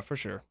 Oh yeah, for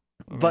sure.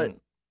 But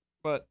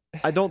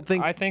I don't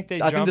think. I think they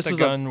jumped the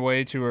gun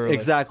way too early.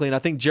 Exactly, and I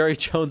think Jerry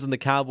Jones and the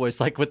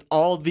Cowboys, like with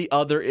all the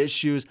other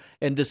issues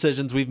and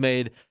decisions we've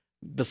made,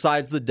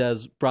 besides the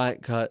Dez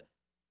Bryant cut,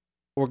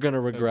 we're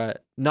gonna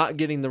regret not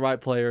getting the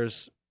right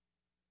players.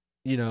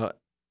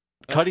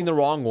 Cutting the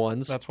wrong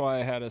ones. That's why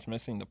I had us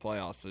missing the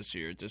playoffs this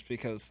year, just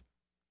because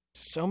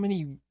so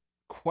many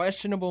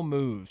questionable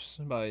moves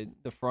by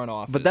the front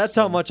office. But that's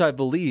how much I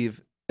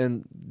believe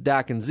in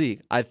Dak and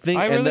Zeke. I think,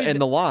 and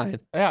the line.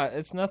 Yeah,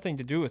 it's nothing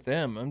to do with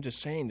them. I'm just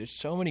saying there's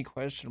so many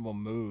questionable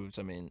moves.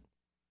 I mean,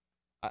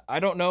 I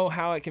don't know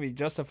how it can be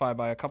justified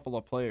by a couple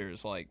of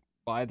players, like,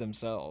 by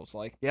themselves.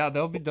 Like, yeah,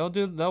 they'll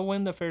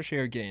win the fair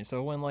share of games.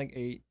 They'll win like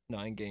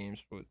 8-9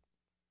 games, but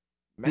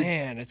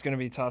man, it's gonna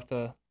be tough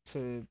to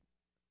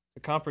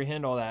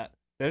comprehend all that.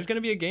 There's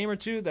gonna be a game or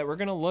two that we're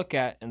gonna look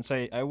at and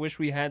say, I wish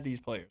we had these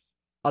players.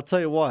 I'll tell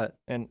you what.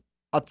 And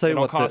I'll tell you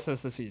what. It'll cost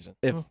us the season.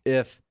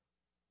 If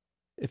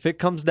it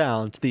comes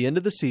down to the end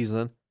of the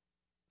season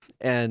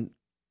and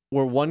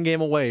we're one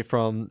game away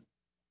from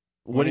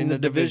winning the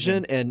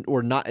division and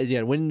or not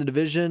winning the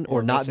division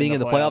or not being in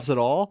the playoffs at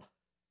all,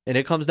 and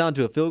it comes down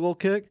to a field goal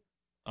kick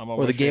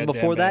or the game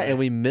before that and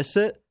we miss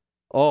it,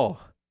 all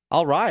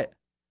right.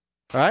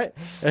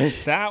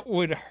 That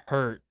would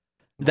hurt.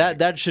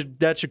 That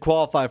should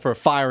qualify for a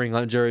firing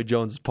on Jerry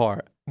Jones'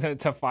 part.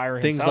 To fire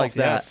himself, things like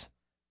that,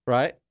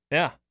 right?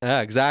 Yeah,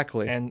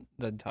 exactly. And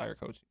the entire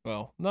coaching.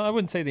 Well, no, I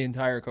wouldn't say the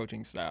entire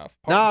coaching staff.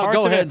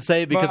 Go ahead and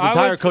say it because the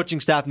entire coaching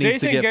staff needs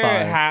to get fired.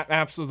 Jason Garrett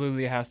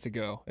absolutely has to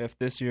go if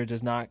this year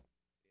does not.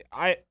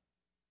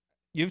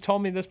 You've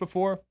told me this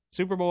before.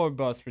 Super Bowl or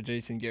bust for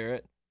Jason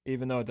Garrett.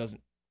 Even though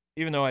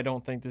I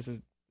don't think this is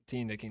the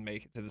team that can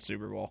make it to the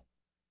Super Bowl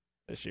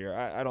this year.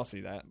 I don't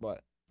see that,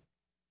 but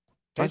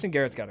Jason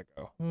Garrett's got to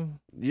go.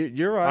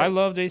 You're right. I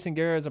love Jason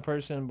Garrett as a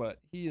person, but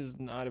he is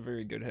not a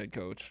very good head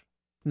coach.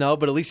 No,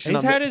 but at least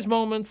he's had his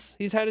moments.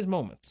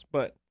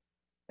 But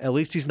at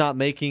least he's not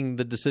making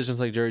the decisions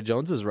like Jerry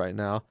Jones is right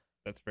now.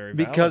 That's very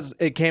valid. Because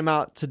it came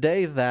out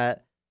today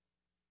that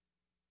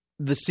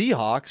the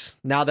Seahawks,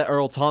 now that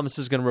Earl Thomas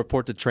is going to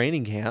report to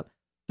training camp,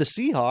 the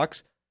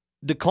Seahawks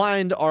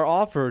declined our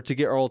offer to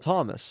get Earl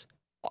Thomas.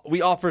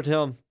 We offered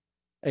him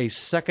a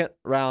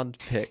second-round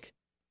pick.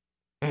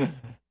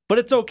 But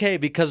it's okay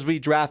because we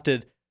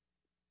drafted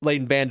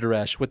Leighton Vander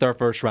Esch with our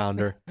first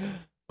rounder.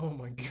 Oh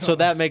my God. So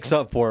that makes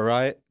up for it,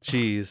 right?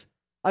 Jeez.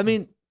 I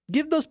mean,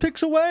 give those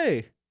picks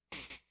away.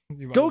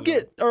 Go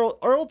get Earl.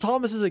 Earl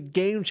Thomas is a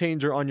game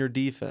changer on your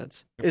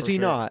defense. Is he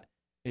not?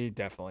 He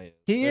definitely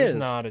is. There's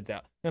not a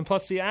doubt. And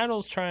plus,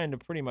 Seattle's trying to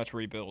pretty much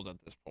rebuild at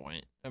this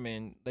point. I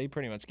mean, they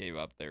pretty much gave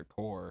up their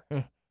core.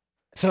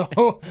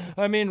 So,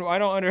 I mean, I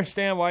don't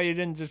understand why you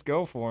didn't just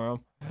go for him.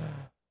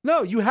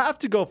 No, you have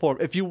to go for him.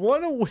 If you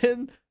want to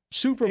win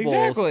Super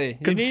Bowls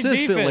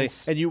consistently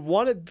and you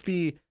want to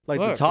be like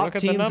the top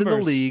teams in the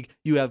league,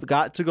 you have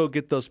got to go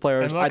get those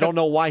players. I don't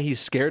know why he's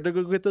scared to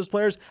go get those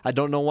players. I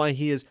don't know why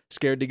he is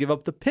scared to give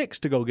up the picks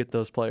to go get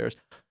those players.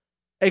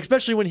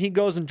 Especially when he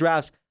goes and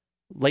drafts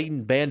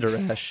Leighton Vander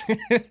Esch.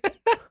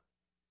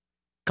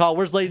 Kyle,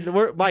 where's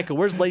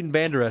Leighton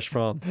Vander Esch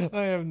from?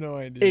 I have no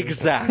idea.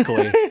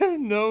 Exactly. I have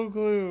no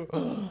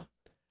clue.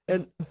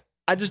 And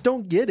I just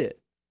don't get it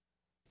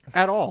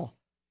at all.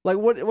 Like,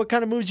 what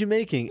kind of moves you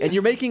making? And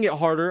you're making it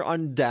harder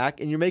on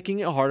Dak, and you're making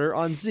it harder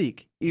on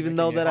Zeke. Even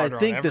though that I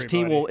think this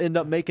team will end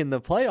up making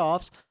the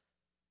playoffs,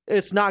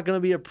 it's not going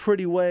to be a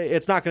pretty way.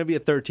 It's not going to be a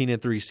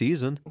 13-3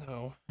 season.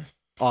 No.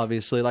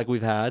 Obviously, like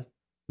we've had.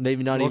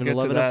 Maybe not even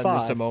 11-5. In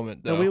just a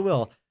moment, though. And we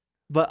will.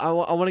 But I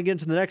want to get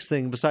into the next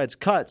thing. Besides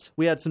cuts,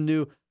 we had some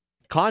new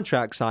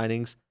contract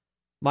signings.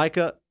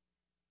 Micah,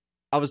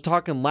 I was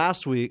talking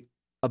last week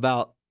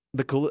about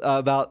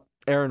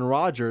Aaron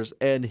Rodgers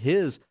and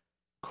his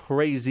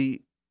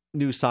crazy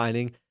new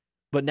signing.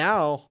 But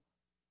now,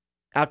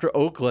 after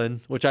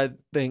Oakland, which I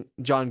think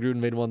John Gruden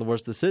made one of the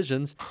worst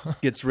decisions,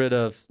 gets rid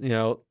of,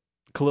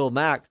 Khalil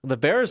Mack, the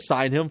Bears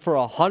signed him for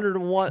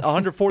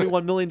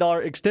 $141 million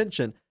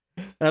extension.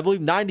 And I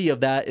believe 90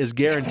 of that is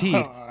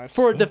guaranteed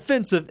for a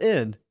defensive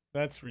end.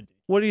 That's ridiculous.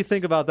 What do you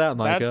think about that,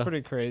 Micah? That's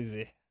pretty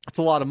crazy. That's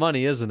a lot of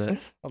money, isn't it?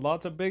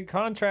 Lots of big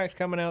contracts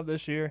coming out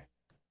this year.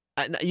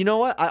 You know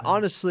what? I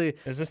honestly...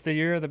 Is this the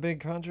year of the big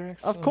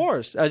contracts? Of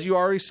course, as you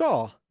already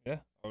saw. Yeah.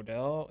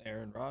 Odell,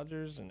 Aaron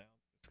Rodgers, and now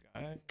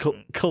this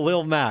guy.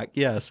 Khalil Mack,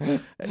 yes.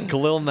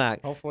 Khalil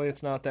Mack. Hopefully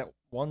it's not that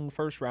one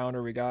first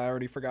rounder we got. I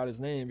already forgot his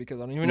name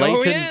because I don't even know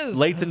who he is.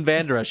 Leighton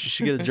Vander Esch. You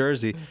should get a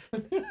jersey.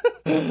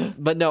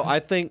 But no, I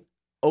think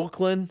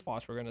Oakland...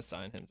 Watch, we're going to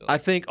sign him. I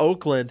think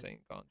Oakland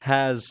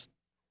has...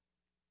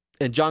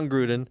 And John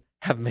Gruden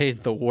have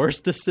made the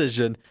worst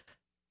decision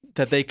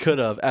that they could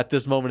have at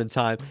this moment in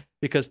time.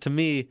 Because to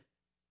me...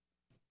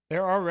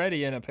 They're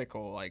already in a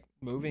pickle, like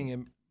moving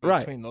in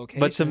between locations.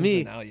 But to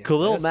me,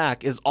 Khalil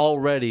Mack is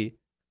already...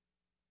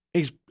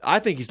 I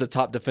think he's the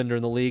top defender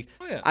in the league.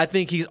 Oh, yeah. I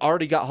think he's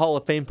already got Hall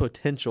of Fame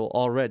potential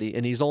already,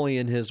 and he's only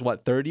in his,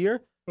 third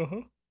year?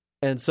 Uh-huh.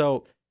 And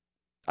so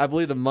I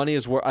believe the money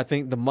is where I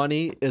think the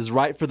money is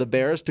right for the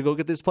Bears to go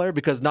get this player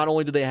because not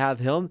only do they have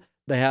him,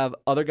 they have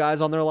other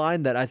guys on their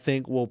line that I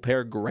think will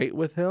pair great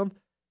with him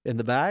in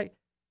the back.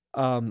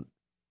 I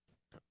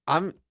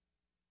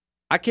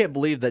can't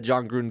believe that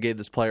John Gruden gave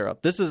this player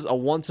up. This is a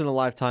once in a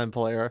lifetime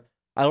player.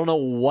 I don't know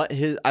what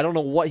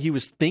he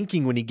was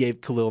thinking when he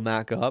gave Khalil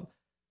Mack up.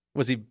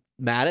 Was he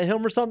mad at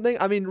him or something?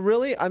 I mean,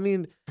 really? I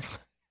mean,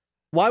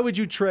 why would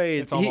you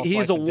trade?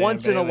 He's a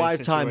once in a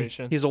lifetime.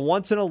 He's a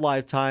once in a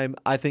lifetime,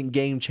 I think,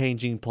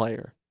 game-changing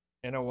player.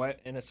 In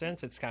a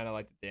sense, it's kind of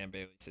like the Dan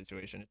Bailey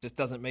situation. It just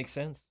doesn't make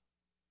sense.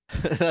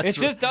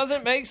 Just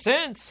doesn't make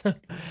sense.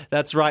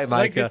 That's right,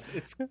 Micah.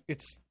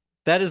 It's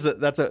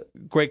that's a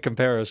great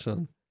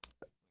comparison.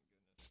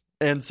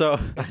 And so,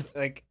 it's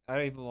like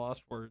I even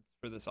lost words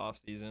for this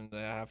offseason.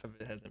 Half of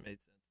it hasn't made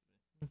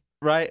sense.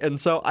 Right, and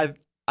so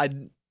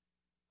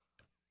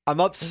I'm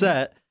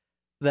upset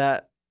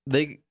that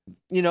they,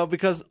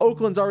 because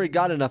Oakland's already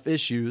got enough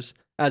issues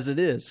as it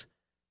is.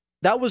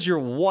 That was your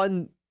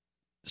one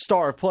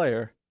star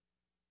player.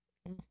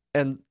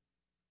 And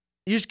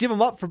you just give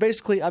him up for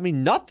basically,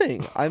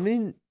 nothing.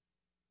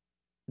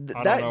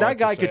 That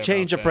guy could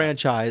change a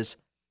franchise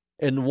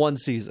in one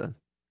season.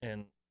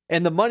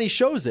 And the money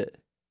shows it.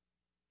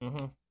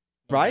 Mm-hmm.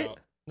 Right?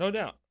 No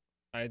doubt.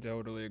 I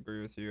totally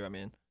agree with you.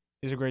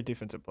 He's a great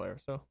defensive player,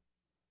 so.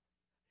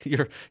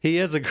 He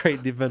is a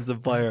great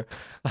defensive player.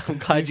 I'm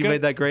glad you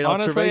made that great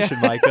observation,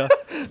 Micah.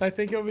 I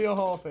think he'll be a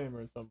Hall of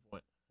Famer at some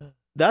point.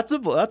 That's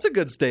a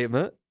good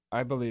statement.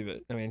 I believe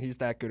it. He's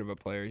that good of a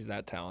player. He's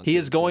that talented. He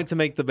is going to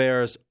make the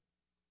Bears.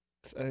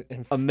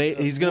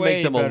 He's going to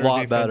make them a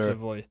lot better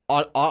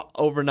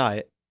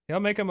overnight. He'll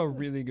make them a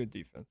really good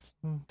defense.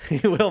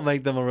 He will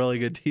make them a really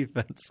good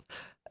defense.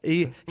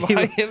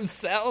 By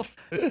himself?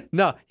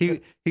 No,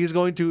 he's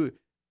going to.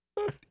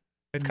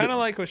 It's kind of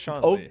like with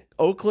Sean Lee.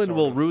 Oakland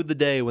will rue the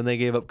day when they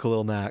gave up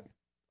Khalil Mack.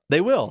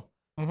 They will.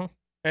 Mm-hmm.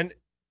 And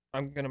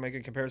I'm going to make a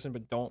comparison,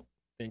 but don't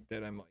think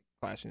that I'm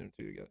clashing them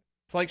two together.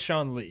 It's like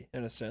Sean Lee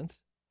in a sense.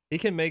 He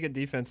can make a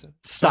defense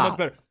so much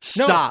better.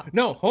 Stop.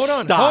 No, hold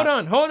on.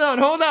 Stop.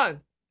 Hold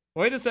on.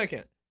 Wait a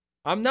second.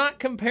 I'm not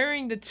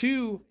comparing the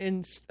two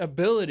in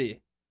ability.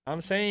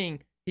 I'm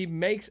saying he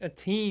makes a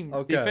team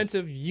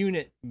defensive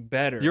unit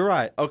better. You're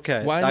right.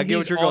 Okay. When I get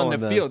what you're going on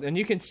the field. And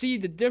you can see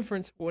the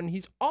difference when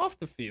he's off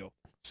the field.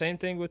 Same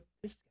thing with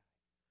this.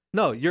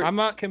 No, I'm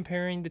not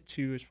comparing the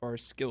two as far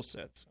as skill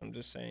sets. I'm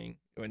just saying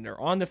when they're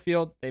on the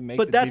field, they make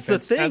the defense the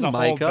thing, as a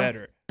Micah, whole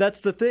better.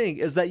 That's the thing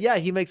is that,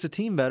 he makes a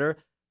team better,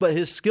 but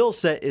his skill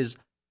set is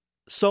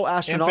so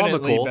astronomical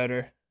Infinitely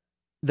better.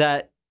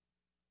 That,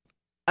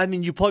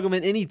 you plug him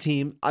in any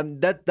team,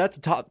 that's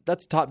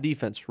top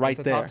defense right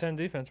there. Top 10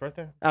 defense right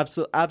there.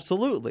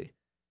 Absolutely.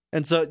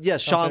 And so,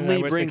 yes, Sean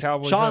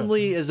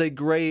Lee is a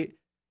great.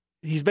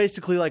 He's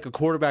basically like a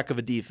quarterback of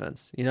a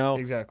defense,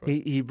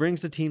 Exactly. He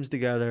brings the teams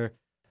together,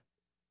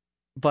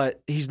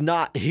 but he's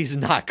not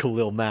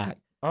Khalil Mack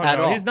at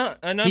all. He's not.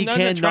 And I'm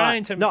not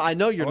trying to. No, I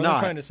know you're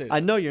not. Trying to say that.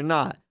 I know you're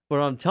not. What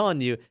I'm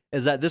telling you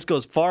is that this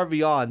goes far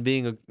beyond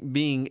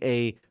being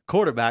a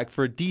quarterback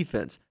for a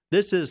defense.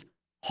 This is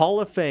Hall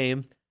of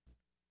Fame,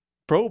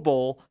 Pro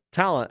Bowl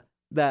talent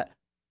that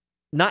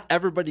not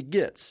everybody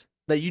gets.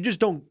 That you just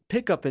don't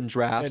pick up in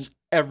drafts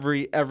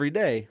every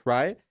day,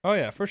 right? Oh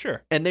yeah, for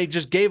sure. And they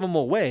just gave him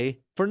away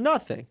for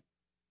nothing.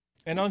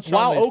 And on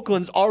while Sean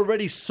Oakland's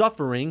already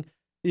suffering,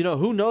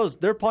 who knows?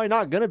 They're probably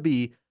not going to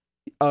be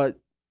a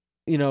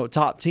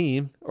top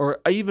team or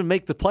even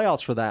make the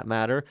playoffs for that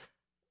matter.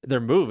 They're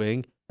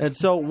moving, and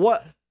so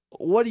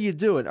what are you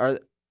doing?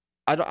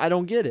 I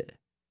don't get it.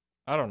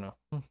 I don't know.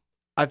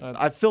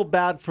 I feel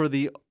bad for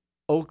the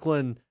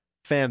Oakland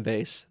fan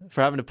base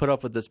for having to put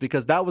up with this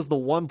because that was the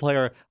one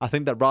player I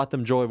think that brought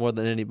them joy more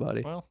than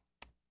anybody. Well,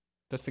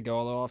 just to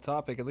go a little off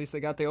topic, at least they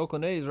got the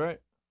Oakland A's, right?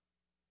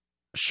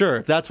 Sure,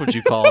 if that's what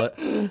you call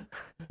it.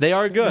 They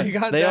are good.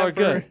 They are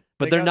good.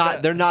 But they're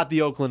not. They're not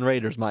the Oakland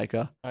Raiders,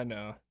 Micah. I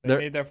know. They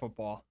need their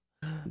football.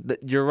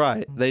 You're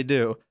right. They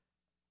do.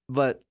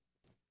 But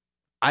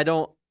I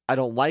don't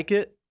like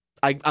it.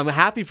 I'm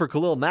happy for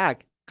Khalil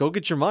Mack. Go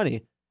get your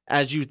money.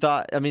 As you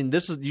thought. I mean,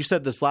 you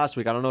said this last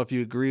week. I don't know if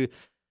you agree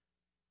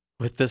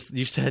with this.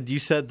 You said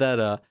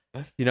that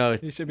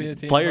he should be a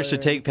team players player.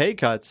 should take pay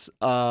cuts.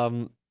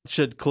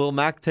 Should Khalil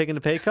Mack taking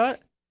a pay cut?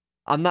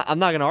 I'm not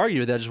going to argue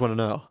with that. I just want to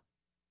know.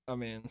 I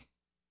mean,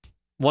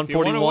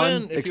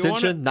 141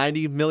 extension,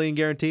 $90 million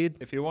guaranteed.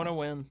 If you want to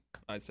win,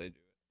 I'd say do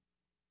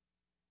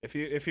it.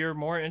 If you're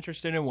more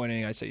interested in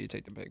winning, I say you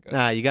take the pay cut.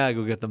 Nah, you gotta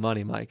go get the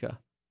money, Micah.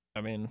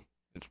 I mean,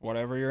 it's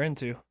whatever you're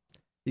into.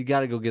 You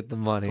gotta go get the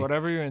money. It's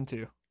whatever you're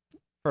into.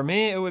 For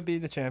me, it would be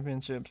the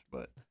championships,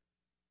 but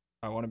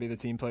I want to be the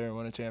team player and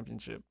win a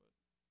championship.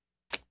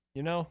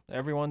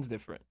 Everyone's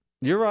different.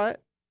 You're right.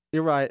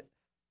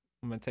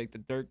 I'm gonna take the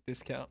Dirk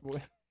discount,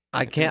 boy.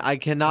 I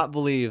cannot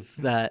believe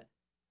that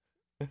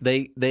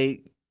they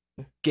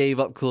gave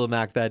up Khalil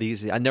Mack that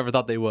easy. I never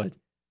thought they would.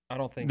 I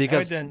don't think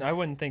because I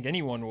wouldn't think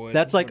anyone would.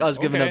 That's like us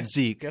giving up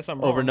Zeke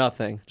over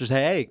nothing. Just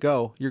hey,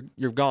 go.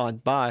 You're gone.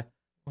 Bye.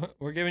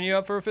 We're giving you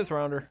up for a 5th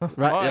rounder.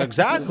 Right? Bye.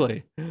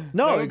 Exactly.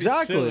 No,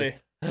 exactly.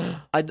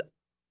 I'm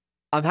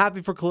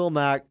happy for Khalil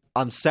Mack.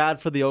 I'm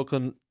sad for the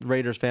Oakland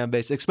Raiders fan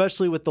base,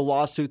 especially with the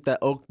lawsuit that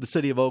the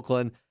city of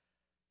Oakland,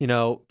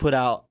 put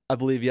out, I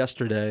believe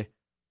yesterday,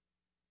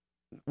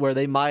 where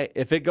they might,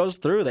 if it goes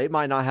through, they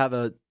might not have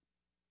a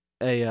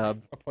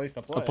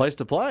place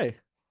to play.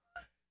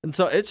 And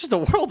so it's just a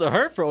world of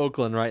hurt for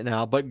Oakland right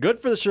now. But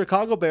good for the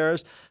Chicago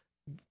Bears.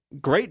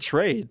 Great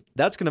trade.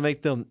 That's going to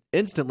make them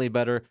instantly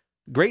better.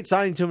 Great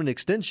signing to an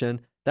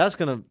extension. That's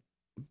going to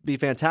be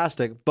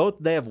fantastic.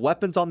 They have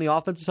weapons on the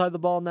offensive side of the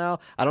ball now.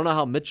 I don't know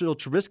how Mitchell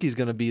Trubisky is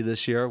going to be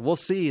this year. We'll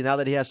see now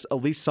that he has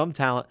at least some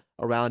talent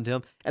around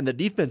him. And the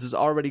defense has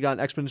already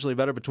gotten exponentially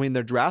better between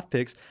their draft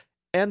picks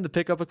and the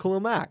pickup of Khalil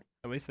Mack.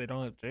 At least they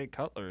don't have Jay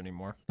Cutler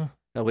anymore.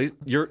 At least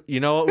you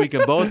know what? We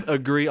can both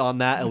agree on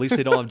that. At least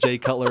they don't have Jay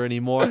Cutler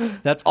anymore.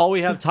 That's all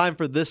we have time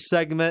for this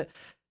segment.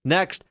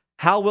 Next,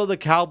 how will the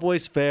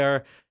Cowboys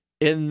fare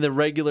in the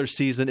regular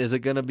season? Is it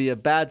going to be a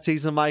bad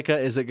season, Micah?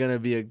 Is it going to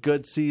be a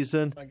good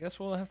season? I guess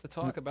we'll have to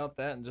talk about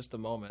that in just a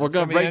moment. We're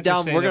going to break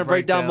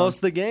down most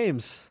of the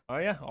games. Oh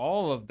yeah,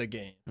 all of the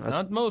games.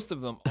 Not most of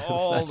them,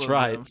 all that's of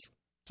right. them.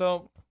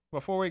 So,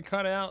 before we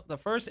cut out, the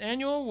first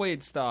annual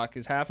Wade Stock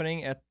is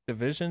happening at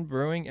Division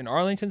Brewing in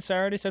Arlington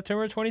Saturday,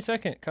 September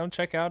 22nd. Come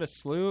check out a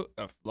slew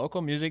of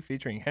local music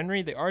featuring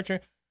Henry the Archer,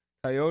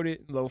 Coyote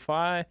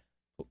Lo-Fi.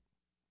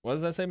 What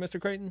does that say,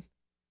 Mr. Creighton?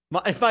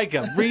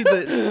 Micah, read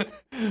the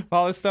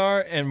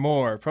Polystar and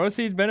more.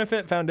 Proceeds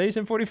benefit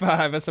Foundation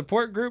 45, a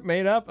support group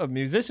made up of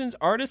musicians,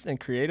 artists, and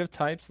creative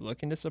types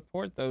looking to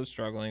support those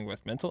struggling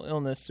with mental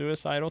illness,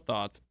 suicidal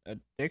thoughts,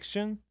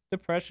 addiction,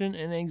 depression,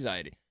 and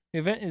anxiety. The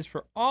event is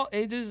for all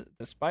ages,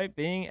 despite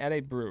being at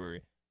a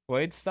brewery.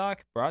 Wade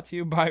Stock, brought to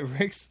you by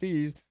Rick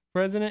Steves,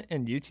 president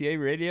and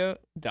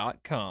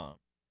UTARadio.com.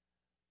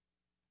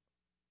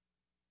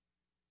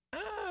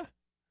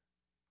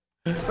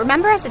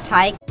 Remember as a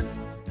Thai.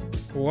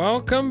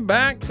 Welcome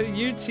back to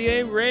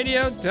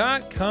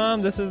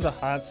UTARadio.com. This is the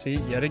hot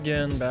seat yet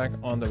again, back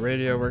on the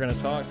radio. We're going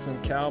to talk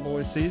some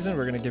Cowboys season.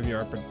 We're going to give you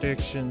our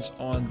predictions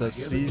on the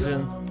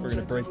season. We're going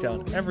to break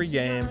down every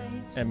game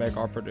and make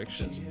our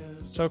predictions.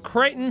 So,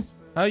 Creighton,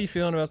 how are you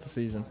feeling about the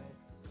season?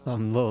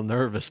 I'm a little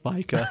nervous,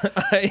 Micah.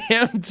 I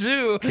am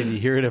too. Can you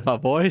hear it in my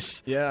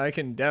voice? Yeah, I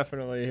can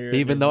definitely hear it.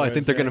 Even though I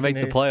think they're going to make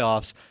the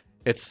playoffs,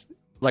 it's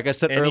like I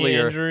said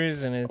earlier.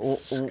 Injuries and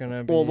it's going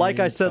to be. Well,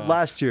 like I said tough.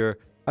 last year.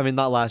 I mean,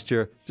 not last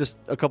year, just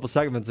a couple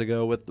segments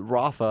ago with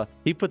Rafa.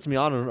 He puts me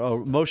on an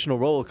emotional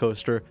roller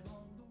coaster.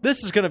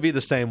 This is going to be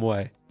the same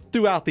way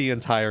throughout the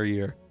entire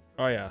year.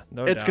 Oh yeah,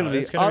 no it's doubt. Gonna be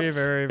it's going to be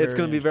very, very. It's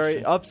going to be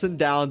very ups and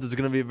downs. It's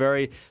going to be a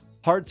very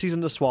hard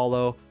season to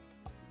swallow.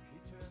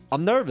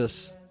 I'm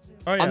nervous.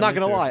 Oh, yeah, I'm not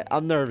going to lie.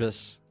 I'm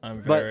nervous.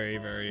 I'm very.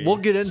 We'll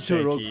get into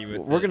it.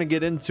 We're going to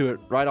get into it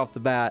right off the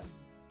bat.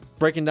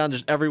 Breaking down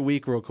just every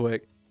week real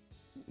quick.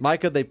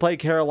 Micah, they play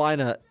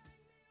Carolina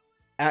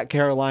at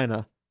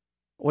Carolina.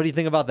 What do you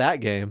think about that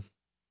game?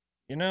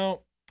 I'm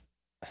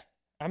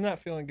not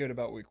feeling good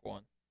about week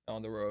 1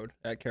 on the road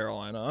at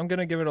Carolina. I'm going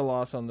to give it a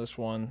loss on this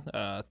one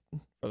for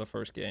the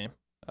first game.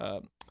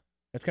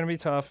 It's going to be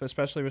tough,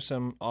 especially with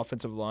some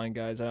offensive line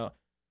guys out.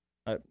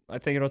 I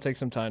think it'll take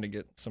some time to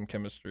get some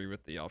chemistry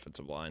with the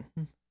offensive line.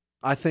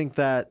 I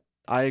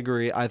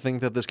agree. I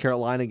think that this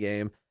Carolina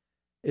game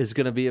is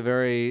going to be a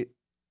very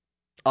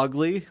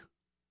ugly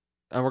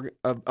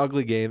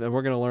ugly game, and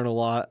we're going to learn a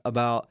lot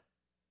about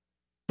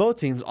both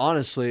teams,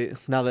 honestly,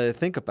 now that I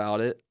think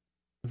about it.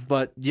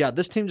 But yeah,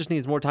 this team just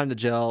needs more time to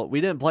gel.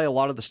 We didn't play a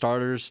lot of the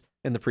starters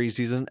in the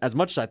preseason as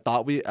much as I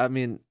thought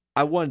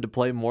I wanted to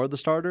play more of the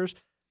starters.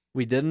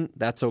 We didn't.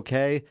 That's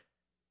okay.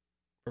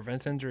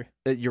 Prevents injury.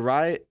 You're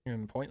right.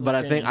 But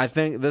I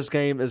think this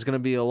game is going to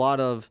be a lot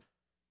of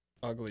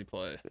ugly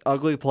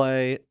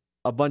play,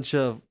 a bunch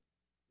of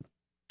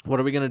what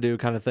are we going to do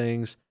kind of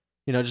things.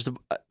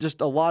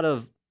 Just a lot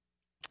of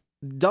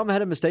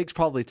dumb-headed mistakes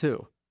probably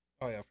too.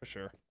 Oh yeah, for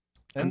sure.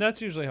 And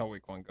that's usually how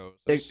week 1 goes.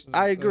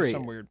 I agree. There's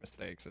some weird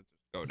mistakes that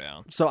go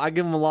down. So I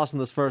give them a loss in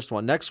this first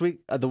one. Next week,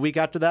 the week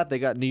after that, they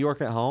got New York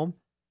at home.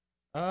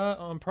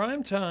 On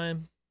prime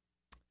time,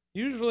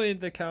 usually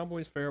the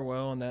Cowboys fare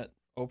well in that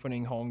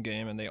opening home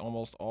game, and they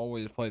almost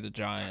always play the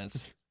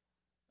Giants.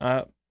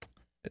 But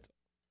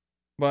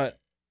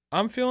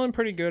I'm feeling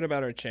pretty good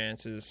about our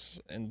chances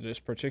in this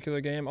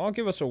particular game. I'll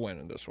give us a win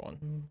in this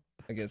one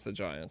against the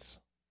Giants.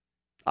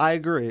 I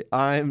agree.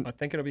 I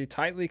think it'll be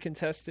tightly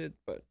contested,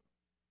 but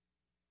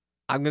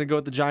I'm going to go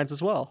with the Giants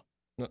as well.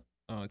 No,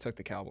 I took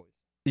the Cowboys.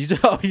 You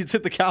took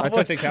the Cowboys?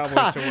 I took the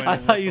Cowboys to win. I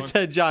thought you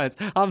said Giants.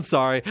 I'm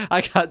sorry.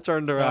 I got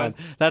turned around.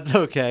 That's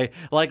okay.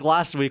 Like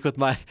last week with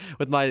my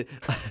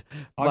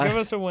I'll give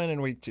us a win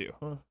in week 2.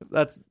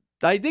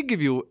 I did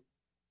give you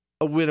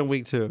a win in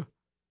week 2.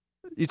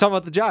 You talking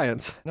about the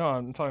Giants? No,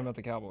 I'm talking about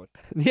the Cowboys.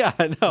 Yeah,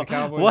 I know.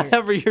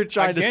 Whatever you're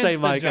trying to say,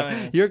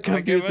 Micah, you're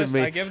confusing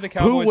me. I give the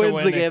Cowboys Who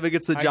wins the game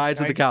against the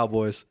Giants and the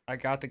Cowboys? I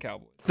got the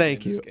Cowboys.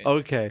 Thank you.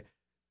 Okay.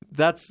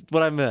 That's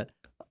what I meant.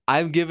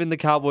 I'm giving the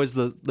Cowboys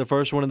the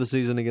first one of the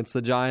season against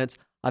the Giants.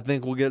 I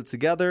think we'll get it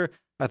together.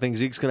 I think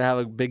Zeke's going to have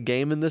a big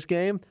game in this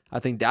game. I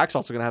think Dak's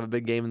also going to have a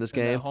big game in this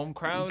game. The home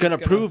crowd going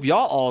to prove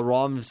y'all all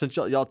wrong since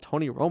y'all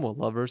Tony Romo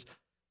lovers.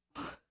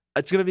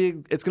 It's gonna be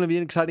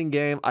an exciting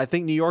game. I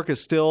think New York is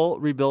still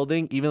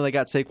rebuilding, even though they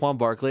got Saquon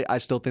Barkley. I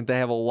still think they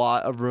have a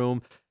lot of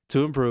room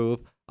to improve.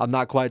 I'm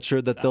not quite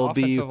sure that they'll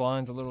be. Offensive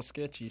line's a little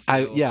sketchy.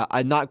 Still.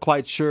 I'm not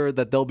quite sure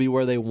that they'll be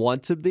where they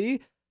want to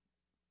be.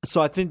 So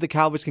I think the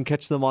Cowboys can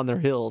catch them on their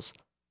heels.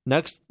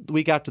 Next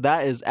week after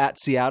that is at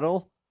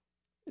Seattle.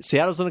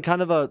 Seattle's in a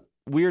kind of a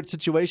weird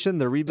situation.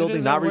 They're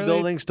rebuilding, not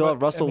rebuilding. Still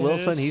have Russell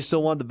Wilson. He's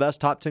still one of the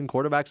best top 10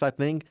 quarterbacks, I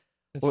think.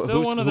 It's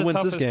still one of the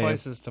toughest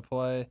places to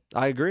play.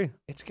 I agree.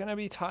 It's going to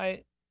be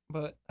tight,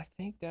 but I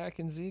think Dak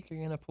and Zeke are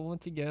going to pull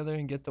it together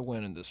and get the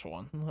win in this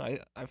one.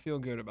 I feel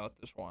good about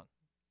this one.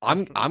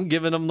 I'm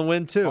giving them the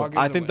win, too.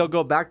 I think they'll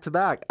go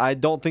back-to-back. I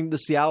don't think the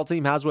Seattle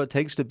team has what it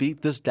takes to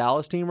beat this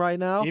Dallas team right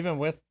now. Even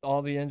with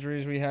all the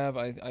injuries we have,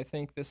 I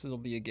think this will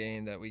be a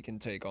game that we can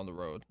take on the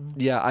road.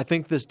 Yeah, I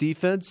think this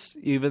defense,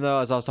 even though,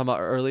 as I was talking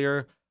about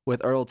earlier,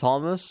 with Earl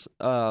Thomas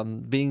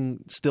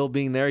being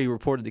there, he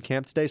reported to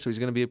camp today, so he's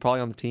going to be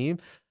probably on the team.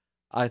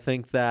 I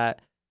think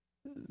that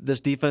this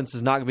defense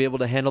is not going to be able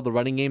to handle the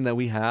running game that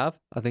we have.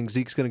 I think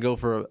Zeke's going to go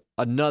for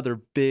another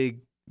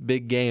big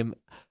game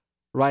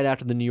right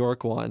after the New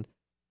York one.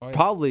 Oh, yeah.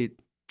 Probably,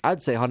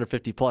 I'd say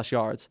 150 plus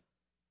yards.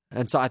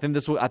 And so I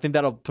think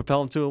that'll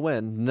propel him to a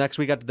win. Next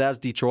week after that is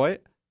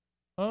Detroit.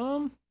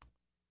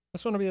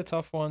 This one will be a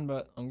tough one,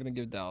 but I'm going to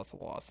give Dallas a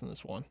loss in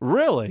this one.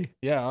 Really?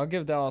 Yeah, I'll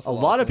give Dallas a loss.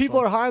 A lot of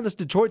people are high on this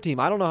Detroit team.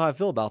 I don't know how I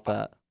feel about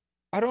that.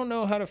 I don't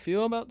know how to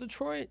feel about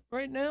Detroit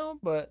right now,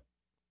 but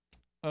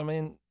I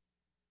mean,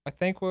 I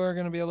think we're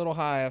going to be a little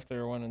high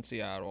after winning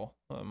Seattle.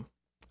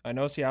 I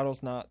know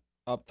Seattle's not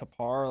up to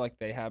par like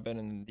they have been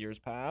in years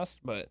past,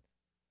 but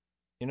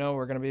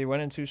we're going to be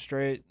winning 2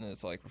 straight, and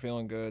it's like we're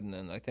feeling good, and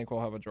then I think we'll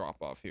have a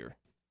drop-off here.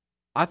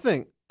 I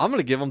think I'm going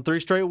to give them 3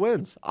 straight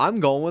wins. I'm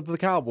going with the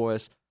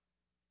Cowboys.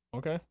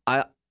 Okay.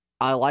 I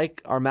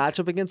like our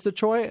matchup against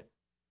Detroit.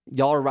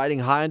 Y'all are riding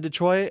high in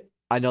Detroit.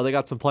 I know they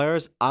got some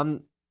players.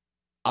 I'm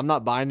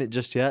not buying it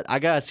just yet. I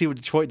got to see what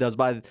Detroit does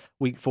by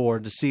week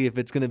 4 to see if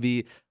it's going to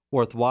be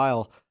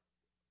worthwhile.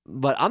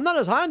 But I'm not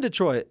as high in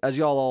Detroit as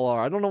y'all all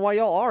are. I don't know why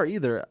y'all are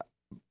either.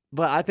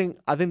 But I think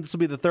this will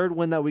be the 3rd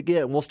win that we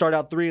get, and we'll start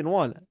out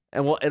 3-1.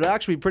 And it'll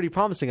actually be pretty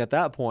promising at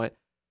that point.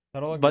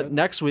 That'll look but good.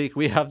 Next week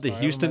we have the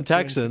Houston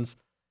Texans.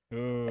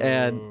 Ooh.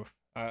 And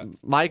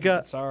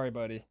Micah, sorry,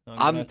 buddy.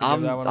 I'm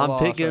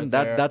picking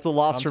that. That's a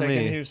loss for me. I'm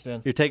taking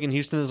Houston. You're taking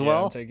Houston as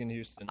well. I'm taking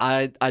Houston.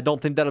 I don't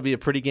think that'll be a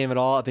pretty game at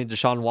all. I think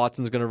Deshaun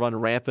Watson's going to run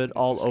rampant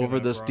all over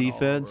this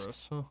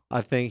defense.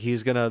 I think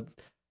he's going to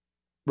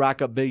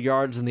rack up big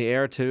yards in the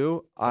air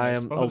too. I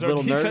am a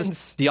little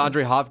nervous.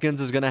 DeAndre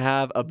Hopkins is going to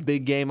have a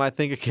big game, I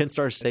think, against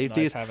our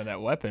safeties. It's nice having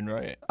that weapon,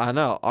 right? I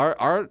know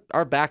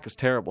our back is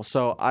terrible,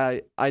 so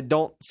I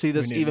don't see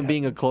this even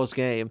being a close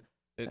game.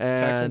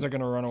 Texans are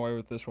going to run away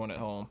with this one at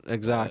home.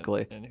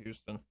 Exactly. In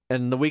Houston.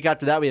 And the week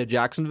after that, we have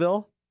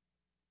Jacksonville.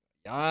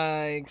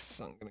 Yikes.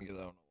 I'm going to give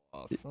that one a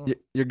loss.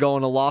 You're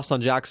going a loss on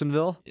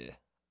Jacksonville? Yeah.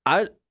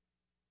 I'm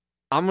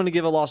going to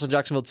give a loss on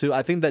Jacksonville, too.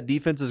 I think that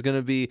defense is going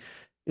to be,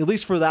 at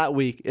least for that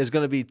week, is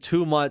going to be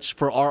too much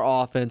for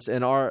our offense,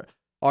 and our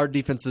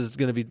defense is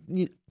going to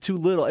be too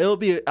little.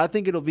 I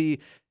think it'll be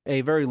a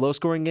very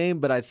low-scoring game,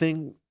 but I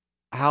think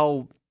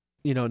how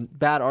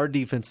bad our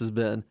defense has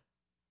been,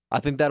 I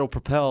think that'll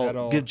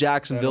give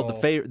Jacksonville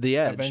the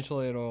edge.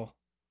 Eventually, it'll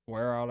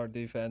wear out our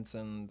defense,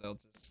 and they'll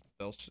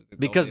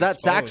because that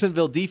exposed.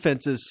 Jacksonville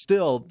defense is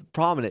still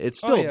prominent. It's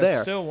still there.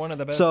 It's still one of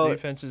the best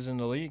defenses in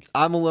the league.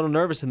 I'm a little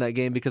nervous in that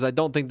game because I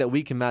don't think that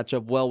we can match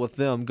up well with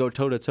them, go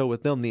toe-to-toe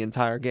with them the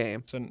entire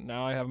game. So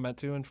now I have them at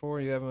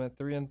 2-4. You have them at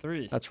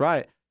 3-3. That's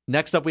right.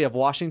 Next up, we have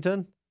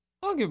Washington.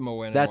 I'll give them a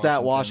win. That's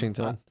at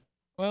Washington.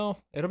 Well,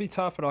 it'll be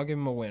tough, but I'll give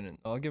them a win.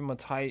 I'll give them a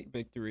tight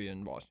victory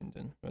in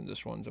Washington. And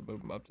this one's a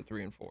move them up to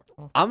 3-4.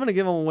 I'm going to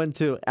give them a win,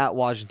 too, at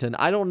Washington.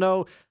 I don't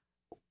know.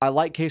 I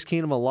like Case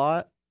Keenum a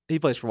lot. He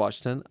plays for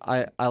Washington.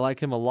 I like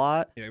him a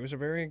lot. Yeah, he was a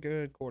very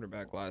good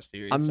quarterback last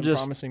year. He had some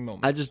promising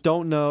moments. I just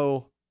don't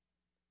know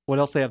what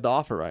else they have to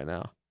offer right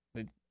now.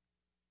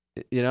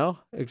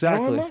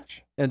 Exactly. Not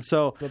much. And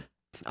so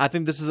I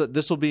think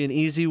this will be an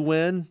easy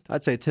win.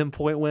 I'd say a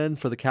 10-point win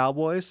for the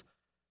Cowboys.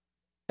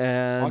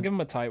 And I'll give them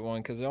a tight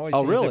one because it always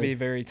seems to be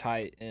very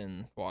tight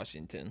in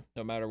Washington,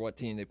 no matter what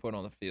team they put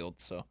on the field.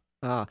 So.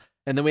 And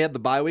then we have the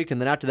bye week,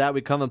 and then after that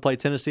we come and play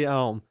Tennessee at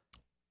home.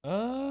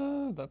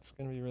 That's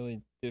going to be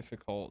really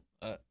difficult.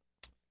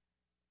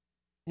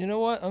 You know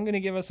what? I'm going to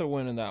give us a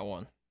win in that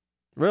one.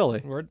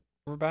 Really?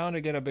 We're bound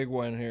to get a big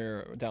win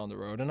here down the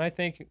road. And I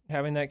think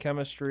having that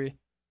chemistry,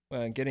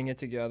 getting it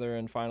together,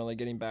 and finally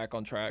getting back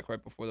on track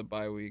right before the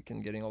bye week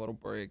and getting a little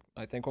break,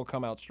 I think we'll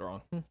come out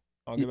strong.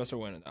 I'll give us a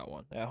win in that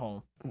one at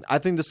home. I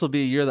think this will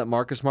be a year that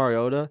Marcus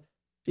Mariota,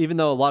 even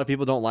though a lot of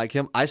people don't like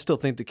him, I still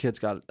think the kid's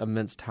got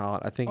immense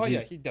talent. I think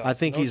he does. I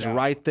think he's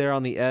right there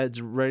on the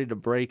edge, ready to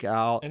break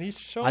out. And he's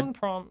shown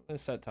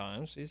promise at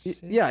times.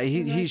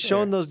 He's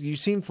shown those. You've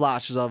seen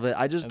flashes of it.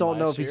 I just don't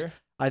know if he's.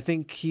 I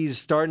think he's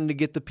starting to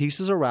get the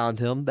pieces around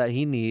him that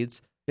he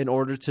needs in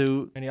order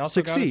to and he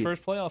also succeed. got his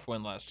first playoff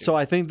win last year. So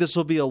I think this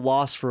will be a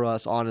loss for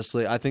us.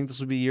 Honestly, I think this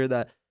will be a year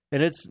that,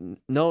 and it's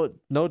no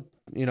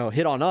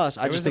hit on us.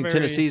 I just think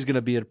Tennessee's going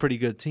to be a pretty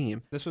good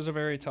team. This was a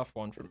very tough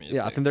one for me.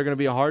 Yeah, I think they're going to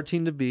be a hard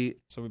team to beat.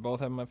 So we both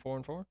have them at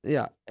 4-4?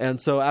 Yeah, and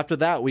so after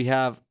that, we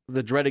have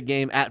the dreaded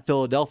game at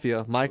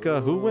Philadelphia.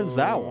 Micah, who wins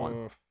that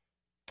one?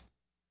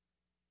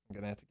 I'm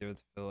going to have to give it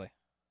to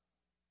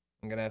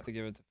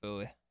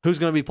Philly. Who's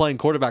going to be playing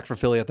quarterback for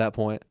Philly at that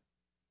point?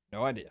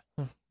 No idea.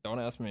 Don't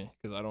ask me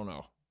because I don't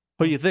know.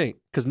 Who do you think?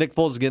 Because Nick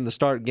Foles is getting the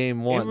start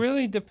game one. It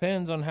really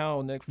depends on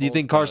how Nick Foles Do you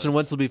think Carson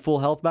Wentz will be full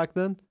health by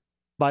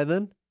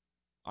then?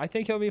 I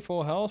think he'll be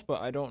full health,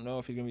 but I don't know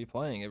if he's going to be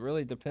playing. It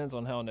really depends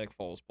on how Nick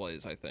Foles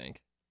plays, I think.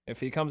 If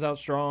he comes out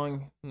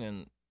strong,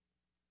 and,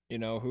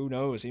 who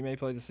knows? He may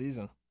play the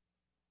season.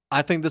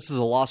 I think this is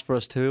a loss for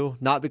us, too.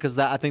 Not because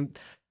that. I think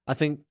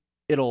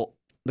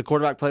the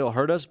quarterback play will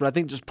hurt us, but I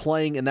think just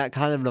playing in that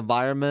kind of an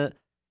environment,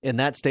 in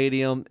that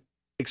stadium,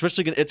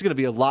 especially it's going to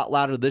be a lot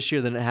louder this year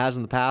than it has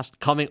in the past,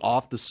 coming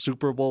off the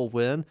Super Bowl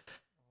win.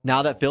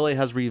 Now that Philly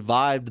has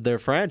revived their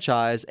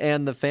franchise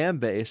and the fan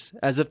base,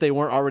 as if they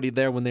weren't already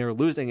there when they were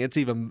losing, it's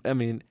going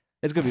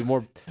to be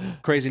more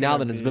crazy now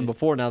than it's been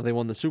before now that they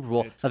won the Super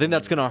Bowl. I think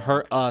that's going to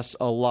hurt us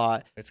a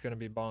lot. It's going to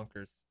be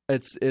bonkers.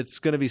 It's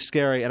going to be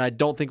scary, and I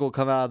don't think we'll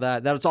come out of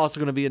that. That's also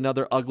going to be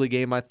another ugly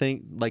game, I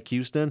think, like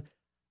Houston.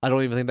 I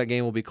don't even think that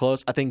game will be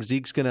close. I think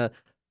Zeke's going to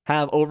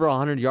have over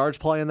 100 yards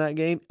playing that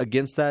game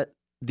against that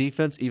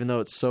defense, even though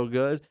it's so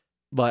good.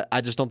 But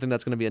I just don't think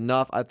that's going to be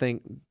enough. I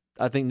think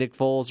Nick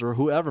Foles or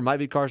whoever, might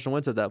be Carson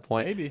Wentz at that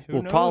point, maybe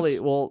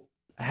will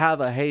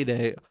have a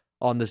heyday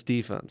on this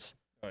defense.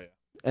 Oh yeah.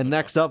 And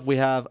next up we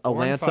have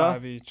Atlanta.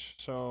 4-5 each.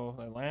 So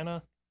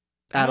Atlanta.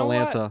 At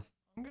Atlanta.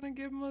 I'm gonna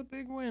give them a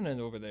big win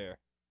over there.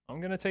 I'm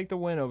gonna take the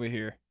win over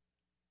here.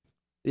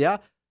 Yeah.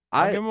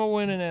 I'll give them a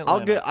win in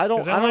Atlanta.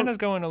 Atlanta's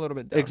going a little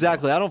bit down.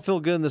 Exactly. I don't feel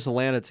good in this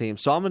Atlanta team,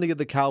 so I'm going to give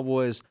the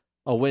Cowboys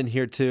a win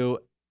here too,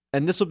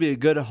 and this will be a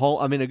good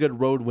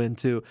road win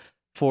too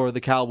for the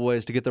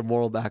Cowboys to get their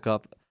moral back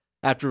up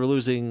after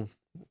losing,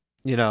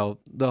 the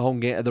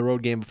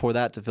road game before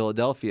that to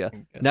Philadelphia.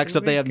 Next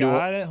up, they have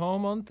at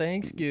home on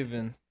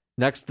Thanksgiving.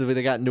 Next,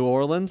 they got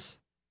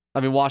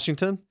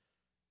Washington.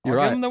 You're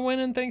right. Give them the win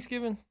in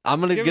Thanksgiving. I'm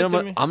gonna give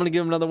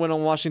them another win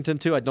on Washington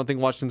too. I don't think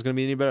Washington's gonna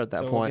be any better at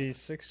that point. It'll be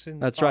 6-5.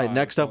 That's right.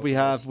 Next up, we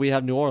have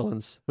New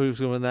Orleans. Who's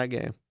gonna win that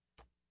game?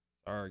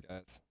 Sorry,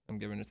 guys. I'm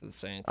giving it to the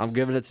Saints. I'm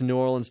giving it to New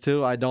Orleans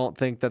too. I don't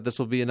think that this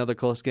will be another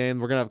close game.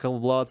 We're gonna have a couple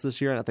of blowouts this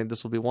year, and I think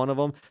this will be one of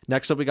them.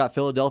 Next up, we got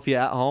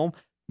Philadelphia at home.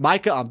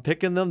 Micah, I'm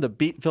picking them to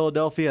beat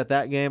Philadelphia at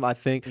that game. I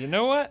think. You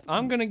know what?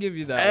 I'm gonna give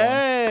you that.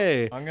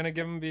 Hey, I'm gonna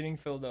give them beating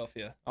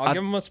Philadelphia. I'll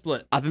give them a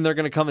split. I think they're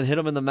gonna come and hit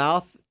them in the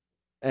mouth.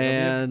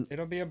 And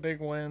it'll be a big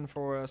win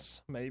for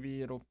us.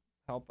 Maybe it'll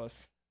help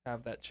us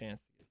have that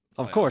chance.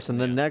 Of course. And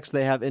then next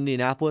they have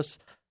Indianapolis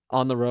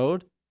on the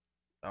road.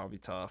 That'll be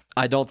tough.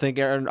 I don't think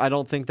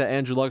that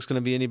Andrew Luck's going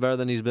to be any better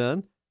than he's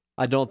been.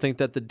 I don't think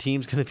that the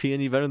team's going to be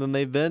any better than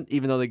they've been,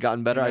 even though they've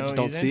gotten better. I just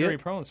don't see it. He's injury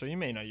prone, so you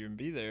may not even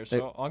be there.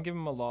 So I'll give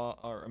him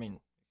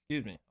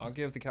I'll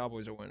give the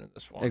Cowboys a win in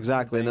this one.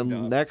 Exactly. And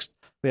then next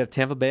we have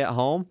Tampa Bay at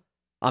home.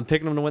 I'm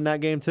picking them to win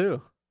that game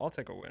too. I'll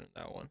take a win in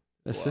that one.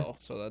 Well,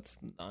 so that's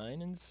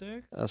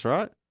 9-6. That's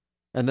right.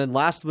 And then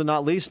last but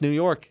not least, New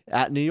York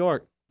at New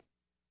York.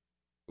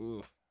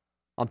 Oof.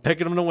 I'm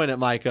picking them to win it,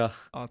 Micah.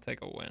 I'll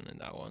take a win in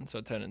that one.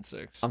 So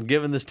 10-6. I'm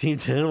giving this team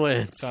 10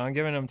 wins. So I'm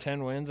giving them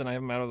 10 wins, and I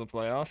have them out of the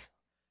playoffs.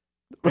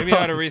 Maybe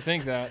I ought to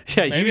rethink that.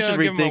 Yeah, Maybe you should I'll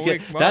give them a rethink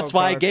it. wild That's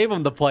why I card. gave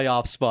them the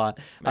playoff spot.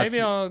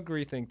 Maybe I'll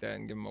rethink that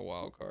and give them a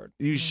wild card.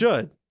 You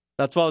should.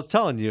 That's what I was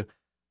telling you.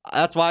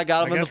 That's why I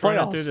got them in the guess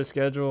running playoffs. through the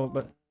schedule,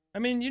 but I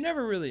mean, you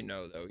never really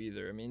know though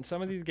either. I mean,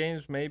 some of these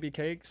games may be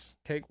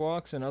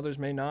cakewalks, and others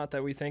may not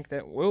that we think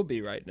that will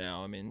be right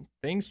now. I mean,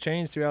 things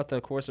change throughout the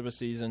course of a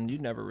season. You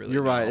never really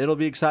You're know. right. It'll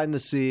be exciting to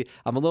see.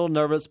 I'm a little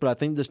nervous, but I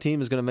think this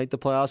team is going to make the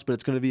playoffs, but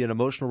it's going to be an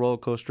emotional roller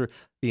coaster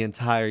the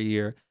entire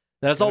year.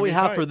 That's all we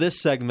have for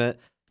this segment.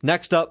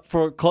 Next up,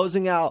 for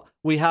closing out,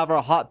 we have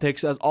our hot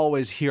picks, as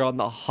always, here on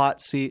the hot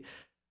seat.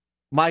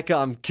 Micah,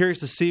 I'm curious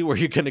to see where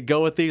you're going to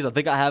go with these. I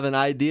think I have an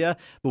idea,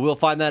 but we'll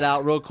find that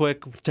out real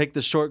quick. Take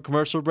the short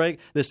commercial break.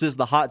 This is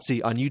the hot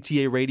seat on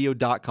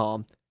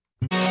utaradio.com.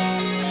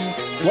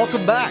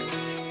 Welcome back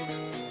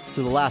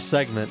to the last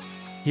segment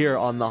here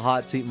on the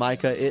hot seat.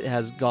 Micah, it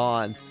has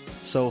gone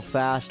so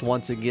fast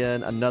once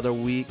again. Another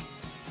week,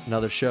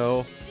 another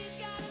show.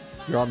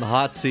 You're on the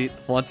hot seat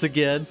once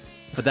again,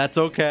 but that's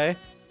okay.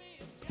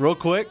 Real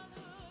quick,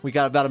 we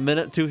got about a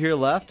minute or two here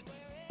left.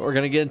 We're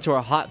going to get into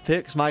our hot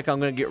picks. Mike, I'm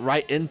going to get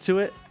right into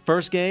it.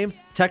 First game,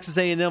 Texas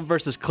A&M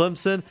versus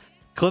Clemson.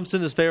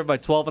 Clemson is favored by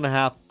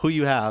 12.5. Who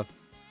you have?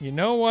 You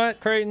know what,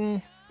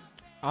 Creighton?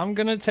 I'm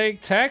going to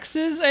take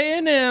Texas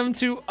A&M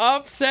to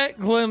upset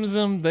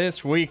Clemson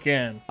this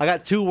weekend. I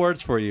got 2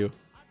 words for you.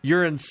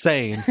 You're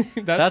insane.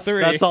 That's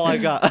 3. That's all I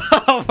got.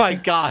 Oh, my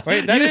God.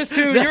 Wait, that is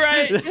 2. You're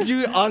right.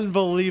 You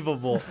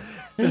unbelievable.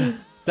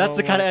 That's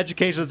the kind of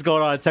education that's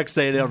going on at Texas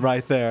A&M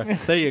right there.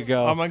 There you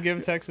go. I'm going to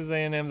give Texas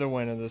A&M the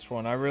win in this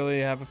one. I really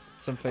have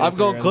some faith. I'm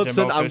going here in Clemson.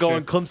 Jimbo I'm Fisher.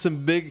 going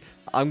Clemson big.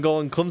 I'm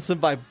going Clemson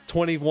by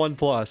 21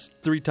 plus,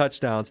 3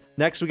 touchdowns.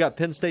 Next, we got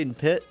Penn State and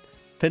Pitt.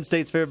 Penn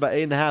State's favored by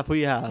 8.5. Who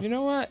you have? You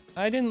know what?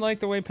 I didn't like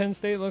the way Penn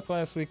State looked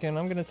last weekend.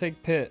 I'm going to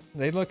take Pitt.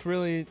 They looked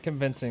really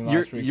convincing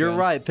last weekend. You're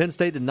right. Penn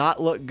State did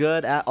not look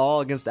good at all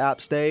against App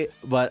State,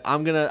 but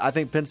I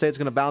think Penn State's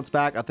going to bounce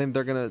back. I think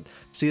they're going to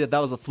see that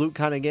was a fluke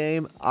kind of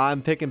game.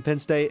 I'm picking Penn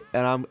State,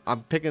 and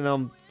I'm picking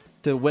them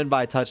to win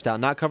by a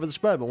touchdown. Not cover the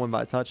spread, but win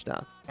by a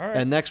touchdown. All right.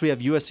 And next we have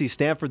USC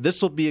Stanford.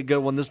 This will be a good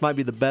one. This might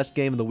be the best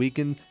game of the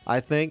weekend, I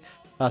think.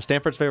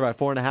 Stanford's favored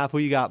by 4.5. Who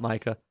you got,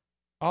 Micah?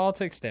 I'll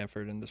take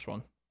Stanford in this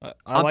one.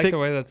 I like the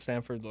way that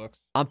Stanford looks.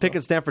 I'm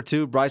picking Stanford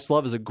too. Bryce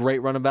Love is a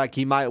great running back.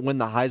 He might win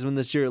the Heisman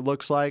this year, it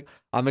looks like.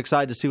 I'm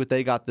excited to see what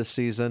they got this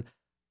season.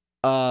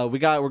 We're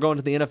going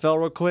to the NFL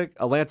real quick.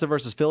 Atlanta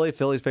versus Philly.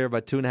 Philly's favored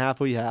by 2.5.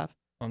 Who you have?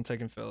 I'm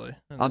taking Philly.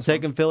 I'm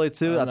taking Philly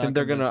too. I'm I think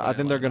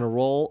they're gonna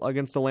roll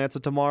against Atlanta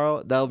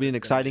tomorrow. That'll be an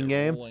exciting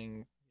game.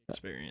 Rolling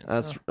experience.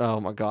 That's oh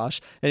my gosh.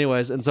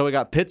 Anyways, and so we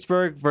got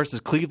Pittsburgh versus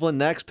Cleveland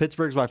next.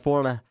 Pittsburgh's by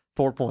 4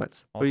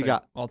 points. Who you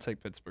got? I'll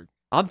take Pittsburgh.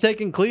 I'm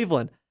taking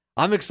Cleveland.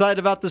 I'm excited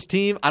about this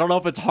team. I don't know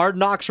if it's Hard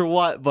Knocks or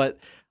what, but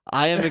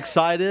I am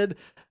excited.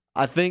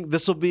 I think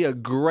this will be a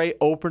great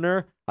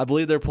opener. I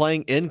believe they're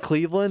playing in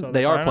Cleveland. So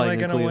they are playing in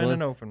gonna Cleveland. Win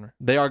an opener.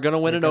 They are going to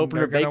win an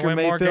opener. Baker win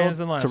more games Mayfield,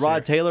 than last Tyrod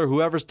year. Taylor,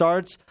 whoever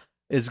starts,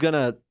 is going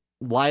to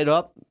light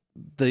up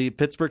the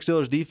Pittsburgh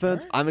Steelers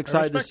defense. All right. I'm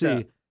excited to see.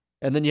 That.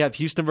 And then you have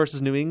Houston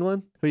versus New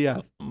England. Who you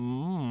have?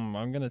 I'm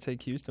going to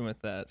take Houston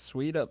with that.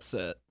 Sweet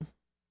upset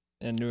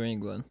in New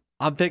England.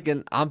 I'm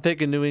picking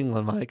New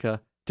England,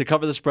 Micah. To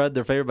cover the spread,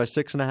 they're favored by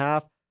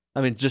 6.5.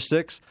 I mean, just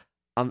 6.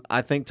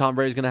 I think Tom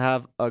Brady's going to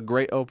have a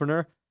great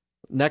opener.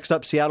 Next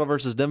up, Seattle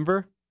versus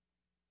Denver.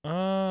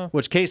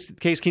 Which Case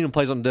Keenum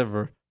plays on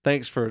Denver.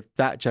 Thanks for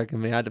fact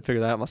checking me. I had to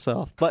figure that out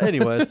myself. But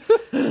anyways,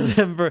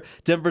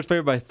 Denver's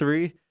favored by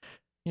 3.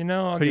 You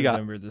know, I'll Who you give got?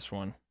 Denver this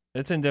one.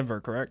 It's in Denver,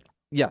 correct?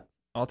 Yeah.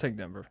 I'll take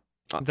Denver.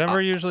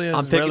 Denver usually is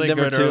I'm picking really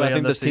Denver good too. early I think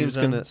in this the team's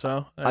season, gonna.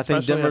 So I think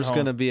especially at Denver's home.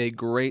 going to be a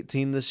great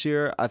team this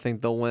year. I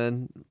think they'll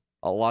win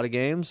a lot of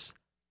games.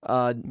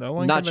 They'll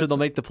win Not sure they'll convincing.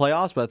 make the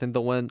playoffs, but I think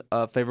they'll win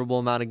a favorable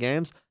amount of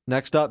games.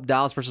 Next up,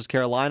 Dallas versus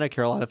Carolina.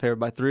 Carolina favored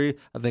by 3.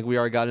 I think we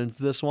already got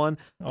into this one.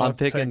 I'm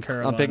picking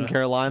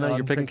Carolina. No, You're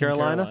I'm picking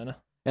Carolina. Carolina.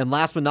 And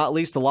last but not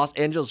least, the Los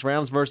Angeles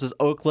Rams versus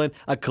Oakland.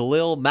 A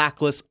Khalil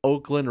Mackless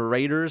Oakland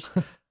Raiders.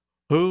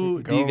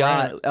 Who do you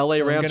got? LA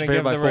Rams I'm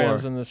favored by gonna give 4. the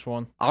Rams in this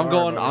one. I'm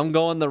Sorry,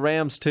 going the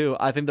Rams too.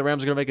 I think the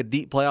Rams are going to make a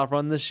deep playoff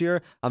run this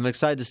year. I'm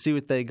excited to see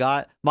what they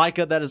got.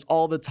 Micah, that is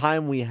all the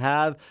time we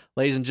have.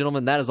 Ladies and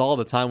gentlemen, that is all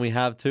the time we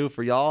have too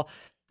for y'all.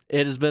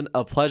 It has been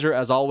a pleasure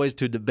as always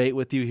to debate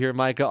with you here,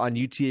 Micah, on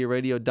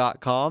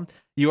utaradio.com.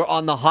 You are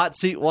on the hot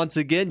seat once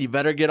again. You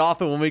better get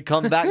off it when we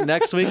come back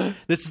next week.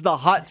 This is the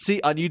hot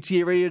seat on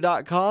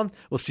utaradio.com.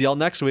 We'll see y'all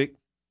next week.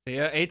 See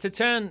ya 8 to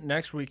 10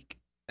 next week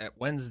at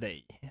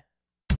Wednesday.